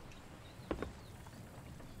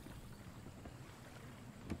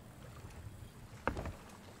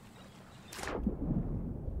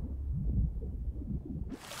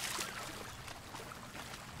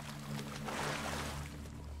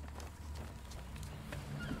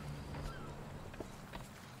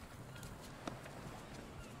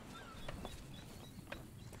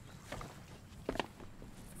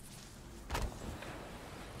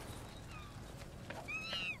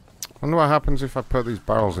 Wonder what happens if I put these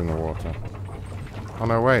barrels in the water. Oh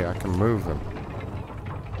no, wait, I can move them.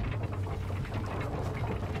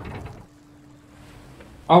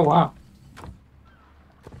 Oh, wow.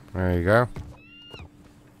 There you go.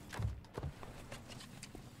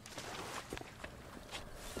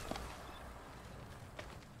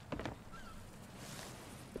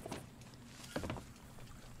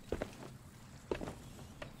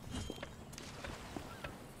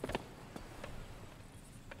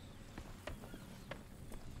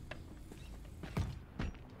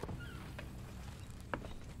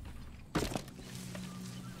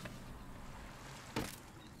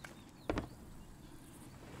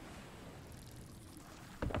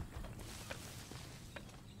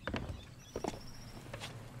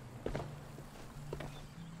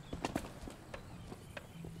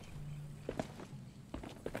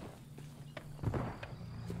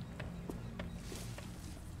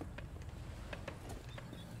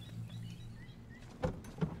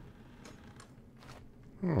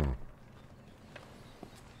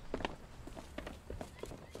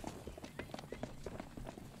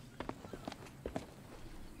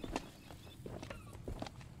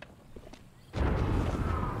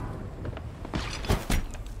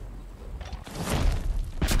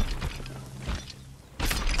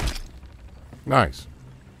 Nice.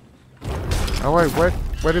 Oh wait,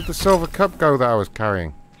 where did the silver cup go that I was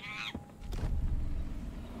carrying?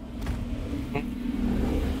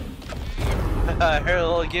 I heard a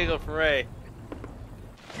little giggle from Ray.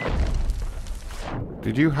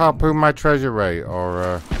 Did you harpoon my treasure, Ray,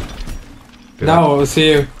 or No, it was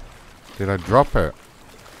you. did I drop it?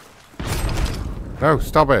 No,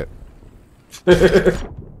 stop it.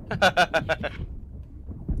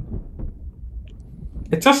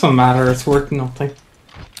 It doesn't matter, it's worth nothing.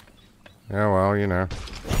 Yeah, well, you know.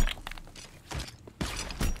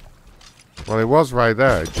 Well, it was right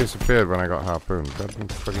there. It disappeared when I got harpooned. That's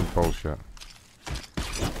fucking bullshit.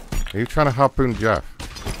 Are you trying to harpoon Jeff?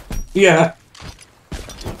 Yeah.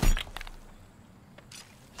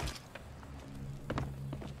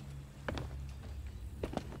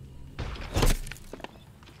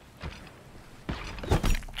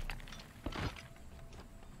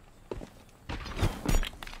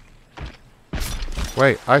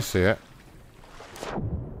 Wait, I see it.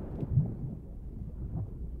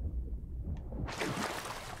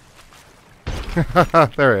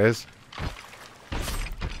 There it is.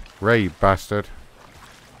 Ray, you bastard.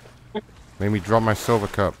 Made me drop my silver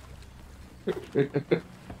cup. There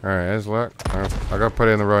it is, look. I gotta put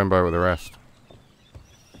it in the rowing boat with the rest.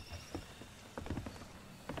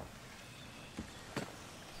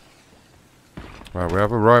 Well, we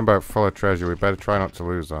have a rowing boat full of treasure. We better try not to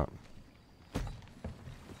lose that.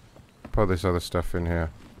 Put this other stuff in here.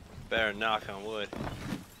 Better knock on wood.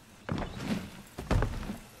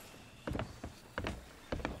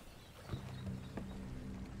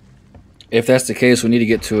 If that's the case, we need to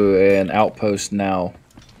get to an outpost now.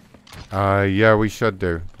 Yeah, we should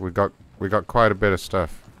do. We got quite a bit of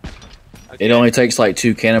stuff. Okay. It only takes like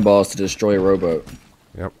 2 cannonballs to destroy a rowboat.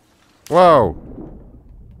 Yep. Whoa!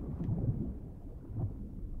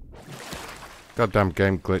 Goddamn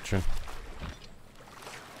game glitching.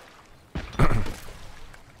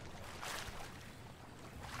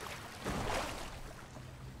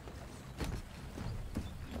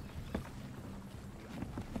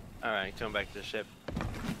 Alright, coming back to the ship.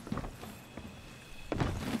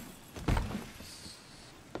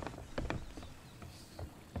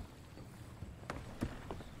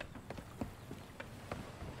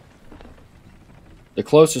 The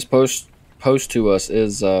closest post to us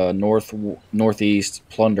is northeast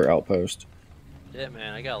Plunder Outpost. Yeah,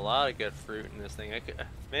 man, I got a lot of good fruit in this thing.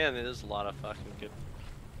 Man, there's a lot of fucking good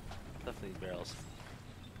stuff in these barrels.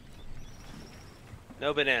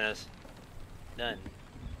 No bananas. None.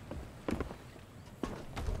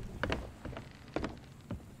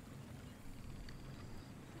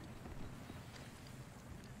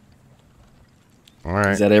 Alright.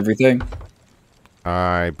 Is that everything?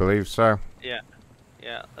 I believe so.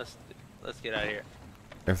 Yeah, let's get out of here.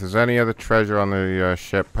 If there's any other treasure on the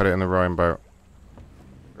ship, put it in the rowing boat.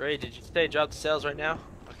 Ray, did you say drop the sails right now?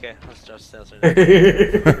 Okay, let's drop the sails right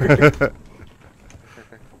now.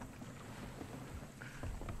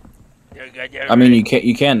 You're good, you're I mean, ready.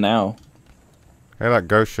 you can now. Hey, that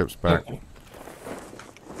ghost ship's back. He's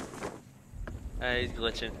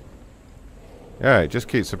glitching. Yeah, it just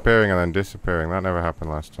keeps appearing and then disappearing. That never happened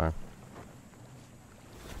last time.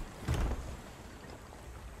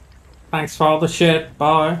 Thanks for all the shit,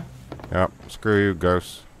 bye. Yep, screw you,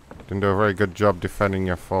 ghosts. Didn't do a very good job defending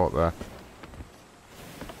your fort there.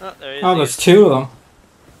 Oh, there he is. Oh, there's 2 of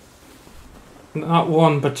them. Not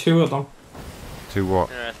 1, but 2 of them. To what?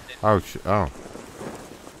 Interesting. Oh,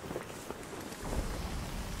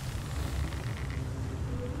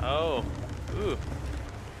 oh. Oh, ooh.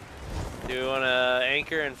 Do you want to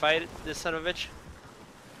anchor and fight this son of a bitch?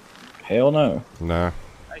 Hell no. No.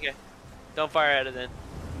 Okay. Don't fire at it then.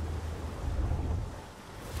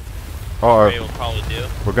 Uh Ray will probably do.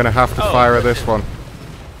 We're gonna have to Oh, fire at shit. this one.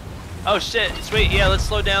 Oh shit! Sweet. Yeah, let's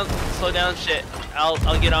slow down. Slow down. Shit.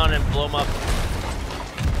 I'll get on and blow him up.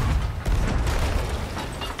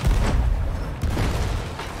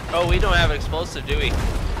 Oh, we don't have an explosive, do we?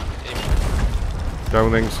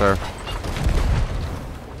 Don't think so.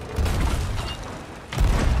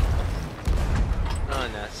 Oh,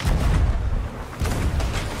 nice.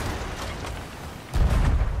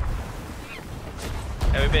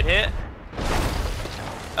 Have we been hit?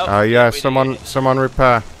 Oh, Yeah, we did. someone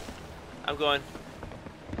repair. I'm going.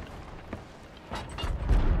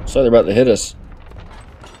 So they're about to hit us.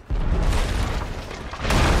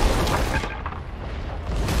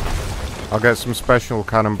 I'll get some special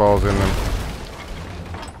cannonballs in them.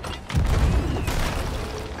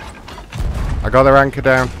 I got their anchor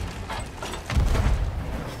down.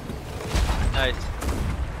 Nice.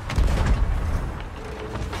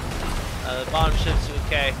 The bottom ship's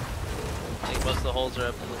okay. I think most of the holes are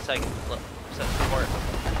up in the second Set support.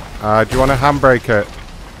 Do you want to handbrake it?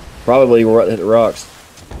 Probably we're at the rocks.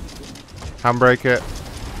 Handbrake it.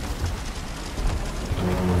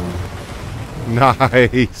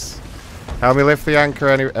 Nice. Help me lift the anchor,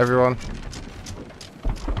 everyone.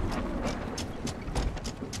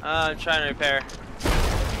 I'm trying to repair.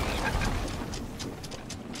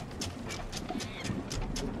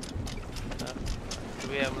 Do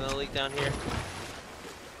we have another leak down here?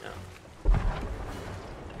 No.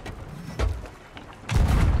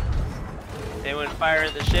 Anyone fire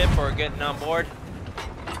at the ship or getting on board?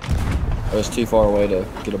 I was too far away to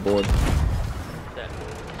get aboard. Okay.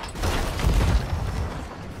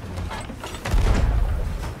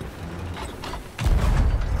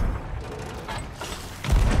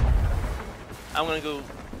 I'm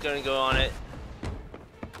gonna go on it.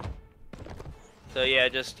 So yeah,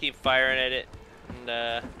 just keep firing at it, and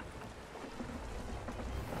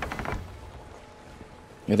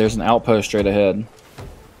Yeah, there's an outpost straight ahead.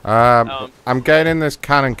 I'm getting in this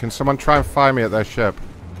cannon. Can someone try and fire me at their ship?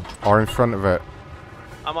 Or in front of it?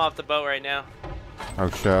 I'm off the boat right now. Oh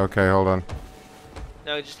shit, okay, hold on.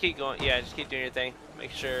 No, just keep going. Yeah, just keep doing your thing.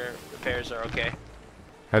 Make sure repairs are okay.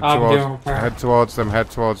 Head towards them, head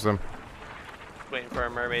towards them. Waiting for a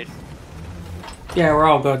mermaid. Yeah, we're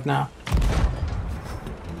all good now.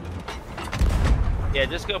 Yeah,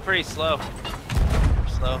 just go pretty slow.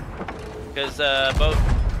 Slow. Because both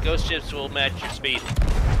ghost ships will match your speed.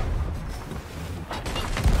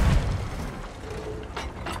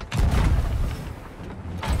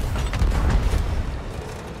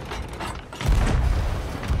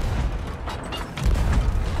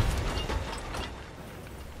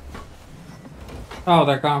 Oh,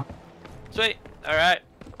 they're gone. Sweet. Alright.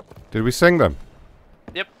 Did we sing them?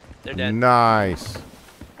 Yep. They're dead. Nice.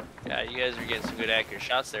 Yeah, you guys are getting some good accurate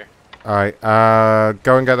shots there. Alright,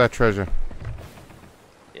 go and get that treasure.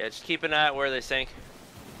 Yeah, just keep an eye out where they sink.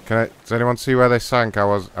 Does anyone see where they sank? I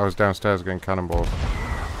was downstairs getting cannonballs.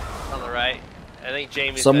 On the right. I think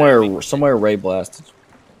Jamie's somewhere Ray blasted.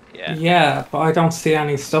 Yeah. Yeah, but I don't see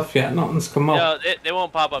any stuff yet. Nothing's come up. No, they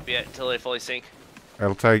won't pop up yet until they fully sink.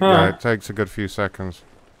 It'll take, yeah, it takes a good few seconds.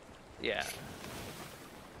 Yeah.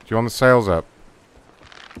 Do you want the sails up?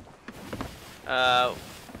 I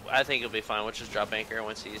think it'll be fine. We'll just drop anchor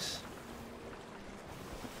once he's...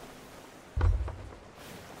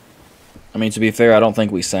 I mean, to be fair, I don't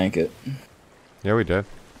think we sank it. Yeah, we did.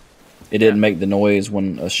 It didn't make the noise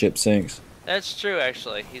when a ship sinks. That's true,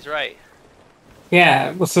 actually. He's right. Yeah,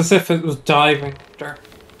 it was as if it was diving after.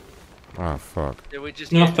 Oh, fuck. Did we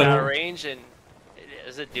just get out of range and...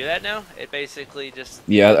 Does it do that now? It basically just...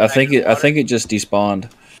 Yeah, I think it just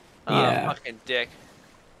despawned. Yeah. Fucking dick.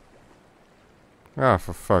 Oh,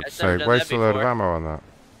 for fuck's sake. Waste a load of ammo on that.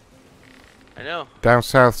 I know. Down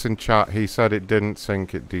south's in chat. He said it didn't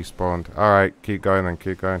sink, it despawned. Alright, keep going then,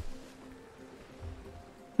 keep going.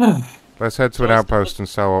 Let's head to an outpost and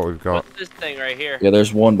sell what we've got. What's this thing right here? Yeah,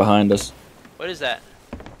 there's one behind us. What is that?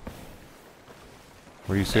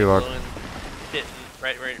 What do you see, Log?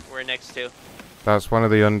 Right, we're next to. That's one of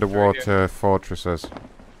the underwater fortresses.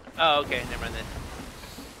 Oh, okay, never mind then.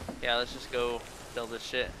 Yeah, let's just go build this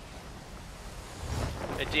shit.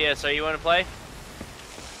 Hey, GS, are you want to play?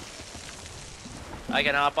 I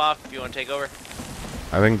can hop off if you want to take over.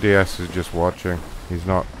 I think DS is just watching. He's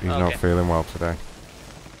not feeling well today.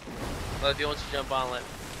 Well, if he wants to jump on,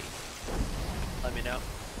 let me know.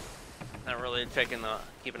 Not really keep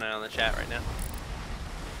an eye on the chat right now.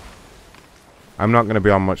 I'm not going to be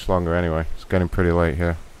on much longer anyway. It's getting pretty late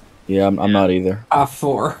here. Yeah, I'm not either.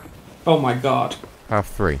 4. Oh my god.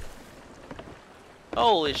 3:30.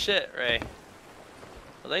 Holy shit, Ray.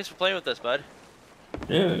 Well, thanks for playing with us, bud.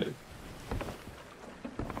 Yeah.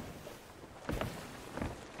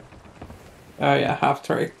 Oh yeah,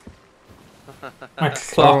 3:30. My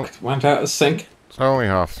clock went out of sync. It's only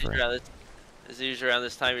 3:30. Is it usually around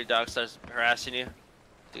this time your dog starts harassing you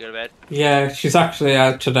to go to bed? Yeah, she's actually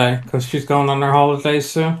out today because she's going on her holidays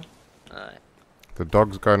soon. The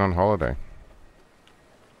dog's going on holiday.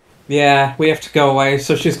 Yeah, we have to go away,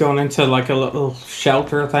 so she's going into like a little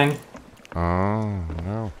shelter thing. Oh,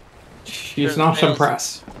 no. She's not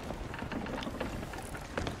impressed.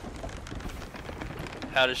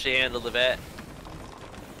 How does she handle the vet?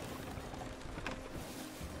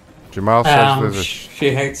 Jamal says there's a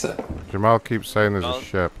she hates it. Jamal keeps saying there's a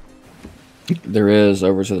ship. There is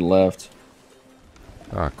over to the left.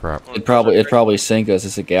 Ah, crap. It'd probably sink us.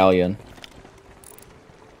 It's a galleon.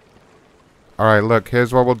 Alright, look,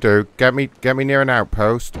 here's what we'll do. Get me near an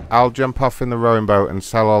outpost. I'll jump off in the rowing boat and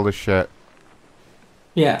sell all the shit.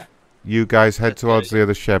 Yeah. You guys head towards the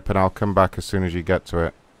other ship and I'll come back as soon as you get to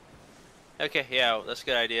it. Okay, yeah, that's a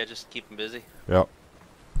good idea. Just keep them busy. Yep.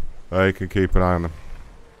 They can keep an eye on them.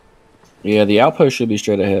 Yeah, the outpost should be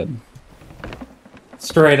straight ahead.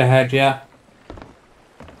 Straight ahead, yeah.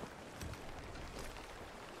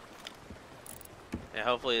 Yeah,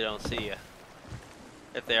 hopefully they don't see you.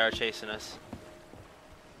 If they are chasing us.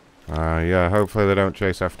 Yeah, hopefully they don't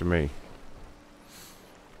chase after me.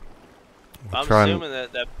 I'm assuming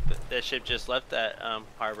that ship just left that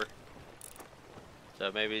harbor.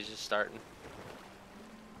 So maybe it's just starting.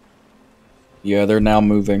 Yeah, they're now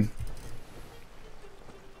moving.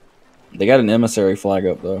 They got an emissary flag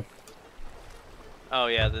up though. Oh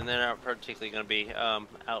yeah, then they're not particularly going to be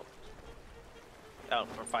out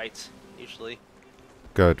for fights usually.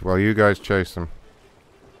 Good. Well, you guys chase them.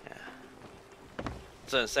 Yeah.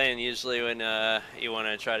 So I'm saying usually when you want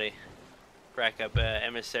to try to rack up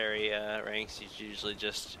emissary ranks, you usually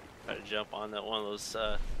just try to jump on one of those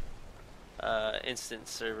instant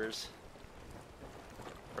servers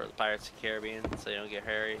for the Pirates of the Caribbean, so you don't get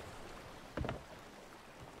harried.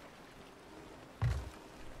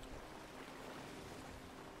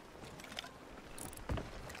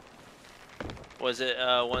 Was it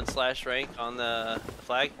 1/ rank on the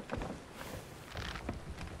flag?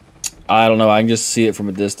 I don't know. I can just see it from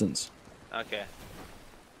a distance. Okay.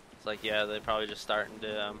 It's like, yeah, they're probably just starting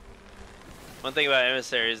to. One thing about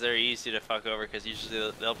emissaries, they're easy to fuck over because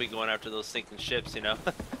usually they'll be going after those sinking ships, you know.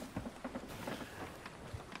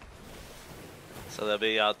 So they'll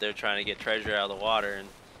be out there trying to get treasure out of the water, and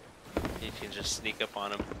you can just sneak up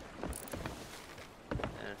on them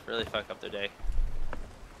and really fuck up their day.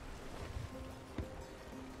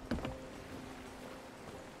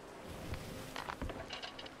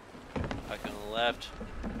 Back on the left.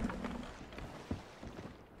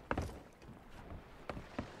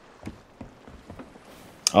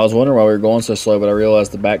 I was wondering why we were going so slow, but I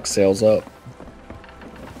realized the back sail's up.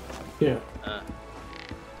 Yeah.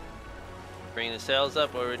 Bring the sails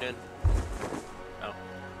up. What are we doing? Oh.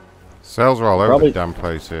 Sails are all over the damn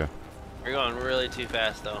place here. We're going really too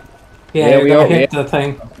fast, though. Yeah, we are. Hit the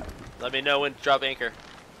thing. Let me know when to drop anchor.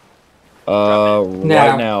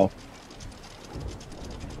 Right now.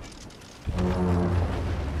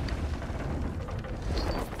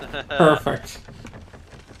 Perfect.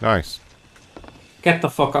 Nice. Get the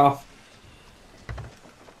fuck off.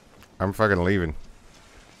 I'm fucking leaving.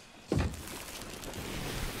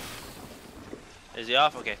 Is he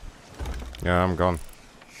off? Okay. Yeah, I'm gone.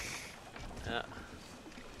 Yeah.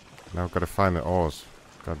 Now I've got to find the oars.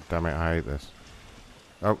 God damn it, I hate this.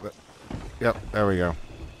 Oh, yep, there we go.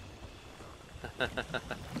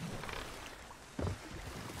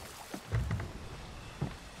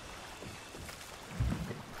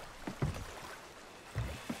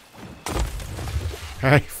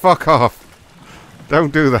 Hey, fuck off.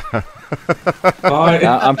 Don't do that.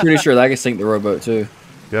 I'm pretty sure that can sink the rowboat too.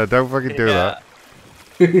 Yeah, don't fucking do that.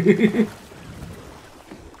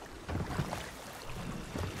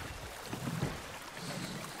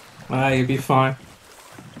 You'll be fine.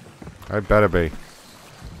 I better be.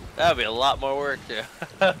 That would be a lot more work to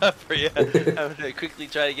for you. I'm gonna quickly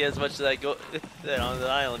try to get as much of that on the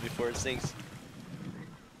island before it sinks.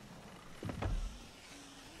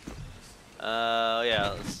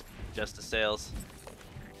 Yeah, let's adjust the sails.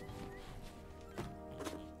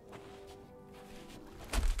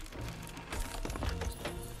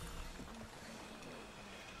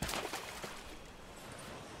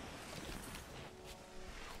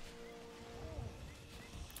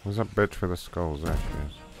 Where's that bitch for the skulls? There she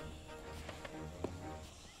is.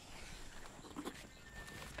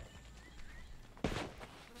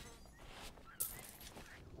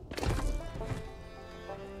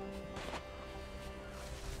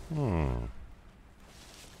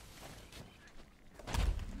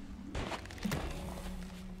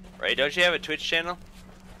 Right, don't you have a Twitch channel?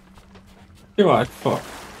 Do I? Fuck.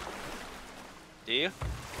 Do you?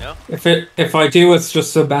 No? If I do, it's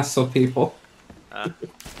just to mess with people.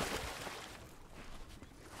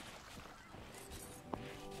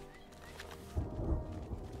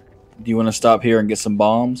 Do you want to stop here and get some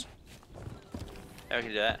bombs? Yeah, we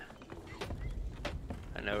can do that.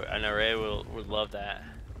 I know Ray would love that.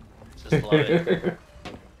 Just love it.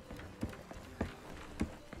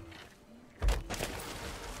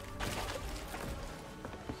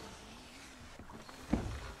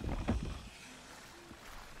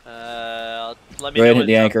 Let me Go ahead, know hit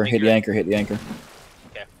the anchor, hit the anchor, hit the anchor.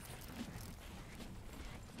 Okay.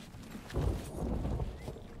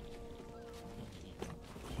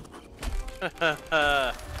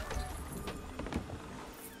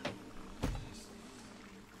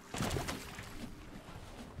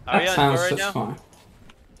 Are we on shore right now? Fine.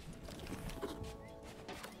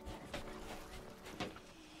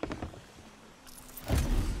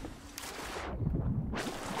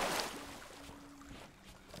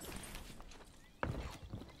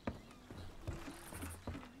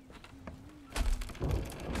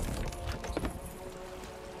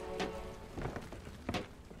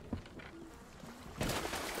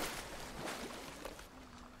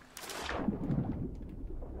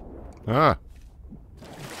 Ah.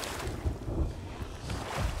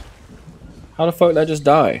 How the fuck did I just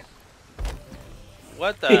die?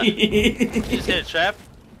 What the? You just hit a trap?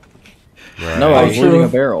 Right. No, I was looting a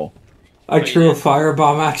barrel. I threw a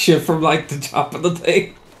firebomb at you from like the top of the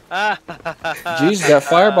thing. Jeez, that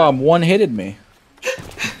firebomb one-hitted me.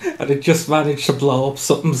 And it just managed to blow up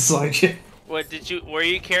something beside you. What did you? Were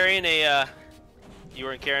you carrying a? You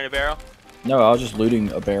weren't carrying a barrel? No, I was just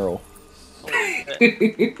looting a barrel.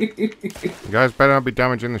 You guys better not be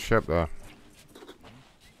damaging the ship, though.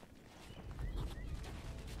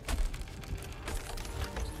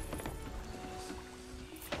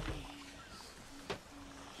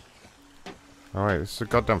 Oh wait, this is a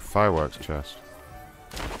goddamn fireworks chest.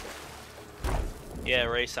 Yeah,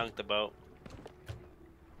 Ray sunk the boat.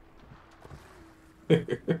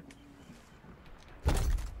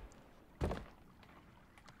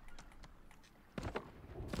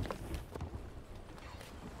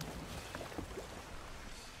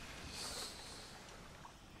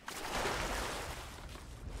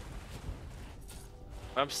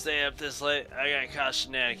 I'm staying up this late. I got caught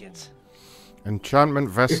shenanigans. Enchantment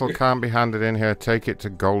vessel can't be handed in here. Take it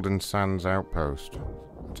to Golden Sands Outpost.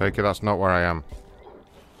 Take it that's not where I am.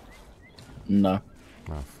 No.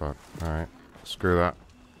 Oh fuck. Alright. Screw that.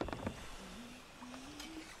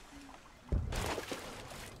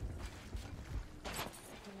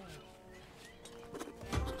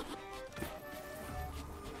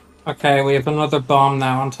 Okay, we have another bomb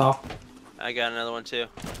now on top. I got another one too.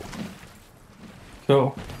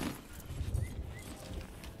 Cool.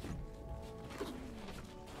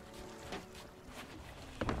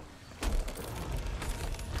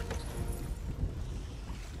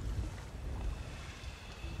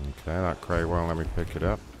 Okay, that crate won't let me pick it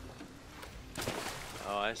up.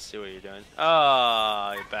 Oh, I see what you're doing.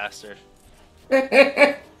 Oh, you bastard.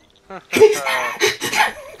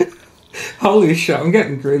 Holy shit, I'm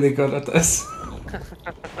getting really good at this.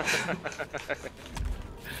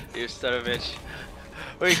 You son of a bitch.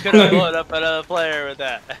 We could have blown up another player with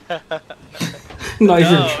that. Not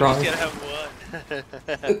even no, trying. he's gonna have one.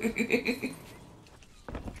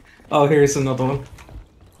 Oh, here's another one.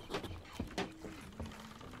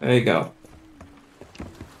 There you go.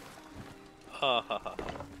 Alright,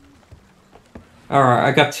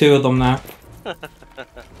 I got 2 of them now.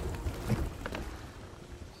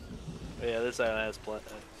 Yeah, this island has a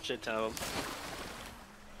shit ton of them.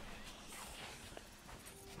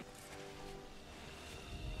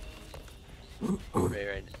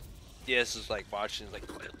 Right. DS is like watching, like,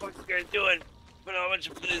 what the fuck are you guys doing? Put a bunch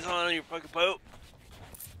of these on your fucking boat.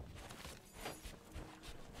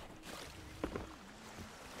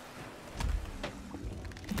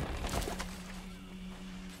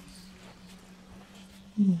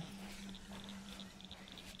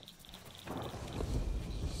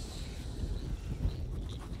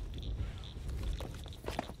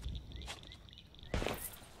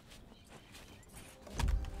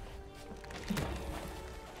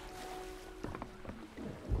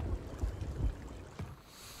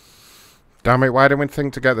 Damn it, why didn't we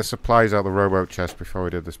think to get the supplies out of the rowboat chest before we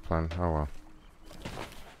did this plan? Oh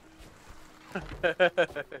well.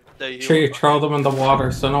 Sure, you throw them in the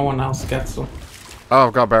water so no one else gets them. Oh,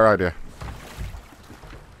 I've got a better idea.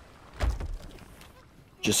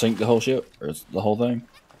 Just sink the whole ship? Or the whole thing?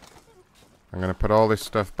 I'm gonna put all this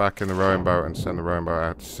stuff back in the rowing boat and send the rowing boat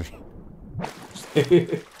out to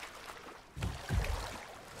sea.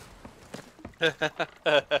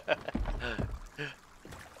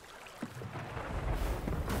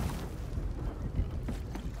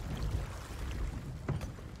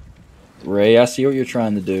 Ray, I see what you're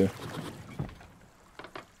trying to do.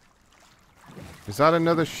 Is that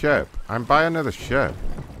another ship? I'm by another ship.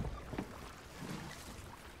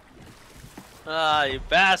 Ah, you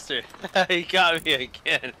bastard. You got me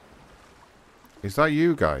again. Is that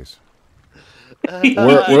you guys?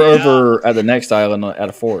 We're over at the next island at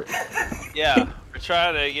a fort. Yeah, we're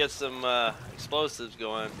trying to get some explosives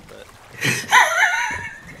going, but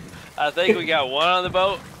I think we got 1 on the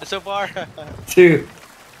boat so far. 2.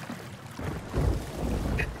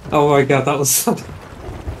 Oh my god, that was fun.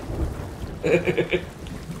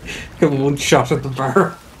 Give 1 shot at the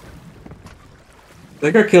barrel. I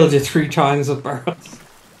think I killed you 3 times with barrels.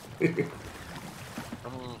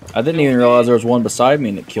 I didn't even realize there was one beside me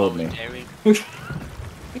and it killed me.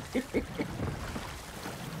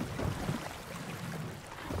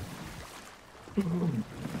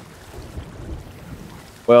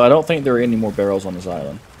 Well, I don't think there are any more barrels on this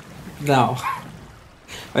island. No.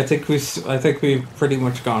 I think we've pretty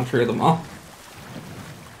much gone through them all.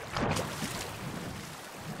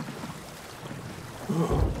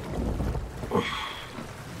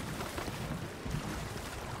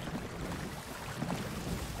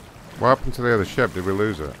 What happened to the other ship? Did we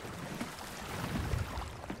lose it?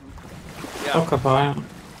 Yeah. Occupy.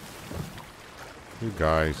 You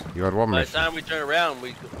guys, you had one By the mission. time we turn around,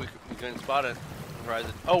 we couldn't spot it on the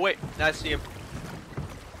horizon. Oh wait, now I see him.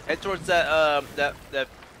 Head towards that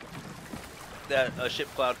ship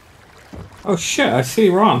cloud. Oh shit! I see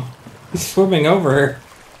Ron. He's swimming over here.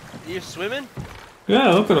 You swimming?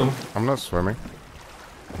 Yeah, look at him. I'm not swimming.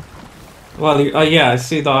 Well, yeah, I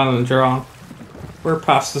see the island you're on. We're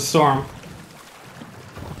past the storm.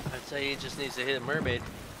 I'd say he just needs to hit a mermaid.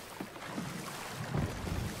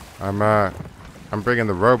 I'm bringing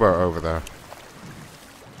the rowboat over there.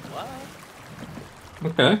 What?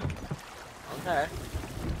 Okay. Okay.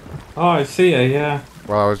 Oh, I see it. Yeah.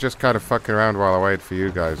 Well, I was just kind of fucking around while I waited for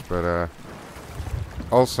you guys, but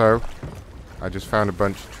also, I just found a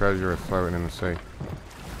bunch of treasure floating in the sea.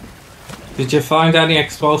 Did you find any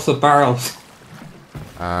explosive barrels?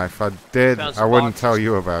 If I did, Found I some wouldn't boxes. tell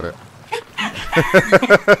you about it.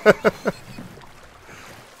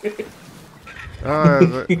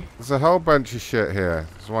 There's a whole bunch of shit here.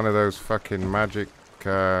 It's one of those fucking magic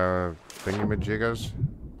thingamajiggers.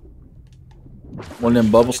 One of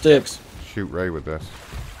them bubble sticks. Shoot Ray with this.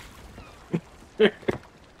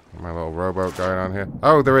 My little rowboat going on here.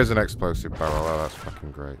 Oh, there is an explosive barrel. Oh, that's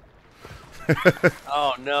fucking great.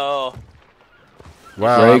 Oh no.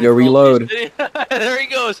 Wow. Ray, go reload. There he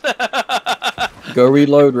goes. Go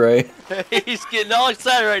reload, Ray. He's getting all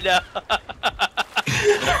excited right now.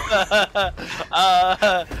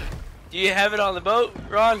 Do you have it on the boat,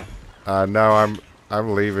 Ron? No,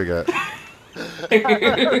 I'm leaving it.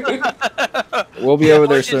 We'll be over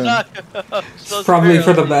there soon. It's probably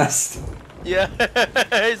for the best. Yeah.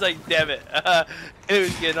 He's like, damn it. He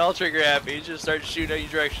was getting all trigger happy. He just started shooting at your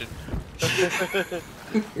direction.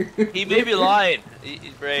 He may be lying,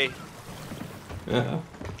 Ray. Yeah.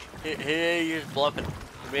 He's bluffing.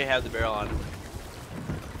 He may have the barrel on him.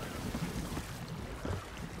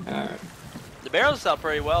 Alright. The barrels sell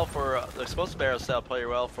pretty well for the explosive barrels sell pretty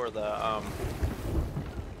well for the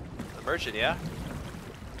merchant, yeah.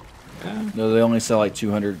 No, they only sell like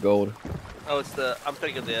 200 gold. Oh, it's the I'm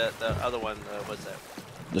thinking of the other one. What's that?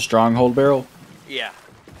 The stronghold barrel. Yeah.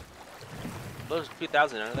 Those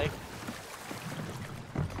 2,000, aren't they?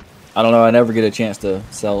 I don't know. I never get a chance to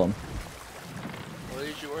sell them. What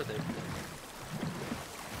is you worth it?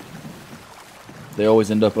 They always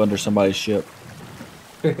end up under somebody's ship.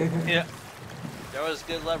 Yeah. That was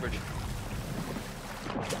good leverage.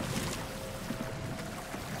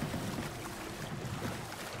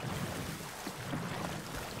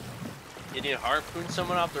 You need to harpoon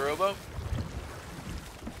someone off the rowboat?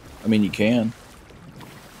 I mean, you can.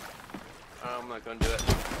 I'm not gonna do it.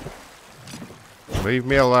 Leave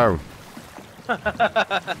me alone.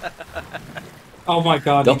 Oh my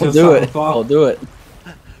god, Don't he just do found it. a bottle. Don't do it.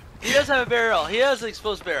 He does have a barrel. He has an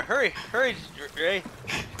explosive barrel. Hurry, hurry, Ray.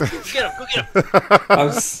 Go get him, go get him.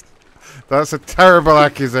 That's a terrible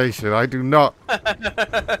accusation. I do not.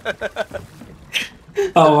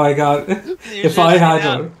 Oh my god. If I had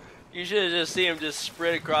one. You should have just seen him just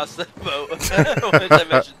sprint across the boat once I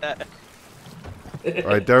mentioned that.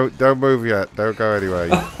 Alright, don't move yet. Don't go anywhere.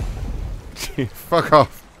 Fuck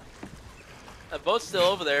off. That boat's still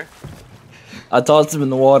over there. I tossed him in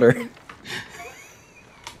the water.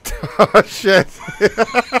 Oh shit. What's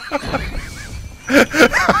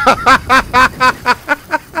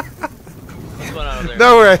going on over there?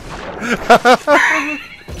 No way.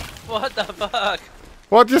 What the fuck?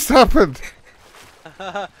 What just happened?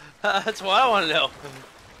 That's what I want to know.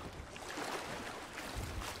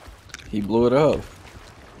 He blew it up.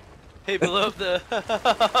 He blew up the...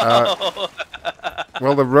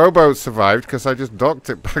 Well, the rowboat survived because I just docked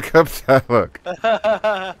it back up there, look.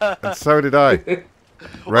 And so did I.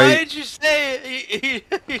 Why did you say it?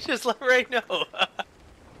 He just let Ray know.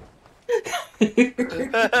 You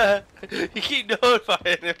keep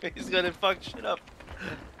notifying him. He's gonna fuck shit up.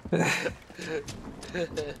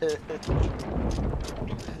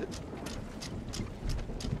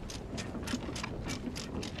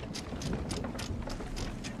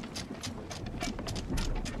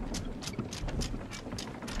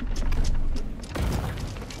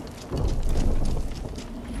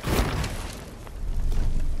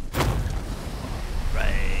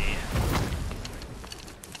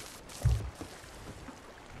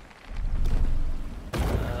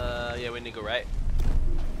 Yeah, we need to go right.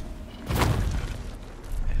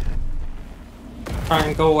 Try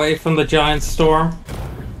and go away from the giant storm.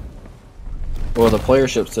 Well, the player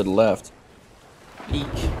ship's to the left. Eek.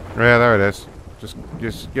 Yeah, there it is. Just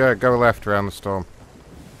yeah, go left around the storm.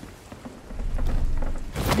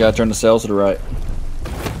 You gotta turn the sails to the right.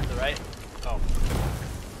 To the right? Oh.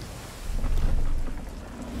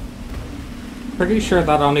 Pretty sure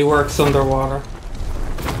that only works underwater.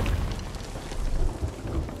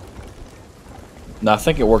 No, I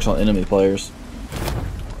think it works on enemy players.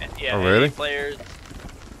 Yeah, Oh, really? Players.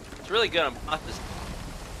 It's really good on this.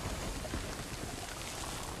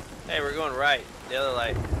 Hey, we're going right. The other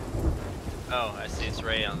light. Oh, I see. It's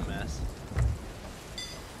Ray on the mast.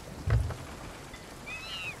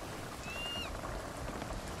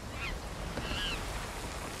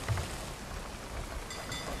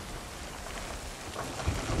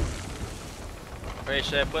 Ray,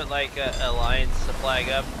 should I put like a alliance flag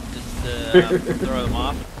up just to throw them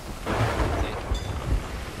off?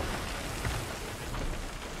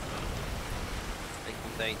 They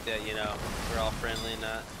can think that, you know, we're all friendly and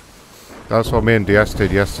not. That's what me and DS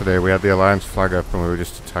did yesterday. We had the alliance flag up and we were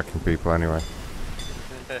just attacking people anyway.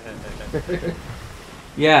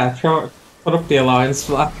 Yeah, put up the alliance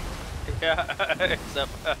flag. Yeah,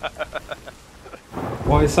 except.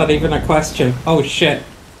 Why is that even a question? Oh shit.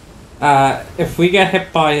 If we get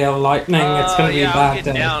hit by a lightning, it's gonna be a I'll bad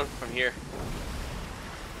get day. down from here.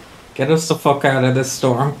 Get us the fuck out of this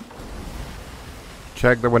storm.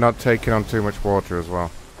 Check that we're not taking on too much water as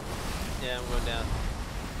well. Yeah, I'm going down.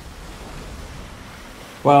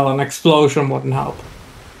 Well, an explosion wouldn't help.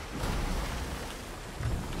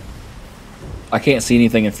 I can't see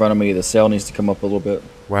anything in front of me. The sail needs to come up a little bit.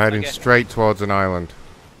 We're heading Okay. straight towards an island.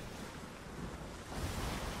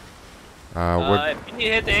 If you need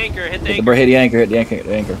to hit the anchor, hit the Hit anchor. the anchor, hit the anchor, hit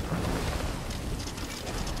the anchor.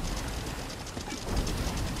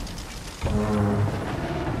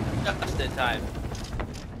 Just in time.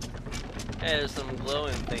 Hey, there's some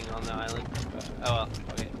glowing thing on the island. Oh well,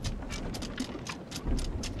 okay.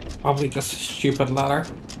 Probably just a stupid letter.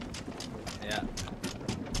 Yeah.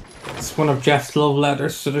 It's one of Jeff's love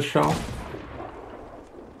letters to the show.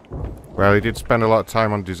 Well, he did spend a lot of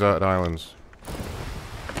time on deserted islands.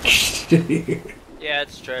 Yeah,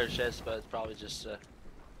 it's treasure chest, but it's probably just going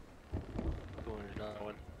to another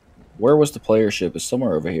one. Where was the player ship? It's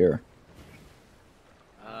somewhere over here.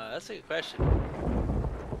 That's a good question.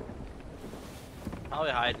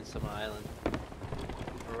 Probably hiding some island.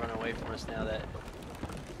 Or run away from us now that.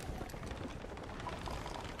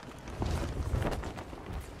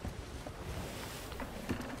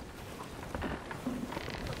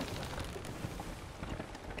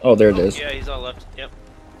 Oh, there it is. Yeah, he's on left. Yep.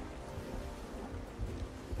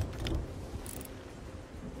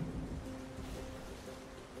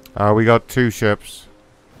 We got 2 ships.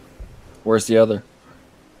 Where's the other?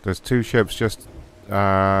 There's 2 ships just,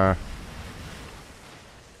 What's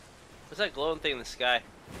that glowing thing in the sky?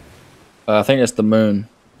 I think that's the moon.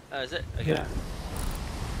 Oh, is it? Okay. Yeah.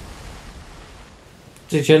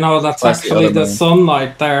 Did you know that's That's the actually other the moon.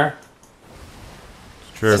 sunlight there?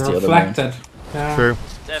 it's true. It's the other reflected. Yeah. True.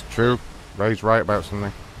 Definitely. It's true. Ray's right about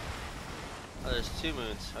something. Oh, there's 2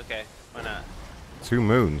 moons. Okay, why not? 2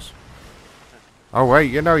 moons. Oh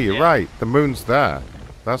wait, you know, you're Yeah. right. The moon's there.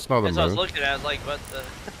 That's not the That's what I was moon. looking at. I was like, what the?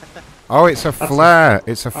 Oh, it's a flare.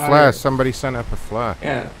 It's a fire. flare. Somebody sent up a flare.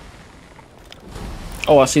 Yeah.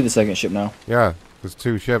 Oh, I see the second ship now. Yeah, there's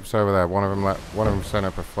 2 ships over there. One of them sent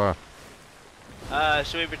up a flare.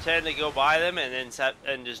 Should we pretend to go by them and then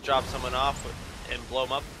and just drop someone off and blow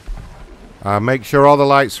them up? Make sure all the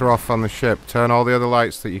lights are off on the ship. Turn all the other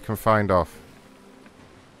lights that you can find off.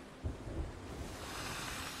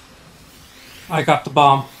 I got the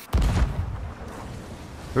bomb.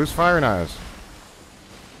 Who's firing at us?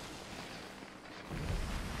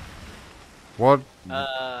 What?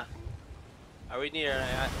 Are we near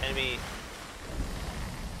an enemy?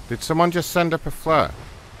 Did someone just send up a flare?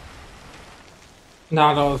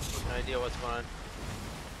 No, No idea what's going on.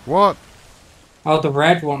 What? oh, the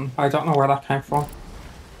red one. I don't know where that came from.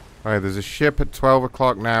 Right, there's a ship at 12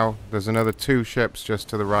 o'clock now. There's another 2 ships just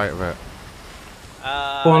to the right of it.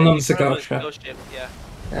 One of them's a in front ghost ship. Ghost ship. Yeah.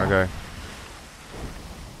 Yeah. Okay.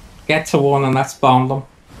 Get to one and let's bomb them.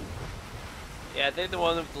 Yeah, I think the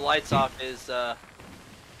one with the lights off is the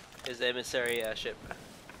emissary ship.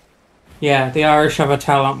 Yeah, the Irish have a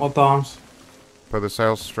talent with bombs. Put the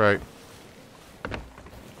sails straight.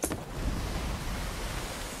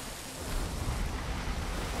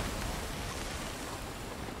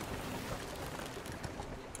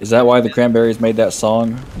 Is that why the Cranberries made that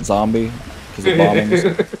song, Zombie? Because of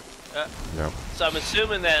bombings Yep. So I'm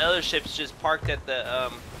assuming that other ship's just parked at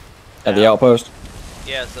the at the outpost?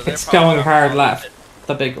 Yeah, so they're It's probably going not hard bombing left. it.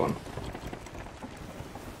 The big one.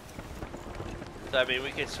 So I mean, we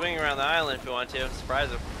can swing around the island if we want to. Surprise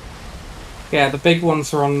them. Yeah, the big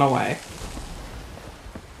one's running away.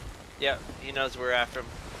 Yeah, he knows we're after him.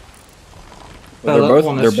 Well, The they're little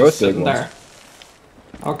one both is big just ones. sitting there.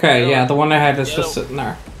 Okay, The yeah, other the one ahead is the just other- sitting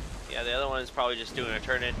there. Yeah, the other one one's probably just doing a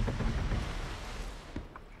turn in.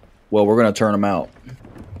 Well, we're gonna turn them out.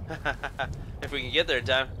 If we can get there in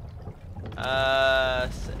time.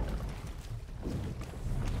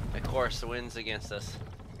 Of course, the wind's against us.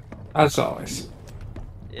 As always.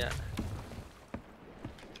 Yeah.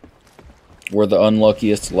 We're the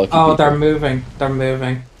unluckiest lucky Oh, people. they're moving. They're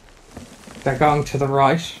moving. They're going to the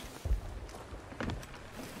right.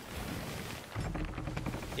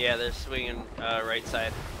 Yeah, they're swinging right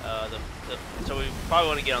side. So we probably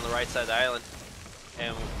want to get on the right side of the island.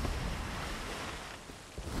 And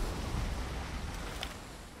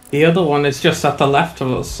The other one is just at the left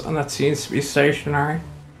of us, and that seems to be stationary.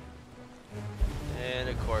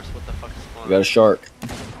 of course, what the fuck is going on? We got a shark.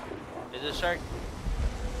 Is it a shark?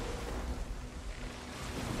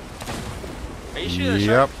 Are you shooting a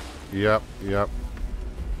shark? Yep. Well,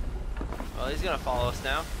 he's gonna follow us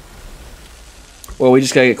now. Well, we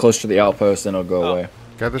just gotta get close to the outpost, then it'll go away.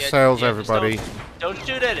 Get the sails, just everybody. Don't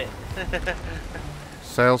shoot at it.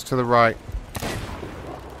 Sails to the right.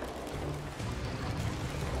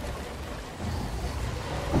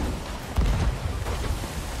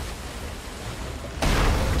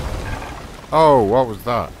 Oh, what was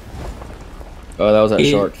that? Oh, that was that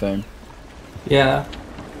shark thing. Yeah.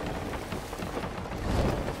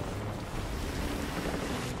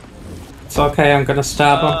 It's okay, I'm gonna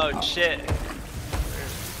stab him. Oh shit.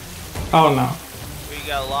 Oh no. We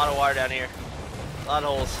got a lot of water down here. A lot of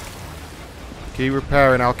holes. Keep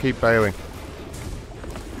repairing, I'll keep bailing.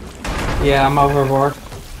 Yeah, I'm overboard.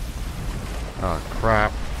 Oh,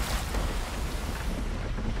 crap.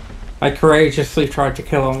 I courageously tried to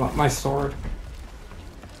kill him with my sword.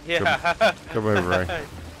 Yeah. Come over, Ray.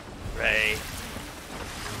 Ray.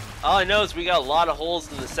 All I know is we got a lot of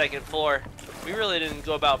holes in the second floor. We really didn't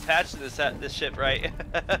go about patching this ship right.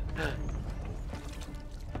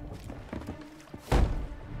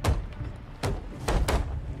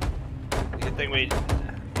 Good thing we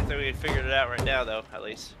figured it out right now, though. At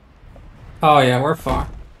least. Oh yeah, we're fine.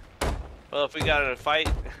 Well, if we got in a fight,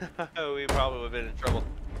 we probably would have been in trouble.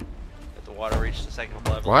 If the water reached the second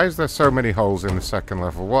level. Why is there so many holes in the second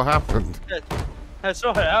level? What happened? That's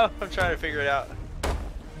what I'm trying to figure it out.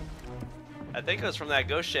 I think it was from that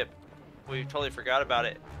ghost ship. We totally forgot about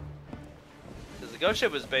it. Because the ghost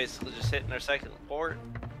ship was basically just hitting our second port.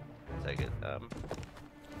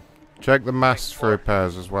 Check the masts for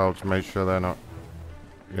repairs as well to make sure they're not...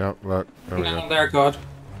 Yep, look. There we No, go. they're good.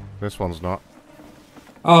 This one's not.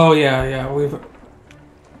 Oh yeah, we've...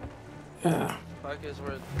 Yeah. Fuck is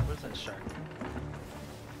where's that shark?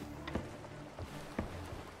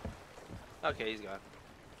 Okay, he's gone.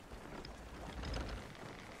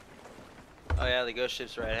 Oh yeah, the ghost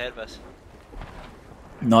ship's right ahead of us.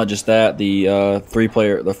 Not just that, the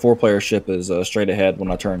 4-player ship is straight ahead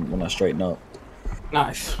when I straighten up.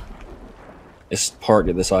 Nice. It's parked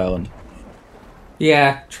at this island.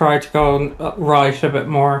 Yeah, try to go right a bit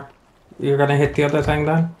more. You're gonna hit the other thing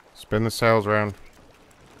then? Spin the sails around.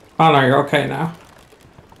 Oh no, you're okay now.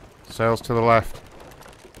 Sails to the left.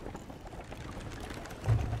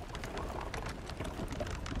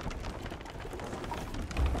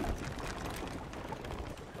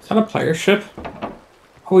 Is that a player ship?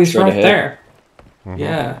 Oh, he's Straight right ahead. there. Mhm.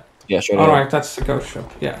 Yeah. Yeah, straight ahead. Alright, that's the ghost ship.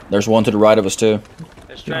 Yeah. There's one to the right of us, too.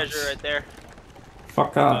 There's treasure Nice. right there.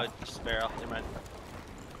 Fuck Oh, up. just a barrel. Never mind.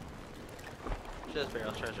 Just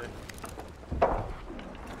barrel treasure.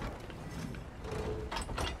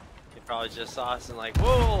 They probably just saw us and like,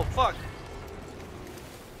 whoa, fuck.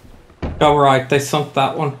 Oh right, they sunk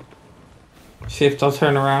that one. See if they'll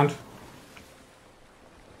turn around.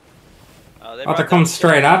 Oh, Oh, they're coming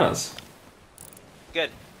straight at us.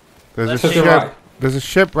 Good. There's a Let's take ship. it right. There's a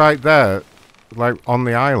ship right there, like on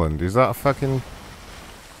the island. Is that a fucking?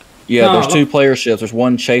 Yeah, No, there's look. 2-player ships. There's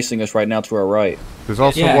one chasing us right now to our right. There's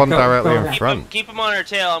also Yeah, one go directly in around. front. Keep him on our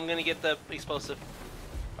tail. I'm gonna get the explosive.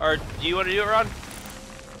 Or do you want to do it, Ron?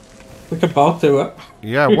 We could both do it.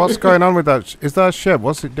 Yeah, what's going on with that? Is that a ship?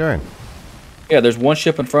 What's it doing? Yeah, there's one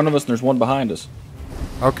ship in front of us and there's one behind us.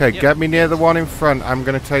 Okay, Yep. get me near the one in front. I'm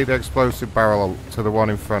gonna take the explosive barrel to the one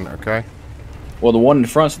in front. Okay. Well, the one in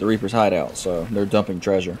front's the Reaper's hideout, so they're dumping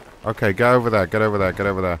treasure. Okay, get over there. Get over there. Get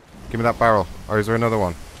over there. Give me that barrel. Or is there another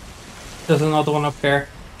one? There's another one up here.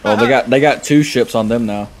 Oh, they got 2 ships on them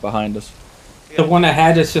now behind us. The one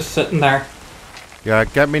ahead is just sitting there. Yeah,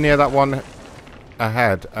 get me near that one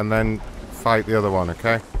ahead, and then fight the other one.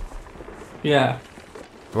 Okay. Yeah.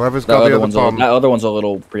 Whoever's That got the other, other one's bomb. that other one's a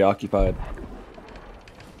little preoccupied.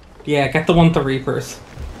 Yeah, get the one with the Reapers.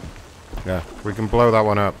 Yeah, we can blow that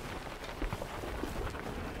one up.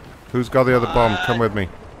 Who's got the other bomb? Come with me.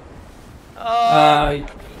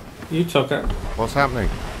 You took it. What's happening?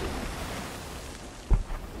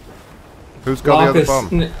 Who's got Log the other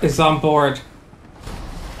bomb? is on board.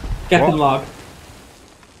 Get What? them, Log.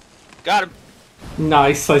 Got him.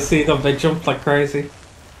 Nice, I see them. They jump like crazy.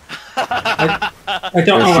 I don't They're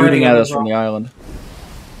know where shooting the at other us from the island.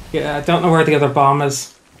 Yeah, I don't know where the other bomb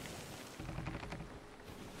is.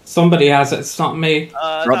 Somebody has it. It's not me.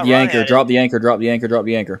 Drop the anchor, drop the anchor, drop the anchor, drop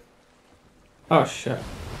the anchor. Oh shit.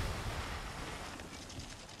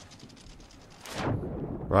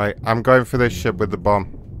 Right, I'm going for this ship with the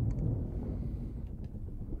bomb.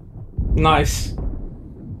 Nice.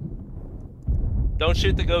 Don't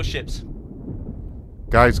shoot the ghost ships.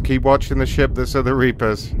 Guys, keep watching the ship that's at the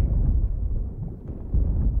Reapers.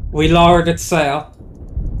 We lowered its sail.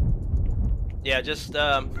 Yeah, just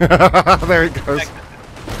There it goes.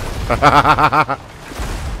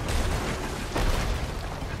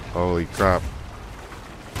 Holy crap.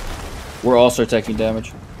 We're also taking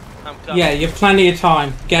damage. I'm coming. Yeah, you have plenty of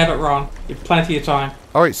time. Get it, Ron. You have plenty of time.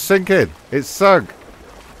 Oh, it's sinking. It's sunk.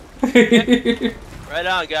 Right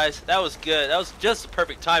on, guys. That was good. That was just the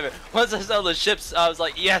perfect timing. Once I saw the ships, I was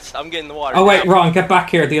like, yes, I'm getting the water. Oh wait, Ron, get back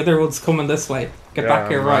here. The other one's coming this way. Get Yeah, back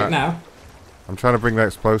here I'm right back. now. I'm trying to bring the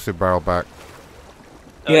explosive barrel back.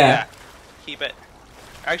 Oh, Yeah. Keep it.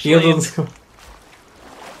 The Actually, other one's coming.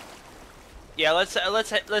 yeah. Let's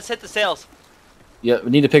hit the sails. Yeah,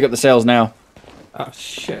 we need to pick up the sails now. Oh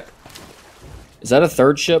shit. Is that a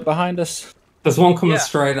third ship behind us? There's one coming Yeah.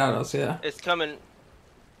 straight at us, yeah. It's coming.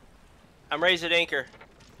 I'm raising anchor.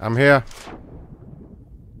 I'm here.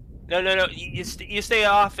 No. You stay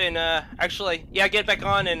off and actually, yeah, get back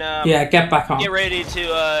on and Yeah, get back on. get ready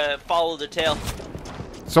to follow the tail.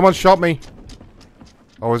 Someone shot me.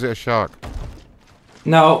 Or was it a shark?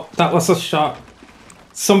 No, that was a shot.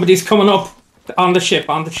 Somebody's coming up on the ship,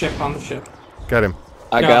 on the ship, on the ship. Get him.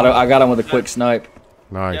 I got him with a quick snipe.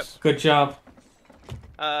 Nice. Good job.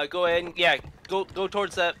 Go ahead and go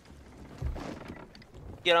towards that.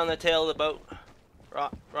 Get on the tail of the boat.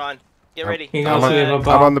 Ron, get ready. He I'm knows we have a on,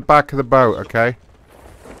 bomb. I'm on the back of the boat, okay?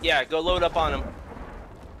 Yeah, go load up on him.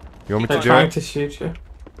 You want me They're to do trying it? to shoot you.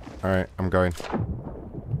 Alright, I'm going.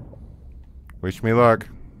 Wish me luck.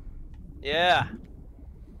 Yeah.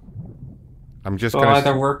 I'm just So gonna...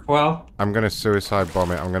 either work well. I'm gonna suicide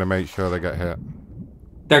bomb it. I'm gonna make sure they get hit.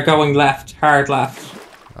 They're going left, hard left.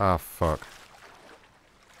 Ah, fuck.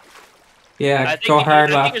 Yeah, I think go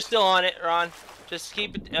hard I think left. you're still on it, Ron. Just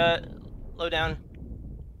keep it low down.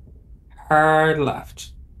 Hard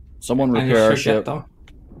left. Someone And you repair our should get ship. them.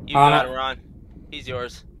 You On got it. him, Ron. He's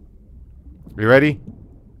yours. You ready?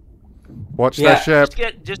 Watch Yeah. that ship.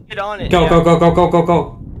 Just get on it. Go, yeah. go, go, go, go, go,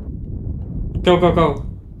 go. Go, go, go.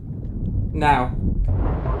 Now.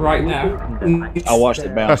 Right now. I watched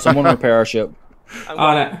it bounce. Someone repair our ship. I'm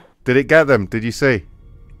On going. it. Did it get them? Did you see?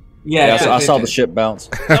 Yeah, I saw the ship bounce.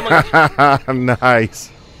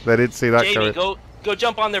 Nice. They did see that Jamie, coming. go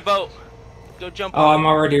jump on their boat. Go jump Oh, on. I'm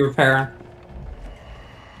already repairing.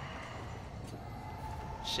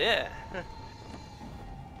 Shit.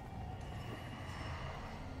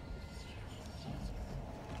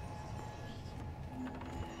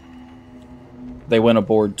 They went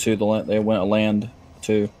aboard to the land. They went land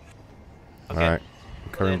too. Okay. Alright.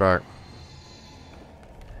 I'm coming back.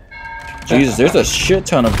 Jesus, there's a shit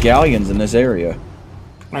ton of galleons in this area.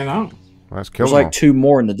 I know. Let's kill There's them all. like 2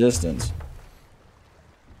 more in the distance.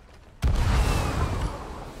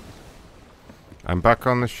 I'm back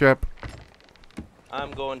on the ship.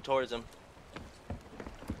 I'm going towards him.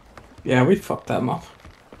 Yeah, we fucked them up.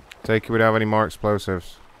 Take it we don't have any more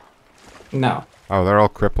explosives. No. Oh, they're all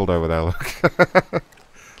crippled over there, look.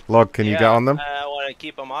 Log, can you get on them? I want to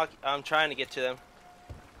keep them. I'm trying to get to them.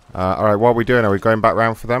 Alright, what are we doing? Are we going back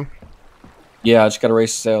round for them? Yeah, I just gotta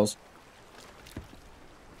race the sails.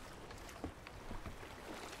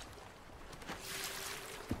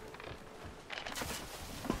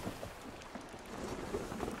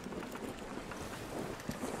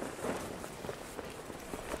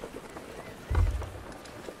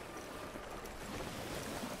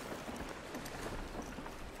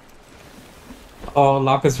 Oh,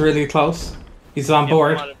 Locke is really close. He's on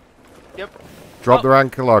board. I'm on him. Yep. Drop the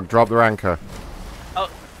anchor, Log. Drop the anchor.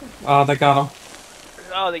 Oh, they got him.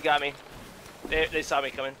 Oh, they got me. They saw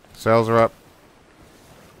me coming. Sails are up.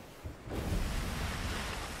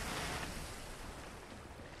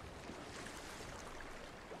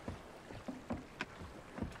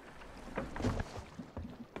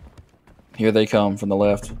 Here they come from the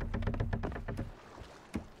left.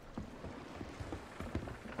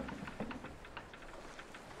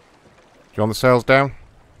 Do you want the sails down?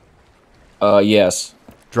 Yes.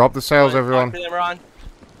 Drop the sails, Wanna everyone. talk to them, Ron?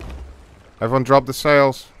 Everyone drop the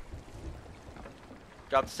sails.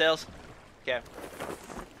 Drop the sails. Okay.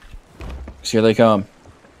 So here they come.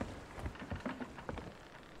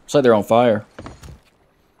 Looks like they're on fire.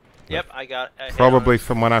 Yep, I got. Probably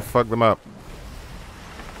from when I fucked them up.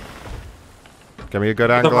 Give me a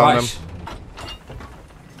good angle on them.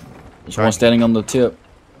 There's one standing on the tip.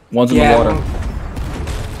 One's in the water.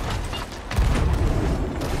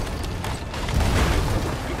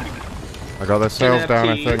 I got their sails down,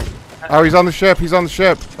 I think. Oh, he's on the ship. He's on the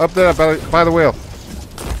ship. Up there by the wheel.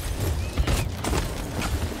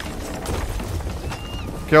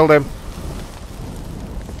 Killed him.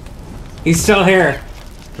 He's still here.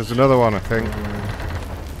 There's another one, I think.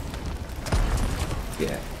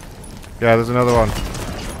 Yeah. Yeah, there's another one.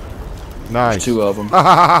 Nice. There's 2 of them.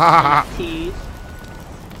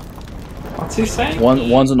 What's he saying?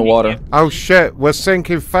 One's in the water. Oh shit, we're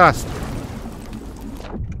sinking fast.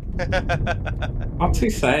 What's he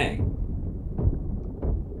saying?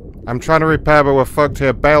 I'm trying to repair, but we're fucked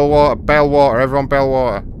here. Bail water, everyone bail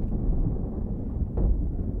water.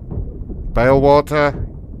 Bail water.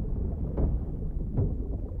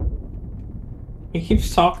 He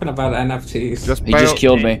keeps talking about NFTs. He just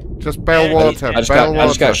killed me. Just bail water. I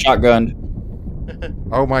just got shotgunned.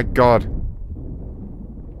 Oh my god.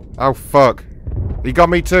 Oh fuck. He got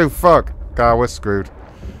me too, fuck. God, we're screwed.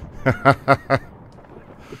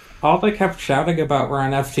 All they kept shouting about were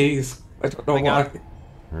NFTs. I don't know why.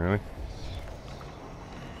 Really?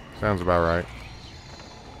 Sounds about right.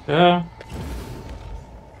 Yeah.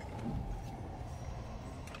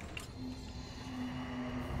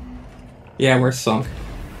 Yeah, we're sunk.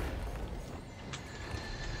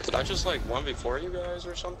 Did I just like one before you guys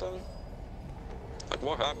or something? Like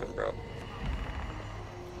what happened, bro?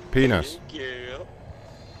 Penis. Yeah.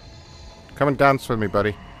 Come and dance with me,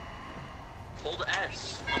 buddy. Hold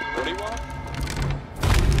S. What do you want?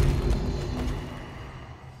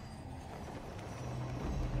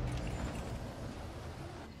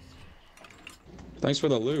 Thanks for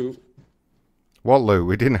the loot. What loot?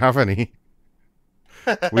 We didn't have any.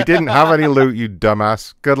 We didn't have any loot, you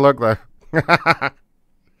dumbass. Good luck, though.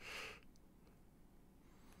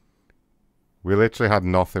 We literally had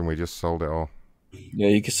nothing. We just sold it all. Yeah,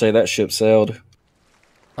 you could say that ship sailed.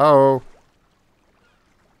 Oh.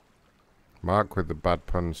 Mark with the bad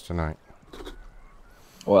puns tonight.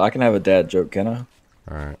 Well, I can have a dad joke, can I?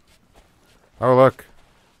 Alright. Oh, look.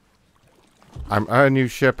 I'm at a new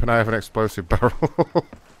ship and I have an explosive barrel.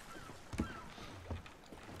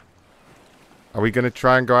 Are we going to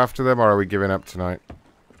try and go after them, or are we giving up tonight?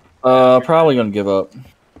 Probably gonna give up.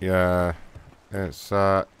 Yeah. It's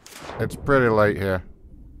pretty late here.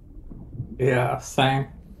 Yeah, same.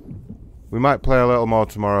 We might play a little more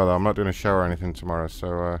tomorrow, though. I'm not doing a show or anything tomorrow,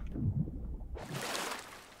 so,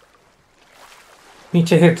 Need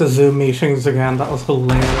to hit the Zoom meetings again. That was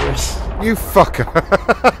hilarious. You fucker!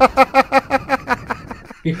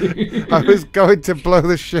 I was going to blow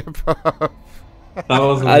the ship up. That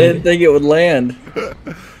was I didn't think it would land.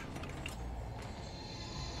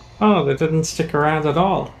 Oh, they didn't stick around at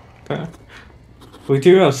all. Okay. We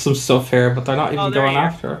do have some stuff here, but they're not even going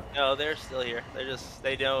after. No, they're still here.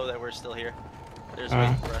 They know that we're still here. They're just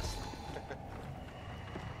waiting for us.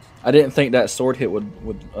 I didn't think that sword hit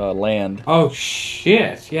would land. Oh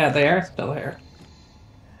shit! Yeah, they are still here.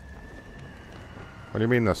 What do you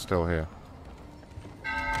mean they're still here?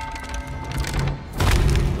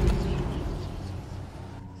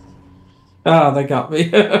 Oh, they got me.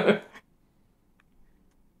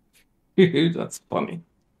 That's funny.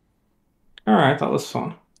 Alright, that was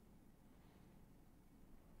fun.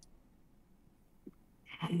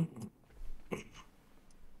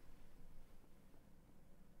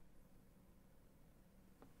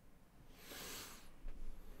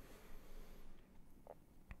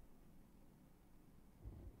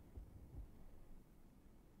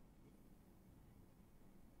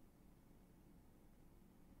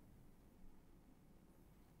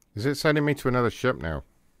 Is it sending me to another ship now?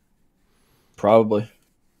 Probably.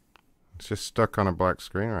 It's just stuck on a black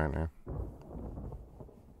screen right now.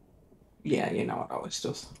 Yeah, you know it always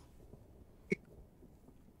does.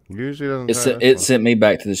 Usually doesn't. It sent me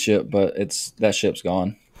back to the ship, but that ship's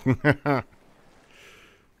gone. Yep.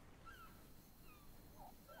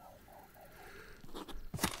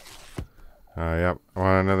 I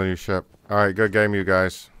want another new ship. Alright, good game, you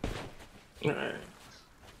guys. Alright.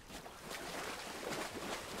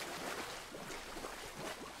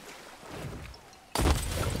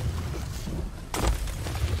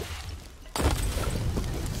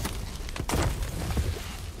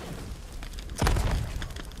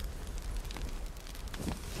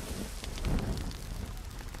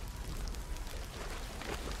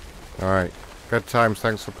 Alright. Good times.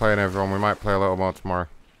 Thanks for playing, everyone. We might play a little more tomorrow.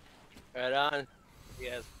 Right on.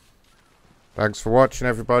 Yes. Thanks for watching,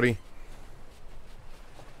 everybody.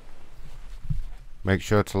 Make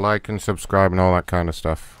sure to like and subscribe and all that kind of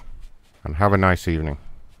stuff. And have a nice evening.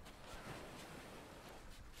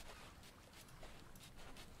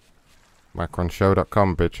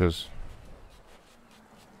 MacronShow.com, bitches.